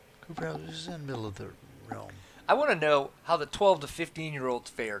Abbott is in the middle of the realm. I want to know how the 12 to 15-year-olds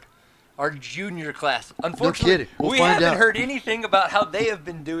fared. Our junior class. Unfortunately, no kidding. We haven't heard anything about how they have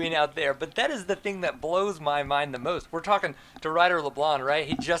been doing out there, but that is the thing that blows my mind the most. We're talking to Ryder LeBlond, right?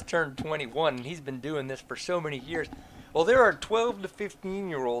 He just turned 21, and he's been doing this for so many years. Well, there are 12 to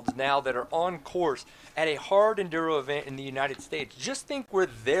 15-year-olds now that are on course at a hard enduro event in the United States. Just think where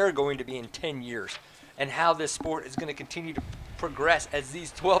they're going to be in 10 years and how this sport is going to continue to progress as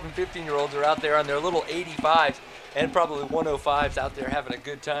these 12 and 15-year-olds are out there on their little 85s and probably 105s out there having a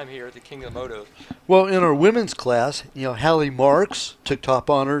good time here at the King of the Motos. Well, in our women's class, Hallie Marks took top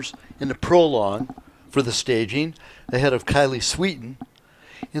honors in the Prologue for the staging ahead of Kylie Sweeten.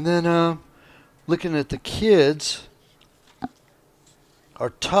 And then looking at the kids, our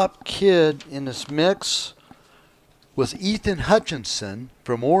top kid in this mix was Ethan Hutchinson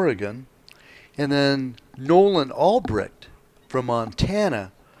from Oregon, and then Nolan Albrecht from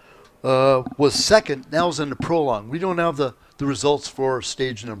Montana was second. That was in the Prologue. We don't have the results for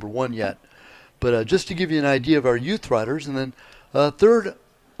stage number 1 yet, but just to give you an idea of our youth riders, and then third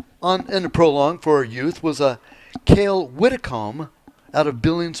in the Prologue for our youth was Cale Whitcomb out of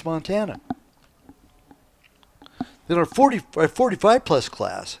Billings, Montana. Then our 45-plus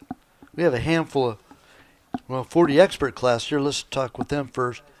class, we have a handful of, 40 expert class here. Let's talk with them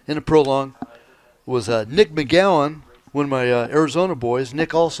first. In the prologue was Nick McGowan, one of my Arizona boys.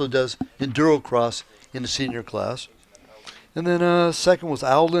 Nick also does Enduro Cross in the senior class. And then second was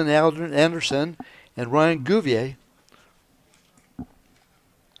Alden Anderson and Ryan Gouvier.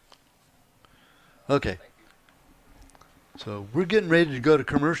 Okay. So we're getting ready to go to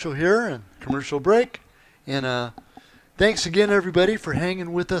commercial here and commercial break. And thanks again, everybody, for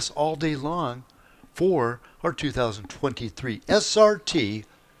hanging with us all day long for our 2023 SRT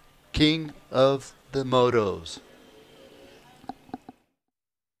King of the Motos.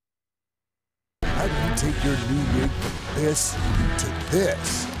 How do you take your new rig from this to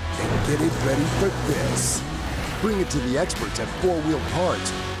this and get it ready for this? Bring it to the experts at 4 Wheel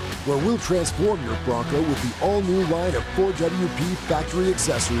Parts, where we'll transform your Bronco with the all-new line of 4WP factory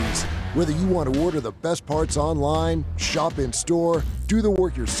accessories. Whether you want to order the best parts online, shop in store, do the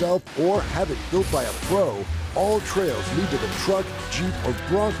work yourself, or have it built by a pro, all trails lead to the truck, Jeep, or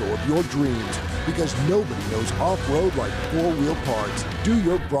Bronco of your dreams, because nobody knows off-road like 4 Wheel Parts. Do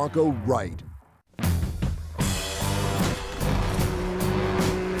your Bronco right.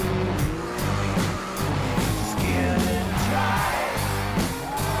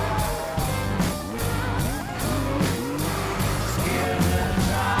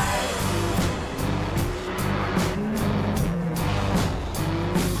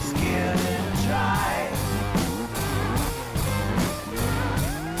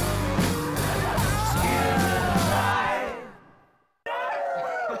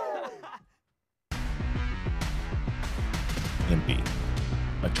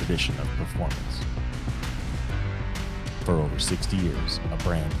 A tradition of performance. For over 60 years, a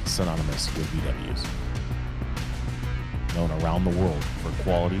brand synonymous with VWs. Known around the world for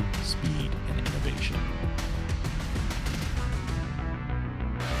quality, speed, and innovation.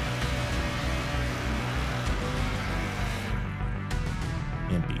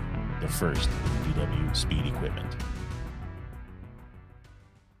 Impy, the first VW speed equipment.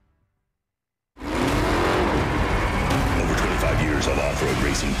 Years of off-road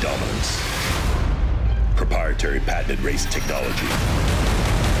racing dominance. Proprietary patented race technology.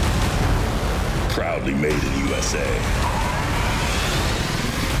 Proudly made in the USA.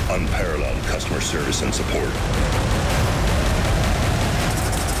 Unparalleled customer service and support.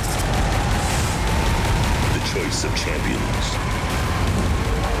 The choice of champions.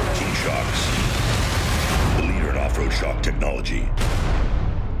 King Shocks. The leader in off-road shock technology.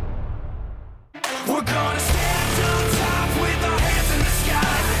 We're gonna stand to the top with our hands in the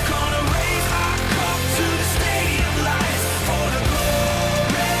sky. Gonna raise our cup to the stadium lights for the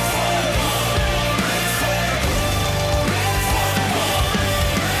glory, for the glory, for the glory.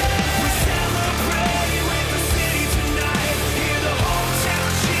 We celebrate with the city tonight. Hear the whole town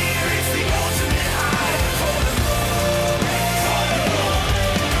cheer. It's the ultimate high for the glory, for the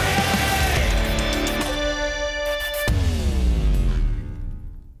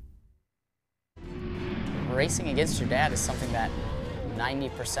Racing against your dad is something that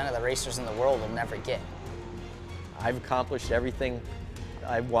 90% of the racers in the world will never get. I've accomplished everything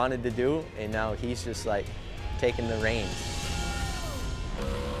I wanted to do, and now he's just like taking the reins.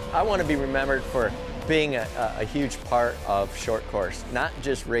 I want to be remembered for being a huge part of short course, not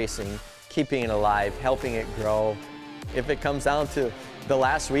just racing, keeping it alive, helping it grow. If it comes down to the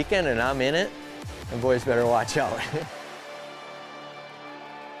last weekend and I'm in it, the boys better watch out.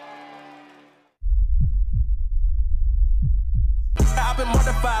 I've been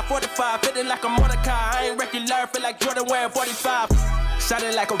modified, 45, fitting like a Mordecai. I ain't regular, feel like Jordan wearing 45.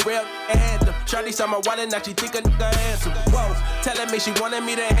 Sounding like a real anthem. Shawty saw my wallet, now she think a nigga handsome. Whoa, telling me she wanted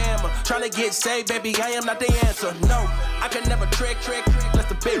me to hammer. Trying to get saved, baby, I am not the answer. No, I can never trick. Let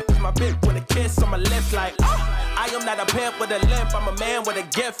the bitch, my bitch with a kiss on my lips like, I am not a pimp with a limp, I'm a man with a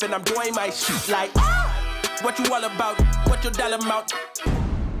gift, and I'm doing my shit like, what you all about, what your dollar amount?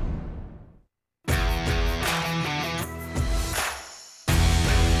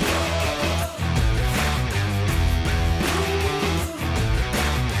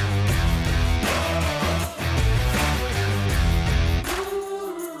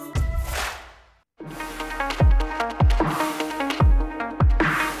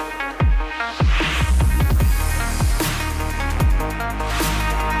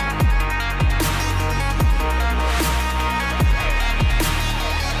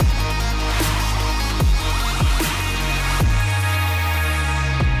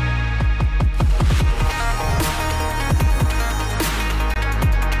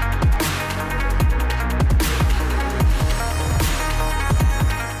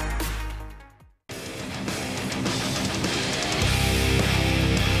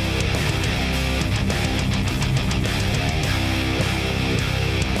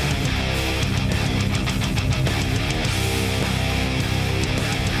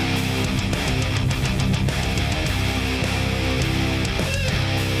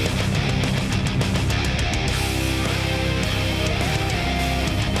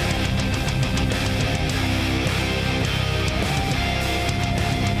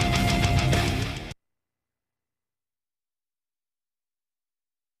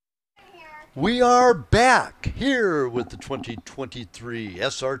 We are back here with the 2023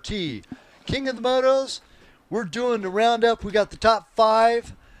 SRT King of the Motos. We're doing the roundup. We got the top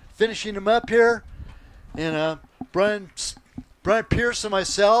 5, finishing them up here. And Brian Pierce and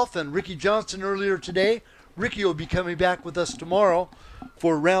myself and Ricky Johnson earlier today. Ricky will be coming back with us tomorrow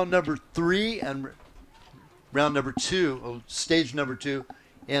for round number 3 and round number 2, stage number 2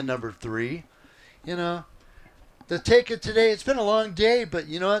 and number 3. You know, the take it today, it's been a long day, but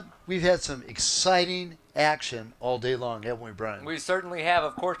you know what? We've had some exciting action all day long, haven't we, Brian? We certainly have.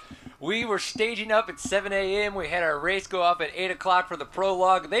 Of course, we were staging up at 7 a.m. We had our race go off at 8 o'clock for the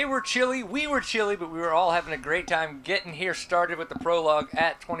Prologue. They were chilly, we were chilly, but we were all having a great time getting here started with the Prologue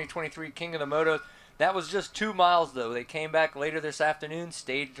at 2023 King of the Motos. That was just 2 miles, though. They came back later this afternoon,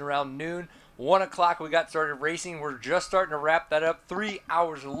 staged around noon. 1 o'clock, we got started racing. We're just starting to wrap that up. 3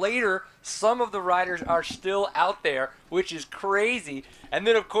 hours later, some of the riders are still out there, which is crazy. And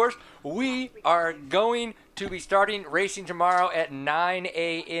then, of course, we are going to be starting racing tomorrow at 9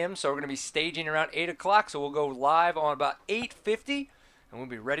 a.m. So we're going to be staging around 8 o'clock. So we'll go live on about 8:50, and we'll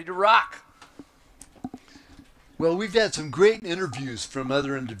be ready to rock. Well, we've had some great interviews from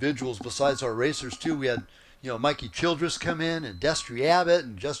other individuals besides our racers, too. We had, Mikey Childress come in, and Destry Abbott,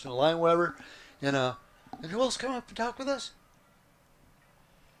 and Justin Lineweber, and who else come up and talk with us?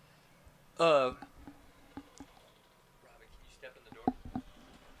 Robbie, can you step in the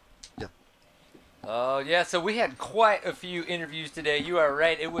door? Yeah. Yeah, so we had quite a few interviews today. You are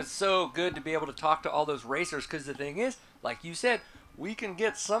right. It was so good to be able to talk to all those racers because the thing is, like you said, we can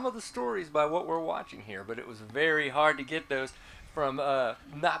get some of the stories by what we're watching here, but it was very hard to get those from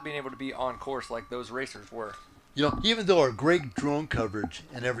not being able to be on course like those racers were. Even though our great drone coverage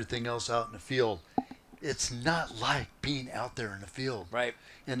and everything else out in the field, it's not like being out there in the field. Right.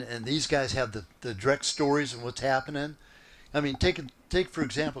 And these guys have the direct stories and what's happening. I mean, take for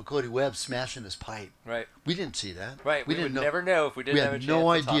example, Cody Webb smashing his pipe. Right. We didn't see that. Right. We would never know if we didn't have a chance We had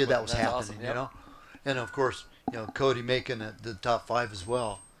no to talk idea with that him. was That's happening, awesome. Yep. And of course, Cody making the top 5 as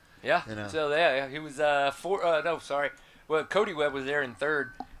well. Yeah. So yeah, he was Well, Cody Webb was there in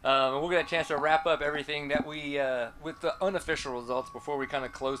 3rd. And we'll get a chance to wrap up everything that we with the unofficial results before we kind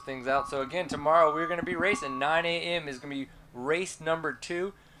of close things out. So again, tomorrow we're going to be racing. 9 a.m. is going to be race number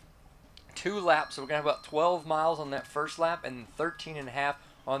 2. 2 laps. So we're going to have about 12 miles on that first lap and 13.5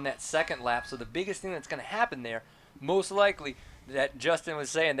 on that second lap. So the biggest thing that's going to happen there, most likely, that Justin was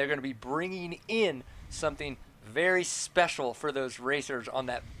saying, they're going to be bringing in something very special for those racers on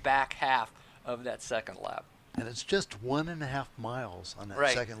that back half of that second lap. And it's just 1.5 miles on that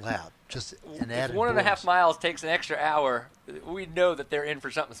second lap. Just an added If 1.5 bonus. miles takes an extra hour, we know that they're in for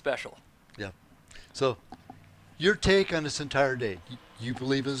something special. Yeah. So, your take on this entire day? You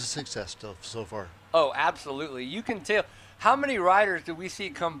believe it was a success so far? Oh, absolutely. You can tell. How many riders do we see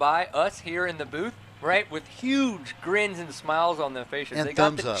come by us here in the booth, right, with huge grins and smiles on their faces? And they got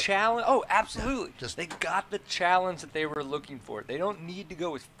thumbs the up. challenge. Oh, absolutely. Yeah, they got the challenge that they were looking for. They don't need to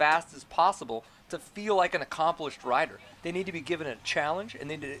go as fast as possible to feel like an accomplished rider. They need to be given a challenge, and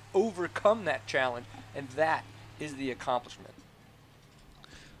they need to overcome that challenge, and that is the accomplishment.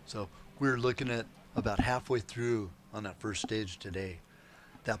 So, we're looking at about halfway through on that first stage today.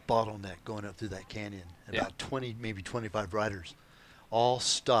 That bottleneck going up through that canyon. About 20, maybe 25 riders all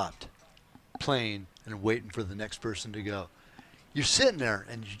stopped playing and waiting for the next person to go. You're sitting there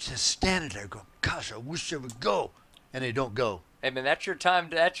and you're just standing there going, gosh, I wish I would go. And they don't go. I mean, that's your time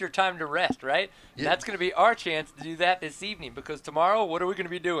to rest, right? Yeah. That's going to be our chance to do that this evening, because tomorrow, what are we going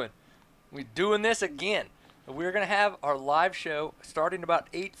to be doing? We're doing this again. We're going to have our live show starting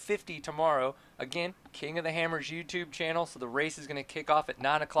about 8:50 tomorrow. Again, King of the Hammers YouTube channel. So the race is going to kick off at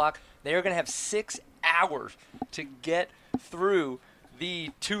 9 o'clock. They are going to have 6 hours to get through the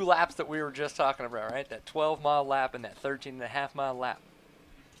 2 laps that we were just talking about, right? That 12-mile lap and that 13.5-mile lap.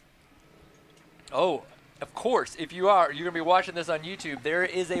 Oh, of course, if you're going to be watching this on YouTube, there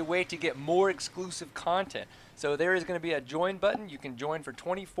is a way to get more exclusive content. So there is going to be a join button. You can join for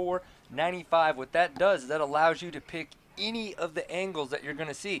 $24.95. What that does is that allows you to pick any of the angles that you're going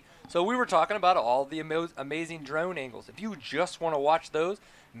to see. So we were talking about all the amazing drone angles. If you just want to watch those,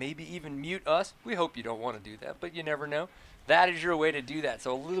 maybe even mute us, we hope you don't want to do that, but you never know. That is your way to do that.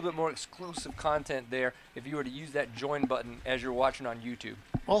 So a little bit more exclusive content there if you were to use that join button as you're watching on YouTube.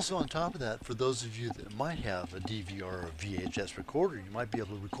 Also, on top of that, for those of you that might have a DVR or a VHS recorder, you might be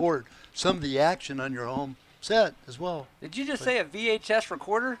able to record some of the action on your home set as well. Did you just say a VHS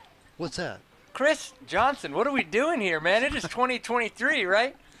recorder? What's that? Chris Johnson, what are we doing here, man? It is 2023,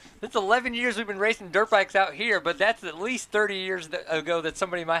 right? It's 11 years we've been racing dirt bikes out here, but that's at least 30 years ago that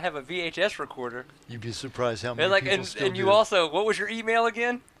somebody might have a VHS recorder. You'd be surprised how many people still and you do. also, what was your email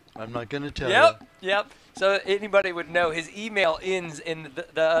again? I'm not going to tell Yep, you. yep. So anybody would know his email ends in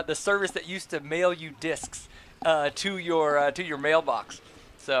the service that used to mail you discs to your mailbox.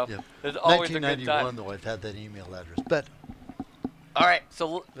 So there's always a good 1991, time. though, I've had that email address. But all right,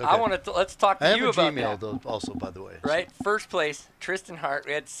 so I want to let's talk to you about I have a Gmail, that. though, also, by the way. Right, first place, Tristan Hart.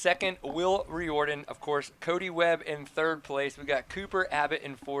 We had second, Will Riordan. Of course, Cody Webb in third place. We got Cooper Abbott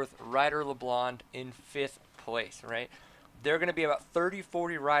in fourth, Ryder LeBlond in fifth place, right? They're going to be about 30,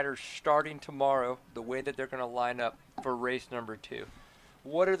 40 riders starting tomorrow, the way that they're going to line up for race number 2.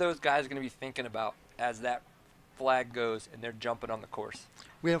 What are those guys going to be thinking about as that flag goes and they're jumping on the course?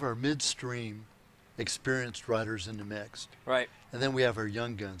 We have our midstream experienced riders in the mix. Right. And then we have our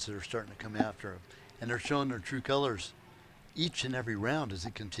young guns that are starting to come after them. And they're showing their true colors each and every round as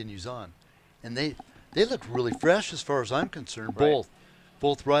it continues on. And they look really fresh as far as I'm concerned, Right.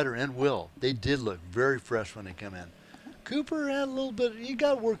 both Ryder and Will. They did look very fresh when they come in. Cooper had a little bit, he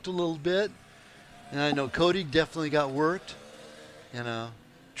got worked a little bit. And I know Cody definitely got worked. You know,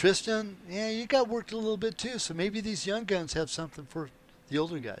 Tristan, yeah, you got worked a little bit too. So maybe these young guns have something for the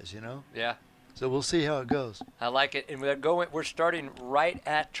older guys, you know? Yeah. So we'll see how it goes. I like it. And we're starting right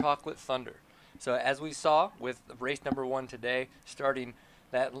at Chocolate Thunder. So as we saw with race number 1 today, starting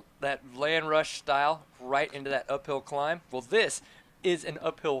that land rush style right into that uphill climb. Well, this is an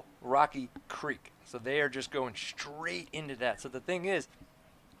uphill rocky creek. So they are just going straight into that. So the thing is,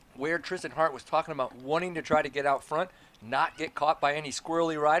 where Tristan Hart was talking about wanting to try to get out front, not get caught by any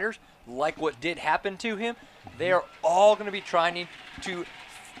squirrely riders, like what did happen to him, they are all going to be trying to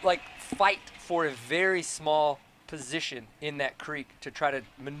fight for a very small position in that creek to try to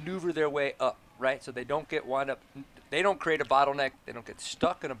maneuver their way up, right? So they don't get wound up, they don't create a bottleneck, they don't get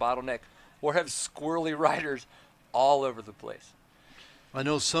stuck in a bottleneck, or have squirrely riders all over the place. I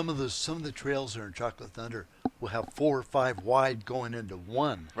know some of the trails there in Chocolate Thunder will have 4 or 5 wide going into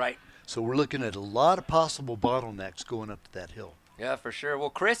one. Right. So we're looking at a lot of possible bottlenecks going up to that hill. Yeah, for sure. Well,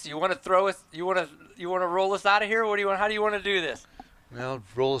 Chris, you want to throw us? You want to roll us out of here? How do you want to do this? Well,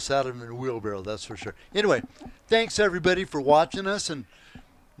 roll us out of the wheelbarrow, that's for sure. Anyway, thanks everybody for watching us, and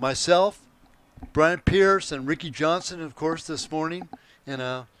myself, Brian Pierce, and Ricky Johnson, of course, this morning.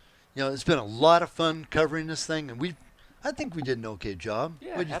 And it's been a lot of fun covering this thing, and I think we did an okay job.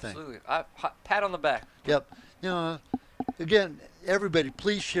 Yeah, what do you absolutely. think? Pat on the back. Yep. Again, everybody,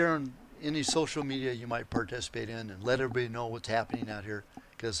 please share on any social media you might participate in, and let everybody know what's happening out here,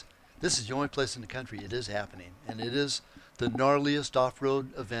 because this is the only place in the country it is happening, and it is the gnarliest off-road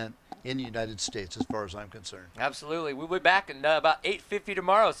event in the United States as far as I'm concerned. Absolutely. We'll be back at about 8:50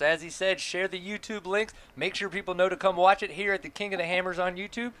 tomorrow. So as he said, share the YouTube links. Make sure people know to come watch it here at the King of the Hammers on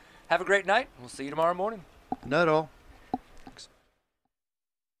YouTube. Have a great night. We'll see you tomorrow morning. Good night, all.